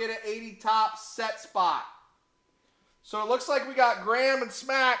also get an 80 top set spot. So it looks like we got Graham and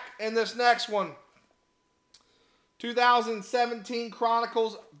Smack in this next one. 2017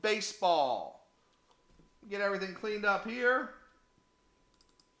 Chronicles Baseball. Get everything cleaned up here.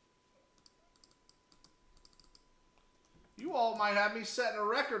 You all might have me setting a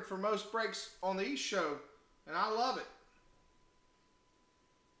record for most breaks on the East Show, and I love it.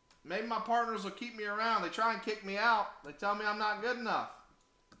 Maybe my partners will keep me around. They try and kick me out. They tell me I'm not good enough.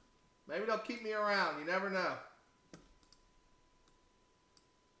 Maybe they'll keep me around. You never know.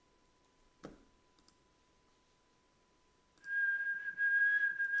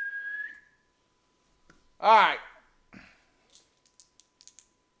 All right.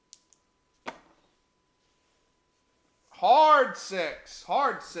 Hard six.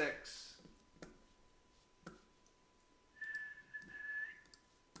 Hard six.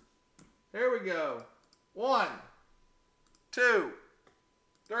 Here we go. 1, 2,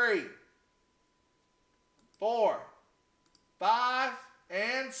 3, 4, 5,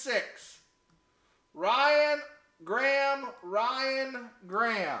 and 6. Ryan Graham. Ryan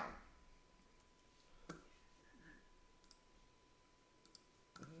Graham.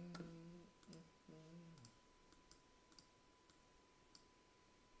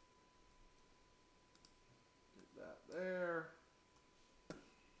 Get that there.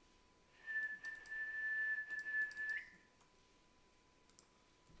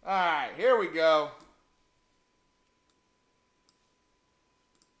 All right, here we go.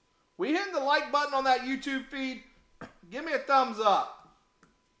 We hitting the like button on that YouTube feed? Give me a thumbs up.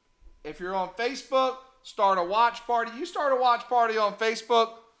 If you're on Facebook, start a watch party. You start a watch party on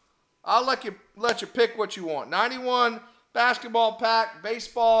Facebook, I'll let you pick what you want. 91 basketball pack,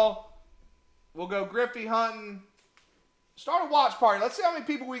 baseball. We'll go Griffey hunting. Start a watch party. Let's see how many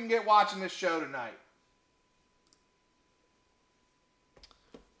people we can get watching this show tonight.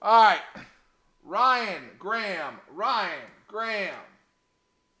 All right. Ryan Graham. Ryan Graham.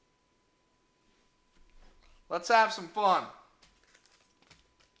 Let's have some fun.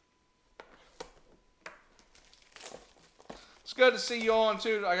 It's good to see you on,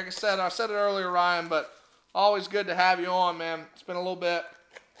 too. Like I said it earlier, Ryan, but always good to have you on, man. It's been a little bit.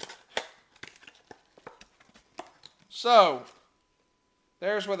 So,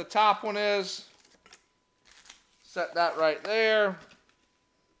 there's where the top one is. Set that right there.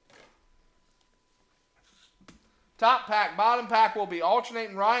 Top pack, bottom pack will be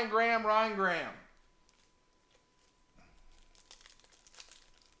alternating Ryan Graham, Ryan Graham.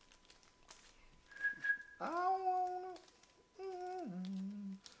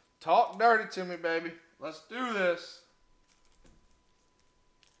 Talk dirty to me, baby. Let's do this.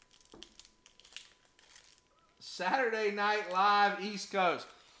 Saturday Night Live, East Coast.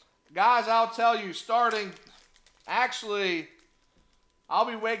 Guys, I'll tell you, actually, I'll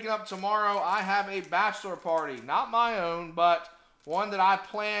be waking up tomorrow. I have a bachelor party. Not my own, but one that I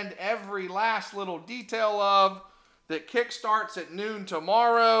planned every last little detail of that kickstarts at noon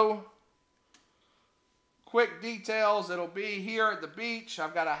tomorrow. Quick details, it'll be here at the beach.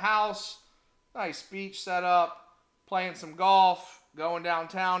 I've got a house, nice beach set up, playing some golf, going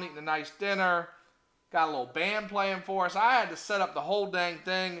downtown, eating a nice dinner. Got a little band playing for us. I had to set up the whole dang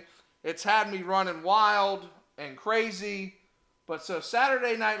thing. It's had me running wild and crazy. But so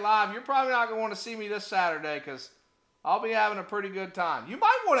Saturday Night Live, you're probably not going to want to see me this Saturday because I'll be having a pretty good time. You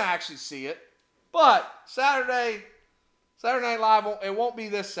might want to actually see it, but Saturday Night Live, it won't be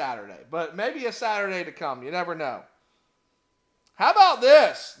this Saturday, but maybe a Saturday to come. You never know. How about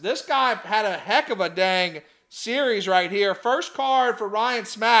this? This guy had a heck of a dang series right here. First card for Ryan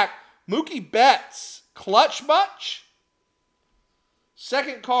Smack, Mookie Betts, clutch much?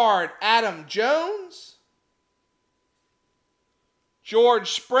 Second card, Adam Jones.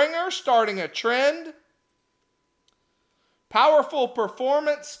 George Springer starting a trend. Powerful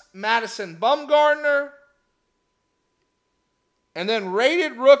performance, Madison Bumgarner. And then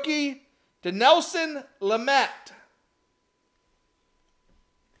rated rookie, Dinelson Lamet.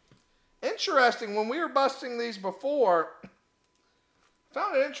 Interesting, when we were busting these before, I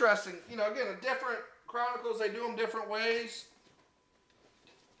found it interesting. You know, again, a different Chronicles, they do them different ways.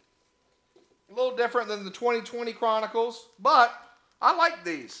 A little different than the 2020 Chronicles, but I like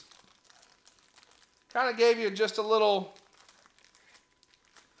these. Kind of gave you just a little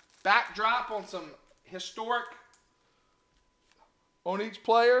backdrop on some historic on each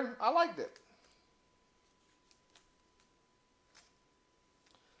player. I liked it.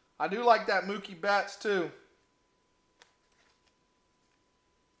 I do like that Mookie Betts too.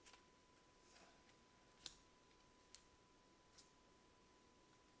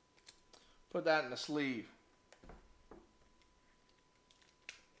 Put that in the sleeve.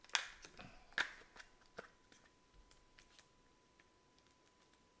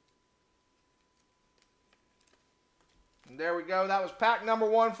 And there we go. That was pack number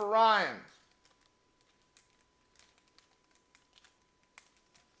 1 for Ryan.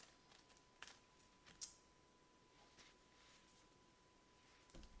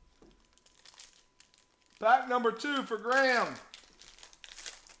 Pack number 2 for Graham.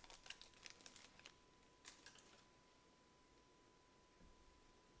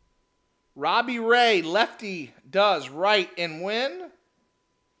 Robbie Ray, lefty, does right and win.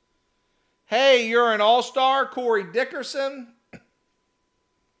 Hey, you're an all-star, Corey Dickerson.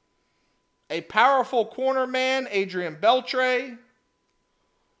 A powerful corner man, Adrian Beltre.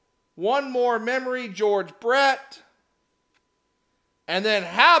 One more memory, George Brett. And then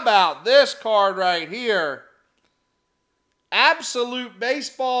how about this card right here? Absolute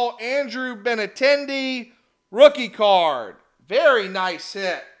Baseball, Andrew Benintendi, rookie card. Very nice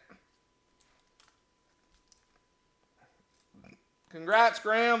hit. Congrats,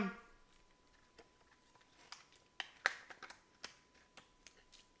 Graham.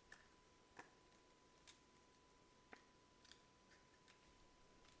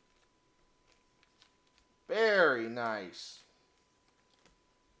 Very nice.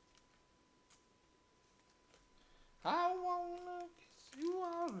 I wanna kiss you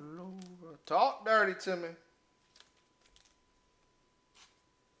all over. Talk dirty to me.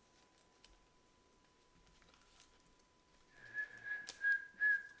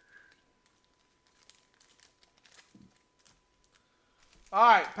 All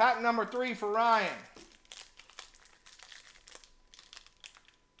right, pack number 3 for Ryan.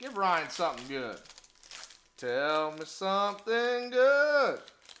 Give Ryan something good. Tell me something good.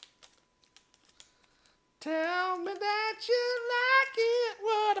 Tell me that you like it.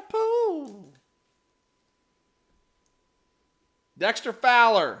 What a pool. Dexter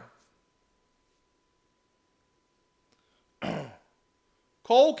Fowler.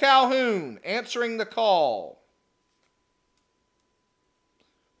 Cole Calhoun answering the call.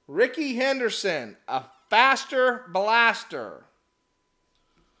 Ricky Henderson, a faster blaster.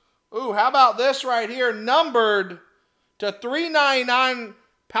 Ooh, how about this right here? Numbered to 399,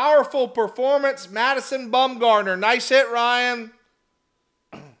 powerful performance, Madison Bumgarner. Nice hit, Ryan.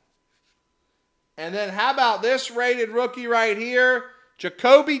 And then how about this rated rookie right here?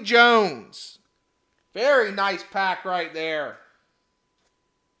 Jacoby Jones. Very nice pack right there.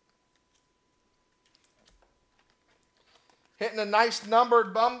 Hitting a nice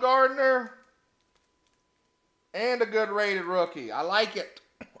numbered Bumgarner. And a good rated rookie. I like it.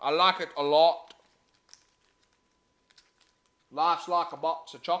 I like it a lot. Life's like a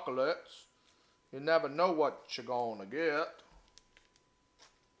box of chocolates. You never know what you're going to get.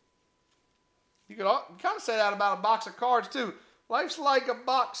 You can kind of say that about a box of cards too. Life's like a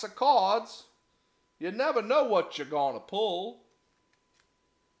box of cards. You never know what you're going to pull.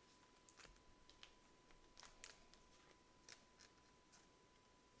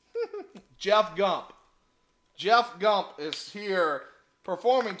 Jeff Gump. Jeff Gump is here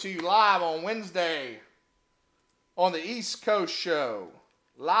performing to you live on Wednesday on the East Coast Show.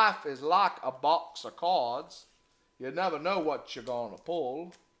 Life is like a box of cards. You never know what you're going to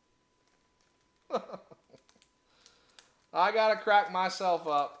pull. I got to crack myself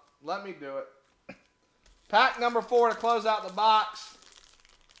up. Let me do it. Pack number 4 to close out the box.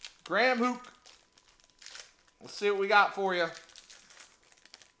 Graham Hook. Let's see what we got for you.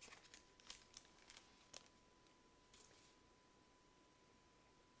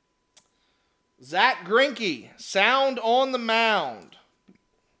 Zach Greinke, sound on the mound.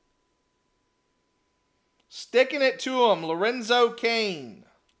 Sticking it to him, Lorenzo Cain.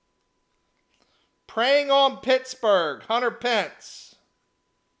 Preying on Pittsburgh, Hunter Pence.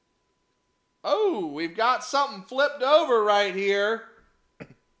 Oh, we've got something flipped over right here.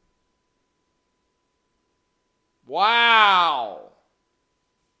 Wow.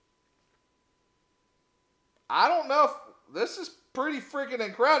 I don't know if this is pretty freaking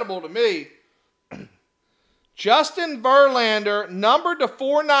incredible to me. Justin Verlander, numbered to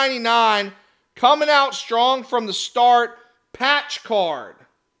 499, coming out strong from the start, patch card.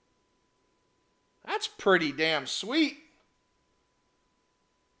 That's pretty damn sweet.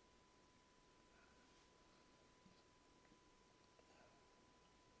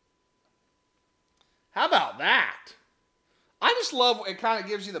 How about that? I just love it kind of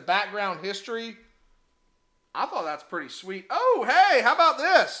gives you the background history. I thought that's pretty sweet. Oh, hey, how about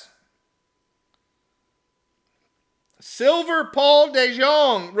this? Silver Paul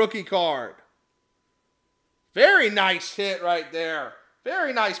DeJong rookie card. Very nice hit right there.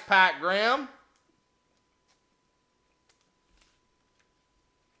 Very nice pack, Graham.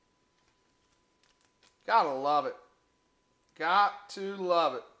 Gotta love it. Got to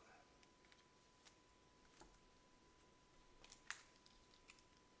love it.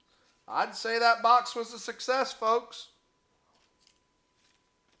 I'd say that box was a success, folks.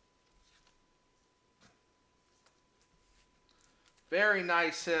 Very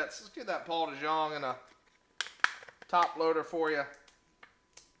nice hits. Let's get that Paul DeJong in a top loader for you.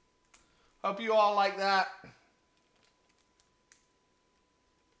 Hope you all like that.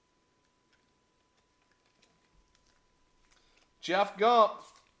 Jeff Gump.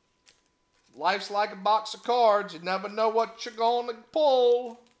 Life's like a box of cards. You never know what you're going to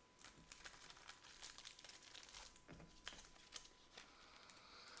pull.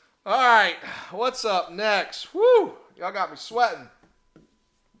 All right, what's up next? Woo! Y'all got me sweating.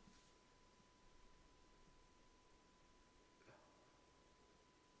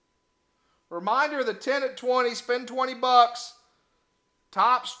 Reminder, the 10 at 20, spend 20 bucks.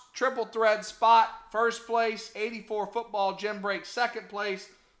 Tops triple thread spot, first place, 84 football gym break, second place.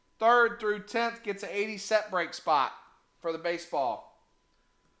 Third through 10th gets an 80 set break spot for the baseball.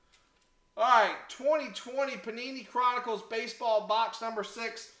 All right, 2020 Panini Chronicles Baseball Box number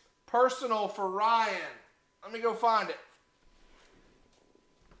 6, personal for Ryan. Let me go find it.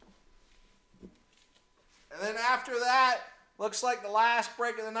 And then after that, looks like the last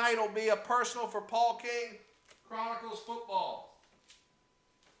break of the night will be a personal for Paul King, Chronicles Football.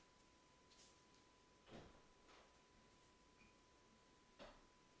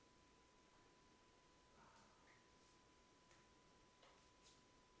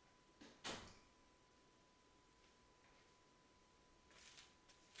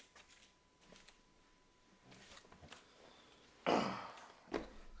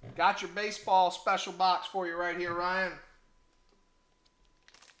 Got your baseball special box for you right here, Ryan.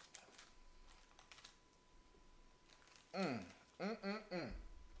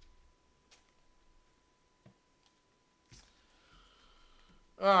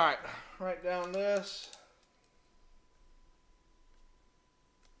 All right, write down this.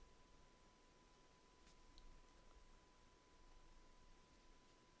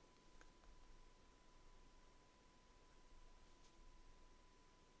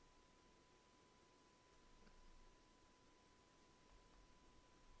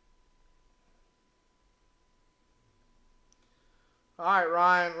 All right,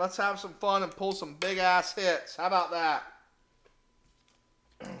 Ryan, let's have some fun and pull some big-ass hits. How about that?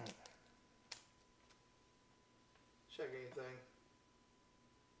 Check anything.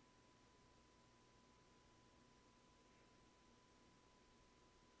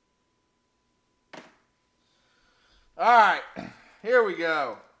 All right, here we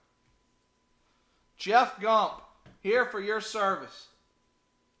go. Jeff Gump, here for your service.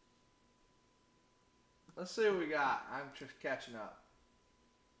 Let's see what we got. I'm just catching up.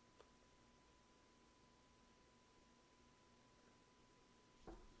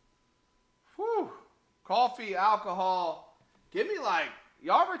 Whew. Coffee, alcohol. Give me like,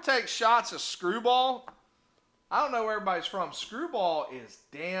 y'all ever take shots of Screwball? I don't know where everybody's from. Screwball is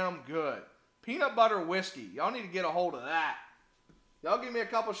damn good. Peanut butter whiskey. Y'all need to get a hold of that. Y'all give me a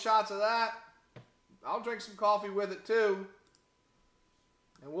couple shots of that. I'll drink some coffee with it too.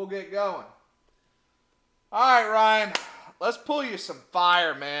 And we'll get going. All right, Ryan. Let's pull you some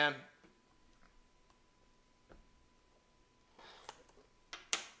fire, man.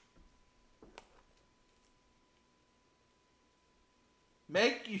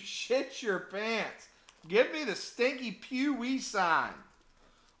 Make you shit your pants. Give me the stinky pew-wee sign.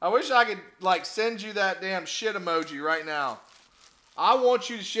 I wish I could, like, send you that damn shit emoji right now. I want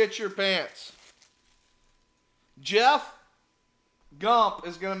you to shit your pants. Jeff Gump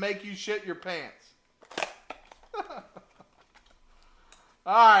is going to make you shit your pants. All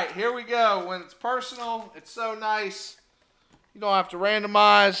right, here we go. When it's personal, it's so nice. You don't have to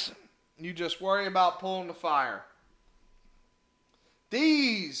randomize. You just worry about pulling the fire.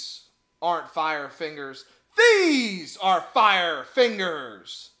 These aren't fire fingers. These are fire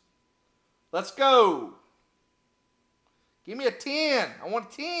fingers. Let's go. Give me a 10. I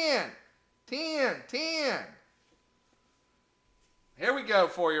want a 10. 10, 10. Here we go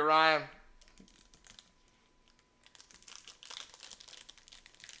for you, Ryan.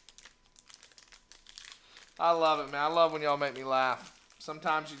 I love it, man. I love when y'all make me laugh.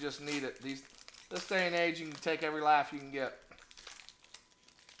 Sometimes you just need it. This day and age, you can take every laugh you can get.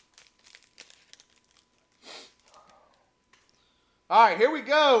 All right, here we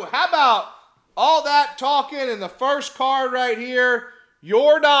go. How about all that talking and the first card right here,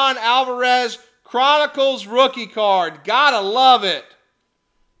 Yordan Alvarez Chronicles rookie card. Gotta love it.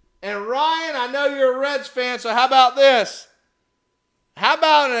 And Ryan, I know you're a Reds fan, so how about this? How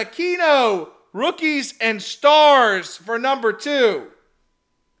about an Aquino Rookies and Stars for number 2?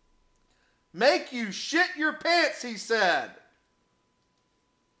 Make you shit your pants, he said.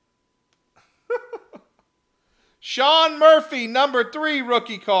 Sean Murphy, number 3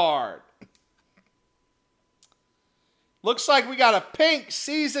 rookie card. Looks like we got a pink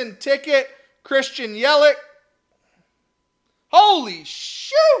season ticket, Christian Yelich. Holy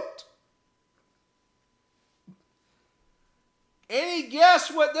shoot! Any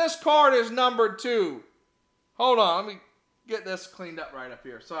guess what this card is numbered to? Hold on, let me get this cleaned up right up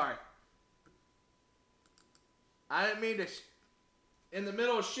here. Sorry. I didn't mean to in the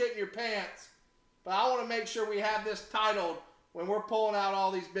middle of shitting your pants, but I want to make sure we have this titled when we're pulling out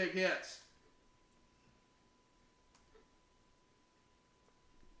all these big hits.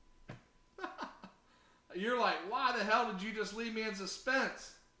 You're like, why the hell did you just leave me in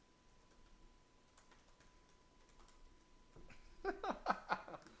suspense?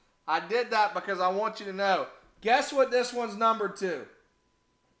 I did that because I want you to know. Guess what this one's numbered to?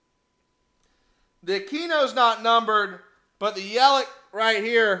 The Aquino's not numbered, but the Yelich right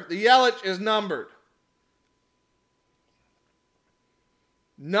here, the Yelich is numbered.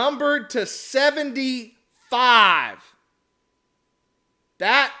 Numbered to 75.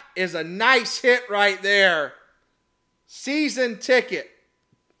 That is a nice hit right there. Season ticket.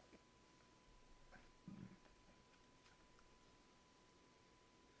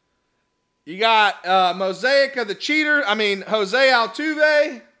 You got Mosaic of the Cheater. Jose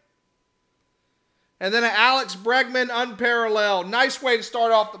Altuve. And then an Alex Bregman unparalleled. Nice way to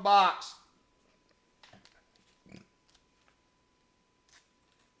start off the box.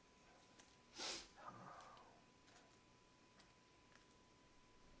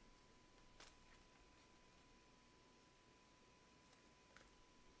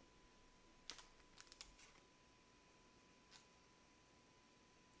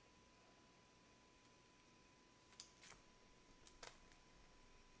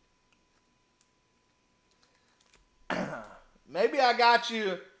 Maybe I got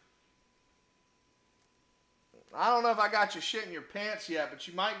you. I don't know if I got you shit in your pants yet, but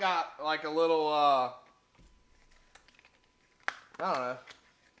you might got like a little, I don't know.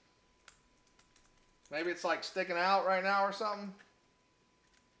 Maybe it's like sticking out right now or something.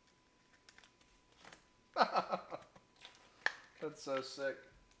 That's so sick.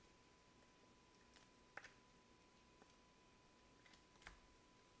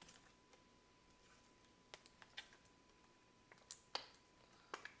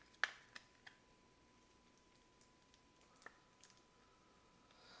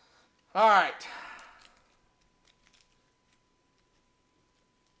 All right.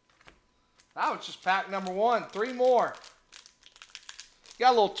 That was just pack number 1. 3 more. You got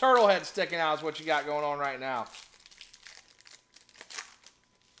a little turtle head sticking out is what you got going on right now.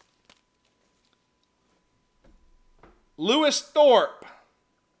 Lewis Thorpe.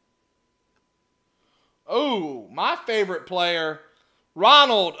 Oh, my favorite player.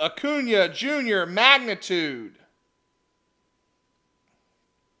 Ronald Acuna Jr. Magnitude.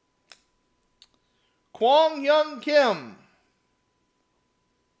 Kwang Young Kim.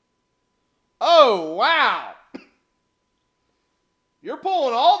 Oh, wow. You're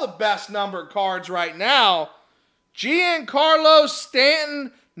pulling all the best numbered cards right now. Giancarlo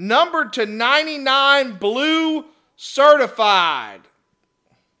Stanton, numbered to 99, blue, certified.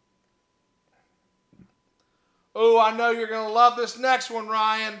 Oh, I know you're going to love this next one,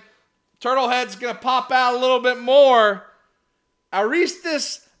 Ryan. Turtlehead's going to pop out a little bit more.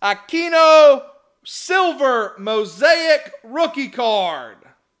 Aristis Aquino, silver mosaic rookie card.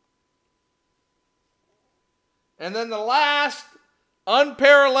 And then the last,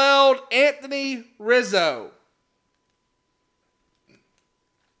 unparalleled Anthony Rizzo.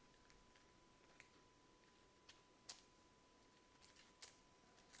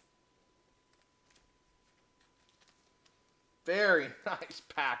 Very nice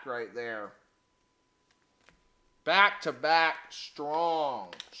pack right there. Back-to-back strong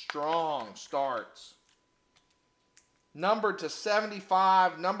starts. Numbered to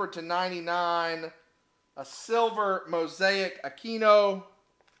 75, numbered to 99. A silver mosaic Aquino.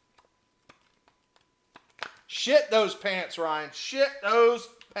 Shit those pants, Ryan. Shit those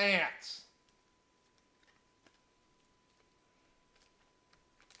pants.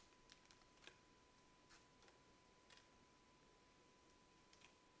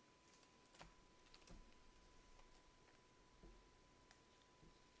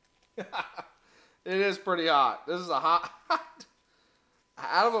 It is pretty hot. This is a hot.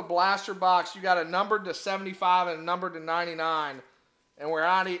 Out of a blaster box, you got a numbered to 75 and a numbered to 99, and we're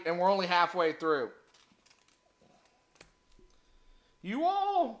only halfway through. You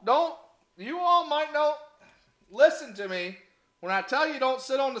all might know. Listen to me when I tell you don't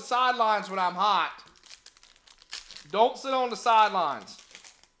sit on the sidelines when I'm hot. Don't sit on the sidelines.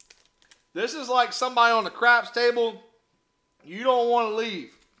 This is like somebody on the craps table. You don't want to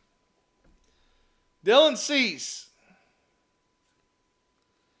leave. Dylan Cease.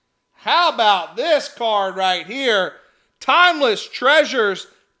 How about this card right here? Timeless Treasures,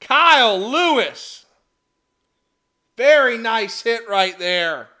 Kyle Lewis. Very nice hit right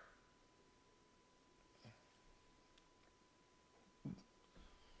there.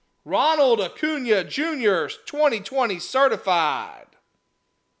 Ronald Acuna Jr., 2020 certified.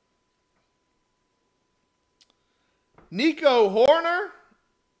 Nico Horner.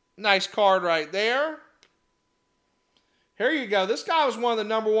 Nice card right there. Here you go. This guy was one of the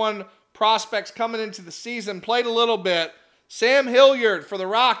number one prospects coming into the season. Played a little bit. Sam Hilliard for the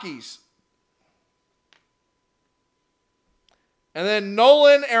Rockies. And then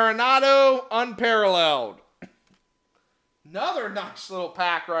Nolan Arenado, unparalleled. Another nice little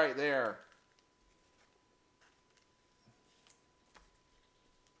pack right there.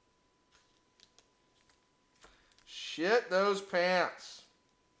 Shit those pants.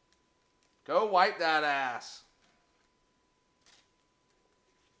 Go wipe that ass.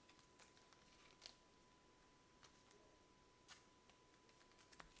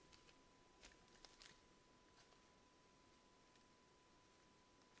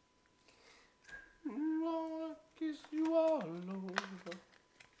 Wanna kiss you all over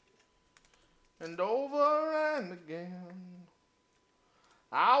and over and again.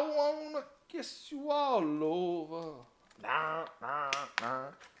 I wanna kiss you all over. Nah, nah, nah.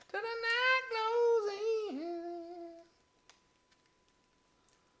 Till the night goes in.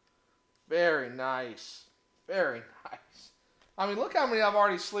 Very nice. Very nice. I mean, look how many I've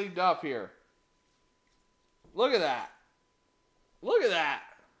already sleeved up here. Look at that. Look at that.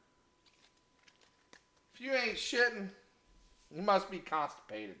 If you ain't shitting, you must be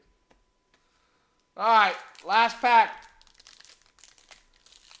constipated. All right, last pack.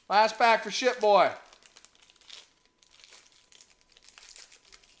 Last pack for Shit Boy.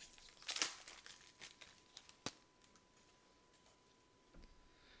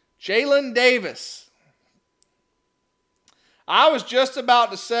 Jalen Davis. I was just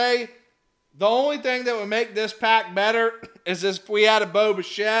about to say the only thing that would make this pack better is if we had a Bo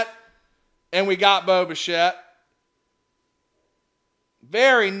Bichette, and we got Bo Bichette.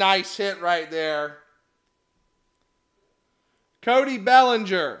 Very nice hit right there. Cody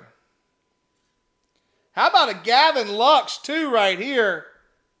Bellinger. How about a Gavin Lux too right here?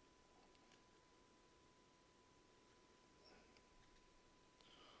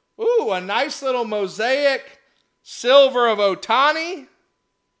 Ooh, a nice little mosaic silver of Ohtani.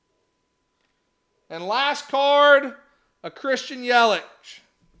 And last card, a Christian Yelich.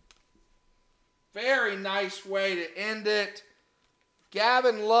 Very nice way to end it.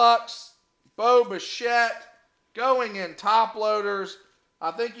 Gavin Lux, Bo Bichette, going in top loaders.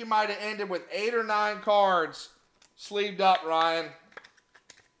 I think you might have ended with 8 or 9 cards sleeved up, Ryan.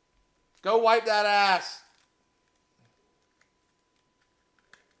 Go wipe that ass.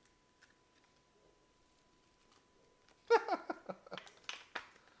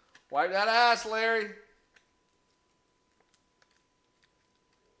 Wipe that ass, Larry.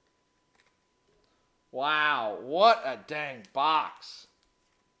 Wow, what a dang box.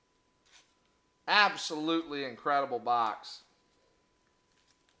 Absolutely incredible box.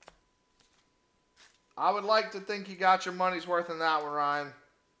 I would like to think you got your money's worth in that one, Ryan.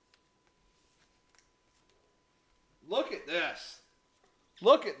 Look at this.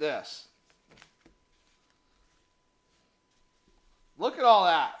 Look at this. Look at all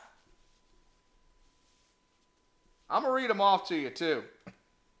that. I'm going to read them off to you, too.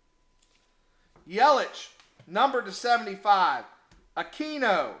 Yelich, numbered to 75.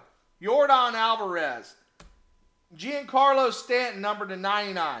 Aquino, Yordan Alvarez. Giancarlo Stanton, numbered to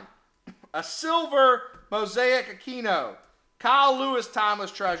 99. A silver mosaic Aquino. Kyle Lewis,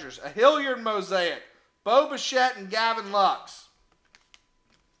 Timeless Treasures. A Hilliard mosaic. Bo Bichette and Gavin Lux.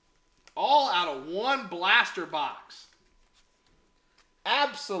 All out of one blaster box.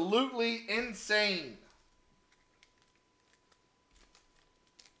 Absolutely insane.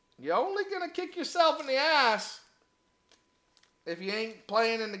 You're only going to kick yourself in the ass if you ain't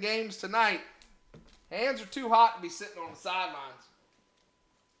playing in the games tonight. Hands are too hot to be sitting on the sidelines.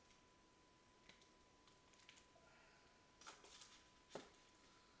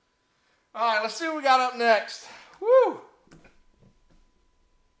 All right, let's see what we got up next. Woo!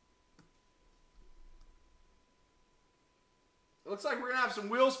 Looks like we're going to have some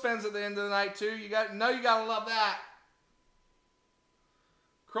wheel spins at the end of the night, too. You got to love that.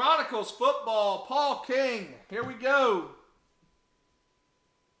 Chronicles Football, Paul King. Here we go.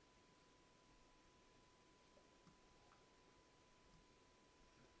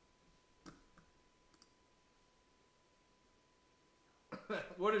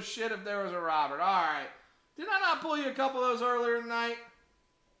 What a shit if there was a Robert. All right. Did I not pull you a couple of those earlier tonight?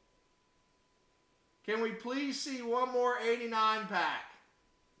 Can we please see one more 89 pack?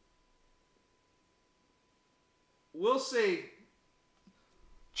 We'll see.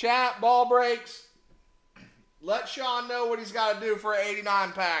 Chat, BallBreaks. Let Sean know what he's got to do for an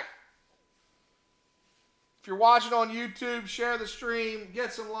 89 pack. If you're watching on YouTube, share the stream,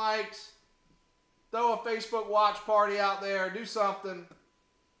 get some likes. Throw a Facebook watch party out there. Do something.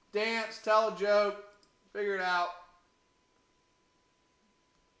 Dance, tell a joke. Figure it out.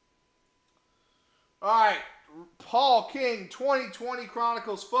 All right. Paul King, 2020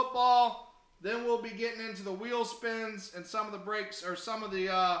 Chronicles football. Then we'll be getting into the wheel spins and some of the breaks, or some of the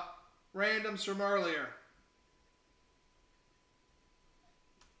randoms from earlier.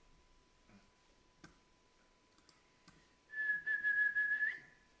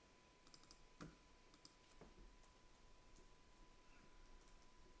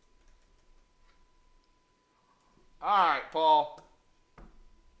 All right, Paul.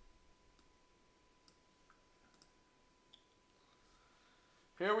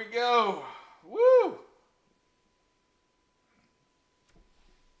 Here we go. Woo!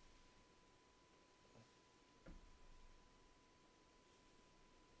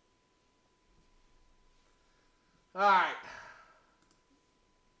 All right.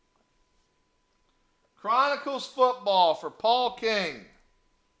 Chronicles football for Paul King.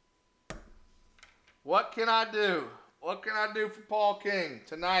 What can I do? What can I do for Paul King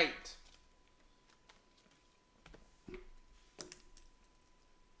tonight?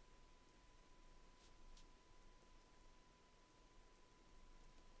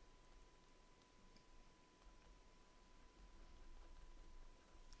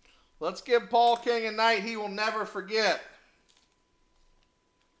 Let's give Paul King a night he will never forget.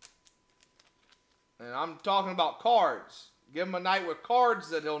 And I'm talking about cards. Give him a night with cards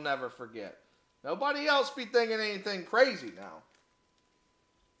that he'll never forget. Nobody else be thinking anything crazy now.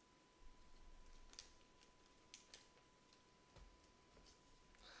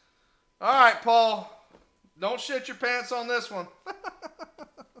 All right, Paul. Don't shit your pants on this one.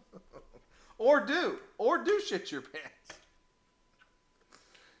 Or do shit your pants.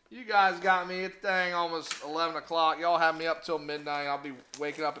 You guys got me. It's dang almost 11 o'clock. Y'all have me up till midnight. I'll be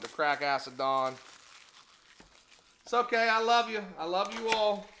waking up at the crack ass of dawn. It's okay. I love you. I love you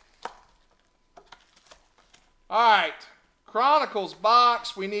all. All right. Chronicles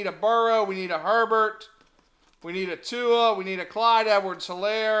box. We need a Burrow. We need a Herbert. We need a Tua. We need a Clyde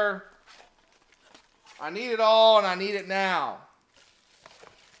Edwards-Helaire. I need it all, and I need it now.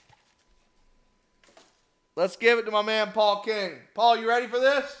 Let's give it to my man, Paul King. Paul, you ready for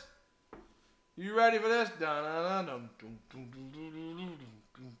this? You ready for this?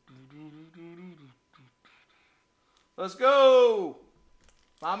 Let's go.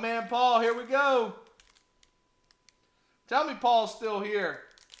 My man, Paul, here we go. Tell me Paul's still here.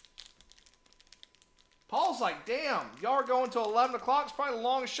 Paul's like, damn, y'all are going till 11 o'clock. It's probably the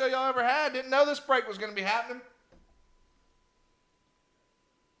longest show y'all ever had. Didn't know this break was going to be happening.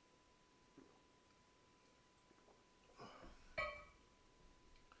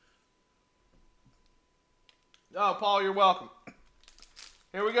 Oh, Paul, you're welcome.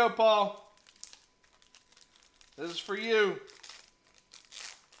 Here we go, Paul. This is for you.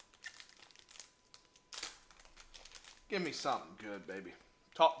 Give me something good, baby.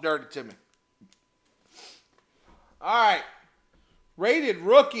 Talk dirty to me. All right. Rated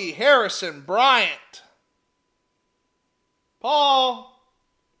rookie, Harrison Bryant. Paul.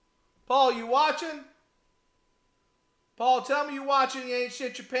 Paul, you watching? Paul, tell me you watching. You ain't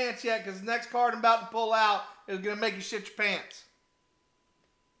shit your pants yet, because the next card I'm about to pull out is going to make you shit your pants.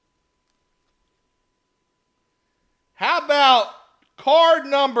 How about card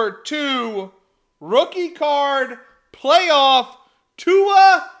number 2, rookie card, playoff,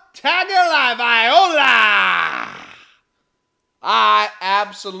 Tua Tagovailoa. I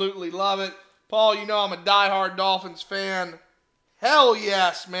absolutely love it. Paul, you know I'm a diehard Dolphins fan. Hell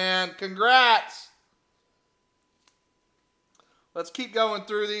yes, man. Congrats. Let's keep going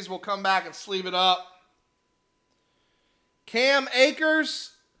through these. We'll come back and sleeve it up. Cam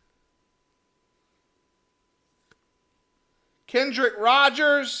Akers. Kendrick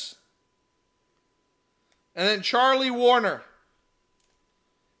Rogers. And then Charlie Warner.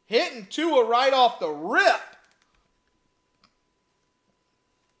 Hitting Tua right off the rip.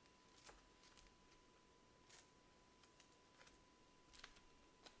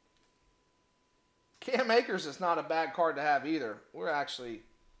 Cam Akers is not a bad card to have either. We're actually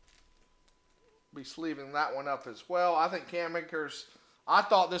be sleeving that one up as well. I think Cam Akers, I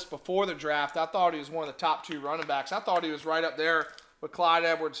thought this before the draft. I thought he was one of the top 2 running backs. I thought he was right up there with Clyde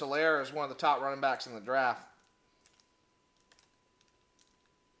Edwards-Helaire as one of the top running backs in the draft.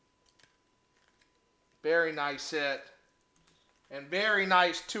 Very nice hit. And very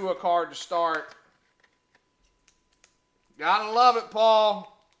nice Tua card to start. Gotta love it, Paul.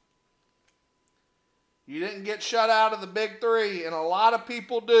 You didn't get shut out of the big 3, and a lot of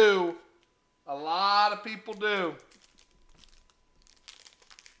people do. A lot of people do.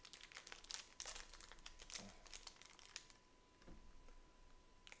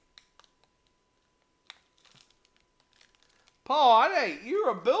 Paul,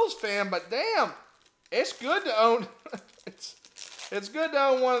 you're a Bills fan, but damn, it's good to own. it's good to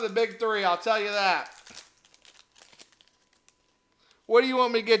own one of the big three. I'll tell you that. What do you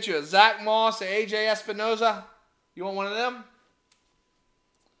want me to get you? A Zach Moss, a AJ Espinoza? You want one of them?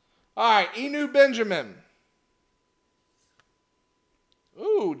 All right, Enu Benjamin.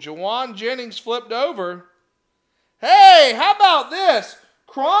 Ooh, Jawan Jennings flipped over. Hey, how about this?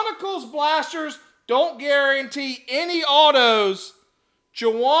 Chronicles Blasters don't guarantee any autos.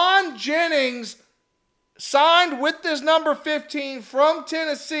 Jawan Jennings signed with this number 15 from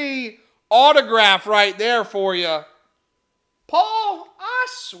Tennessee. Autograph right there for you. Paul, I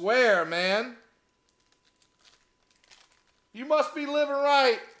swear, man. You must be living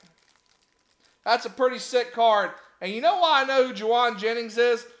right. That's a pretty sick card. And you know why I know who Jawan Jennings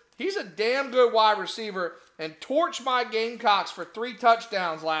is? He's a damn good wide receiver and torched my Gamecocks for 3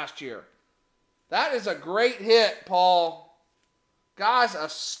 touchdowns last year. That is a great hit, Paul. Guy's a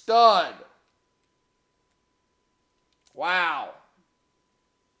stud. Wow.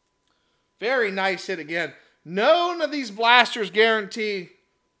 Very nice hit again. None of these blasters guarantee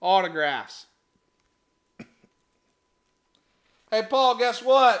autographs. Hey, Paul, guess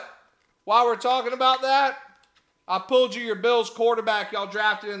what? While we're talking about that, I pulled you your Bills quarterback y'all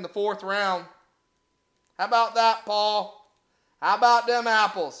drafted in the 4th round. How about that, Paul? How about them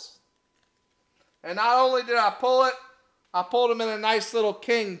apples? And not only did I pull it, I pulled him in a nice little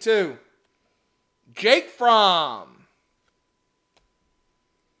king, too. Jake Fromm.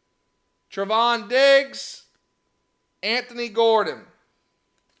 Trevon Diggs. Anthony Gordon.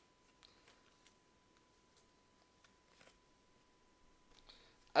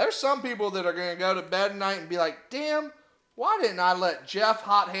 There's some people that are going to go to bed tonight and be like, damn, why didn't I let Jeff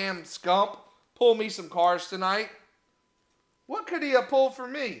Hot Ham Scump pull me some cards tonight? What could he have pulled for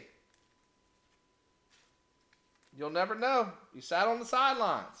me? You'll never know. You sat on the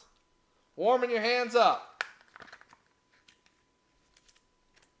sidelines, warming your hands up.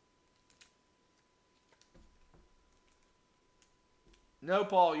 No,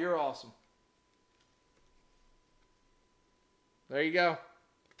 Paul, you're awesome. There you go.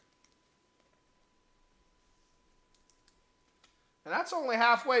 And that's only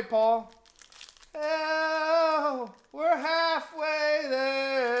halfway, Paul. Oh, we're halfway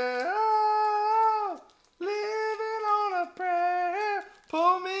there. Oh, living on a prayer.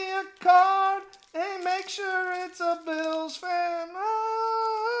 Pull me a card and make sure it's a Bills fan.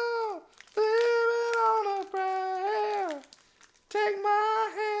 Oh, living on a prayer. Take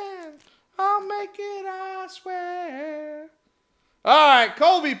my hand. I'll make it, I swear. All right,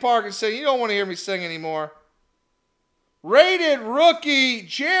 Colby Parkinson. You don't want to hear me sing anymore. Rated rookie,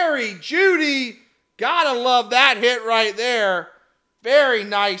 Jerry Jeudy. Gotta love that hit right there. Very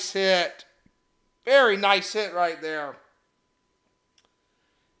nice hit. Very nice hit right there.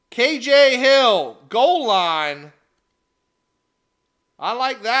 KJ Hill, goal line. I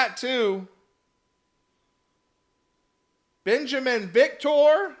like that too. Benjamin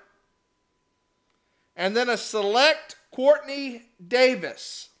Victor. And then a select Courtney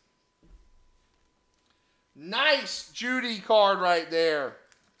Davis. Nice Jeudy card right there.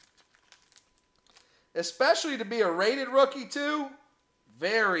 Especially to be a rated rookie too.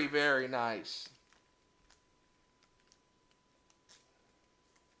 Very, very nice.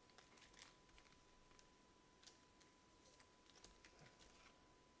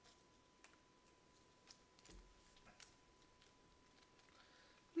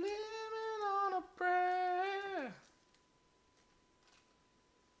 Living on a prayer.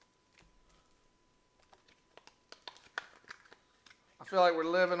 I feel like we're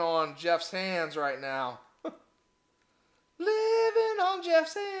living on Jeff's hands right now. Living on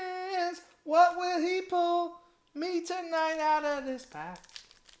Jeff's hands. What will he pull me tonight out of this pack?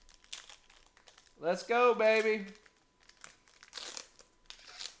 Let's go, baby.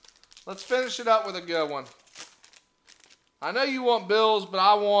 Let's finish it up with a good one. I know you want Bills, but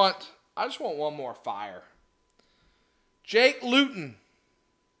I just want one more fire. Jake Luton.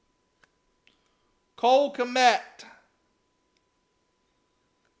 Cole Kmet.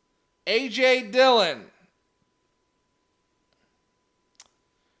 A.J. Dillon.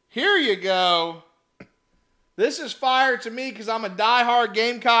 Here you go. This is fire to me because I'm a diehard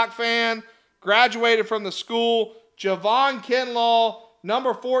Gamecock fan. Graduated from the school. Javon Kinlaw,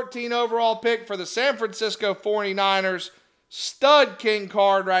 number 14 overall pick for the San Francisco 49ers. Stud king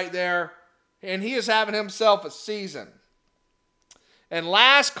card right there. And he is having himself a season. And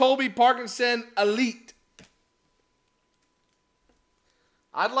last, Colby Parkinson, Elite.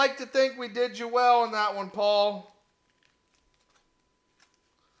 I'd like to think we did you well in that one, Paul.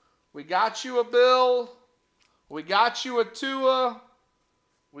 We got you a bill. We got you a Tua.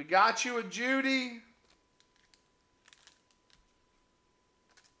 We got you a Judy.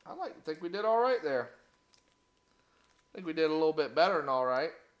 I like to think we did all right there. I think we did a little bit better than all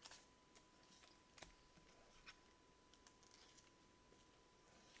right.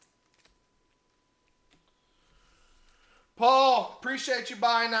 Paul, appreciate you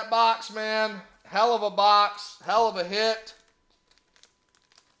buying that box, man. Hell of a box. Hell of a hit.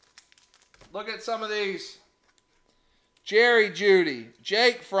 Look at some of these. Jerry Judy,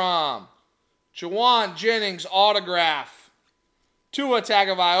 Jake Fromm, Jawan Jennings autograph, Tua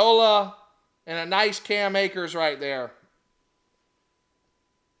Tagovailoa, and a nice Cam Akers right there.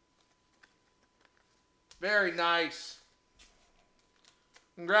 Very nice.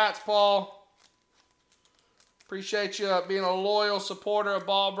 Congrats, Paul. Appreciate you being a loyal supporter of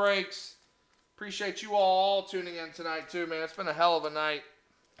BallBreaks. Appreciate you all tuning in tonight too, man. It's been a hell of a night.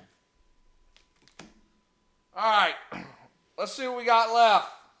 All right, let's see what we got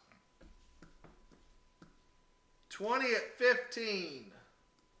left. 20 at 15.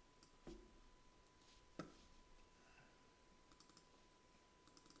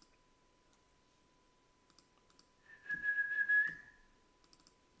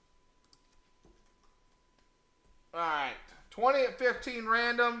 All right, 20 at 15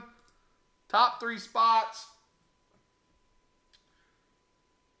 random. Top 3 spots.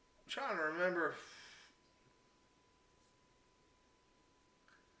 I'm trying to remember.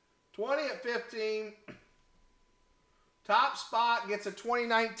 20 at 15. Top spot gets a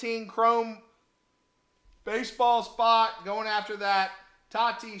 2019 Chrome baseball spot. Going after that,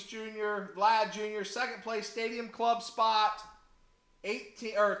 Tatis Jr., Vlad Jr. Second place, Stadium Club spot.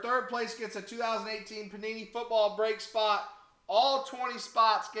 18 or third place gets a 2018 Panini Football Break spot. All 20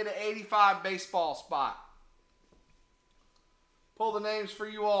 spots get an 85 baseball spot. Pull the names for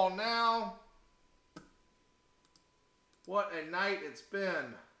you all now. What a night it's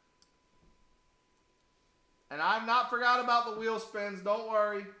been. And I've not forgot about the wheel spins. Don't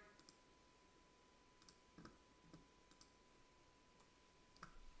worry.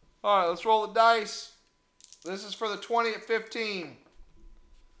 All right, let's roll the dice. This is for the 20 at 15.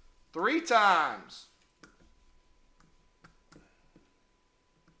 3 times.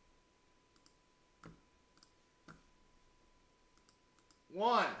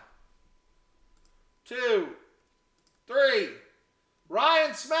 1, 2, 3.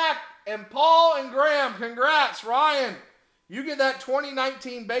 Ryan Smack and Paul and Graham. Congrats, Ryan. You get that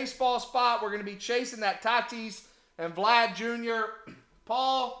 2019 baseball spot. We're going to be chasing that Tatis and Vlad Jr.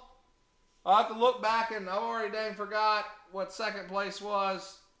 Paul, I'll have to look back, and I've already dang forgot what second place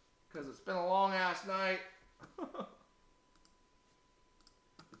was because it's been a long-ass night.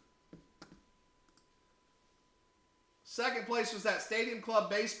 Second place was that Stadium Club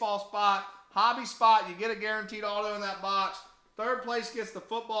baseball spot. Hobby spot, you get a guaranteed auto in that box. Third place gets the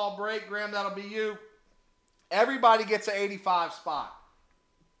football break. Graham, that'll be you. Everybody gets an 85 spot.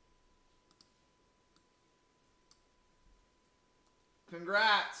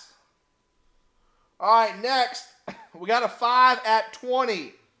 Congrats. All right, next, we got a 5 at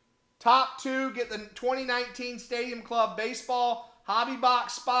 20. Top 2 get the 2019 Stadium Club baseball hobby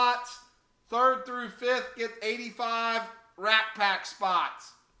box spots. Third through 5th get 85 Rack Pack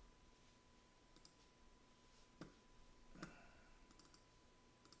spots.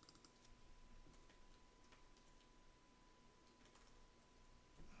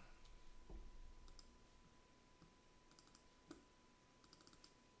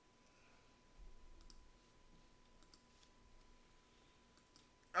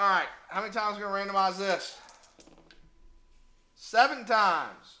 All right, how many times are we going to randomize this? 7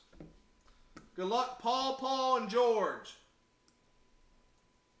 times. Good luck, Paul, Paul, and George.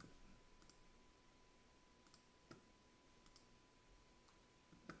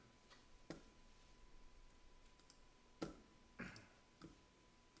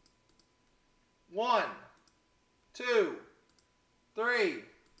 One, 2, 3,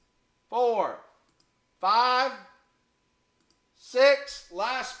 4, 5, 6.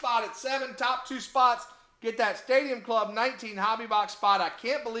 Last spot at 7. Top 2 spots get that Stadium Club 19 hobby box spot. I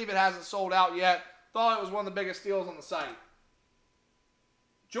can't believe it hasn't sold out yet. Thought it was one of the biggest steals on the site.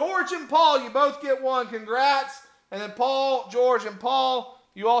 George and Paul, you both get one. Congrats. And then Paul, George, and Paul,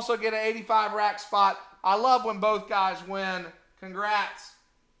 you also get an 85 rack spot. I love when both guys win. Congrats.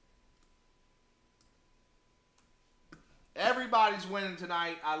 Everybody's winning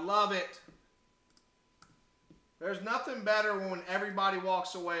tonight. I love it. There's nothing better when everybody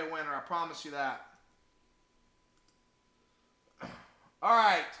walks away a winner. I promise you that. All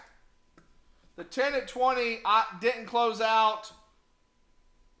right. The 10 at 20 didn't close out.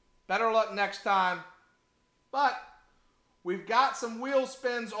 Better luck next time. But we've got some wheel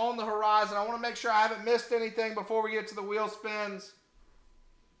spins on the horizon. I want to make sure I haven't missed anything before we get to the wheel spins.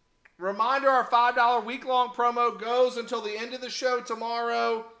 Reminder, our $5 week-long promo goes until the end of the show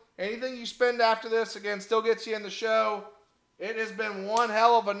tomorrow. Anything you spend after this, again, still gets you in the show. It has been one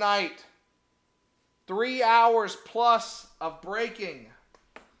hell of a night. 3 hours plus of breaking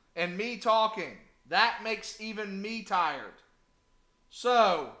and me talking. That makes even me tired.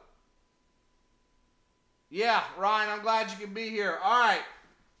 So, yeah, Ryan, I'm glad you can be here. All right,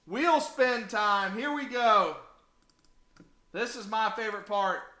 wheel spin time. Here we go. This is my favorite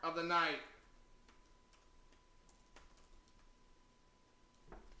part of the night.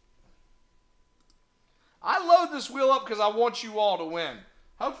 I load this wheel up because I want you all to win.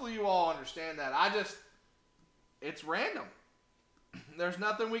 Hopefully you all understand that. It's random. There's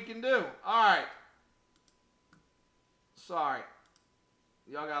nothing we can do. All right. Sorry.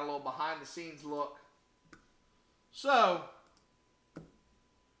 Y'all got a little behind the scenes look. So,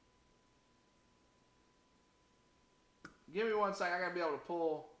 give me 1 second. I got to be able to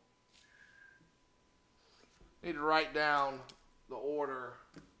pull. Need to write down the order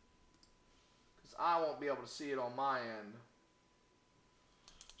because I won't be able to see it on my end.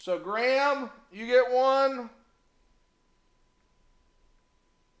 So, Graham, you get one.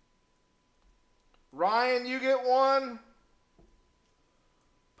 Ryan, you get one.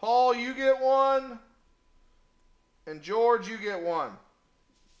 Paul, you get one. And George, you get one.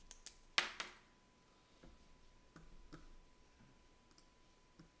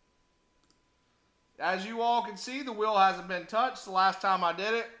 As you all can see, the wheel hasn't been touched. The last time I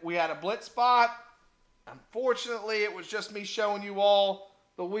did it, we had a blitz spot. Unfortunately, it was just me showing you all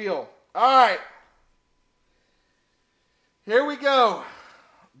the wheel. All right. Here we go.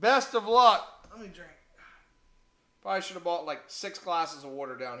 Best of luck. Let me drink. Probably should have bought like 6 glasses of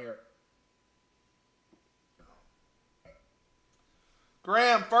water down here.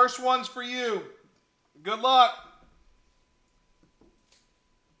 Graham, first one's for you. Good luck.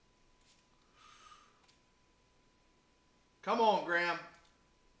 Come on, Graham.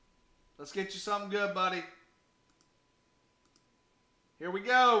 Let's get you something good, buddy. Here we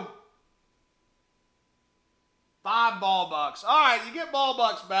go. 5 ball bucks. All right, you get ball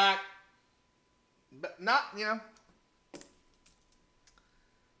bucks back. But not, you know.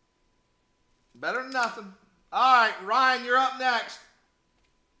 Better than nothing. All right, Ryan, you're up next.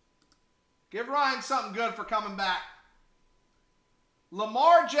 Give Ryan something good for coming back.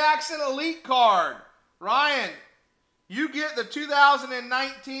 Lamar Jackson Elite Card. Ryan, you get the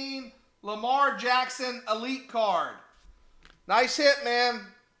 2019 Lamar Jackson Elite Card. Nice hit, man.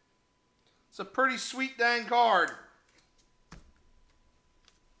 It's a pretty sweet dang card.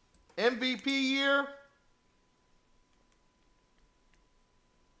 MVP year.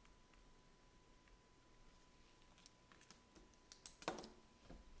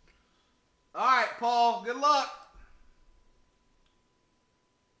 All right, Paul, good luck.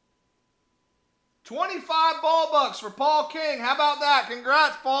 25 ball bucks for Paul King. How about that?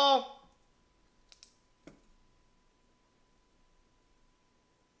 Congrats, Paul.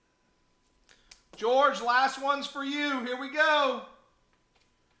 George, last one's for you. Here we go.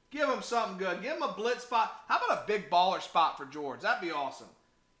 Give him something good. Give him a blitz spot. How about a big baller spot for George? That'd be awesome.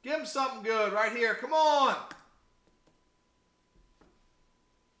 Give him something good right here. Come on.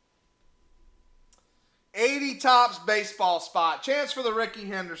 80 tops baseball spot. Chance for the Ricky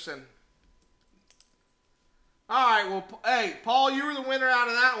Henderson. All right, well, hey, Paul, you were the winner out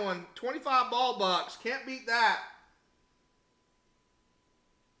of that one. 25 ball bucks. Can't beat that.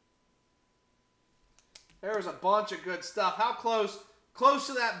 There was a bunch of good stuff. How close? Close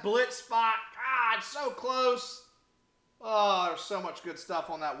to that blitz spot. God, so close. Oh, there's so much good stuff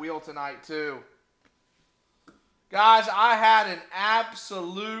on that wheel tonight, too. Guys, I had an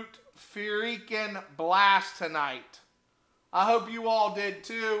absolute freaking blast tonight. I hope you all did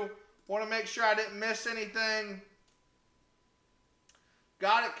too. Want to make sure I didn't miss anything.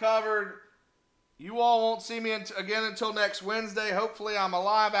 Got it covered. You all won't see me again until next Wednesday. Hopefully I'm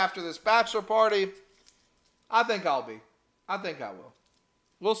alive after this bachelor party. I think I'll be. I think I will.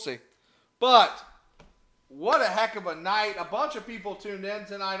 We'll see. But what a heck of a night. A bunch of people tuned in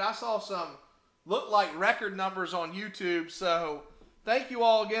tonight. I saw some look like record numbers on YouTube. So thank you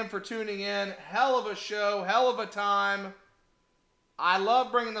all again for tuning in. Hell of a show. Hell of a time. I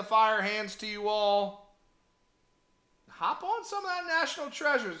love bringing the fire hands to you all. Hop on some of that National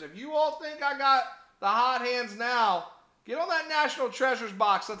Treasures. If you all think I got the hot hands now, get on that National Treasures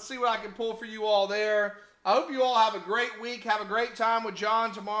box. Let's see what I can pull for you all there. I hope you all have a great week. Have a great time with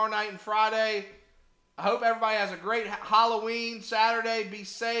John tomorrow night and Friday. I hope everybody has a great Halloween Saturday. Be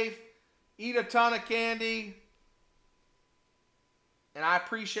safe. Eat a ton of candy. And I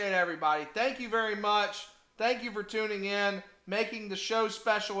appreciate everybody. Thank you very much. Thank you for tuning in, making the show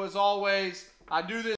special as always. I do this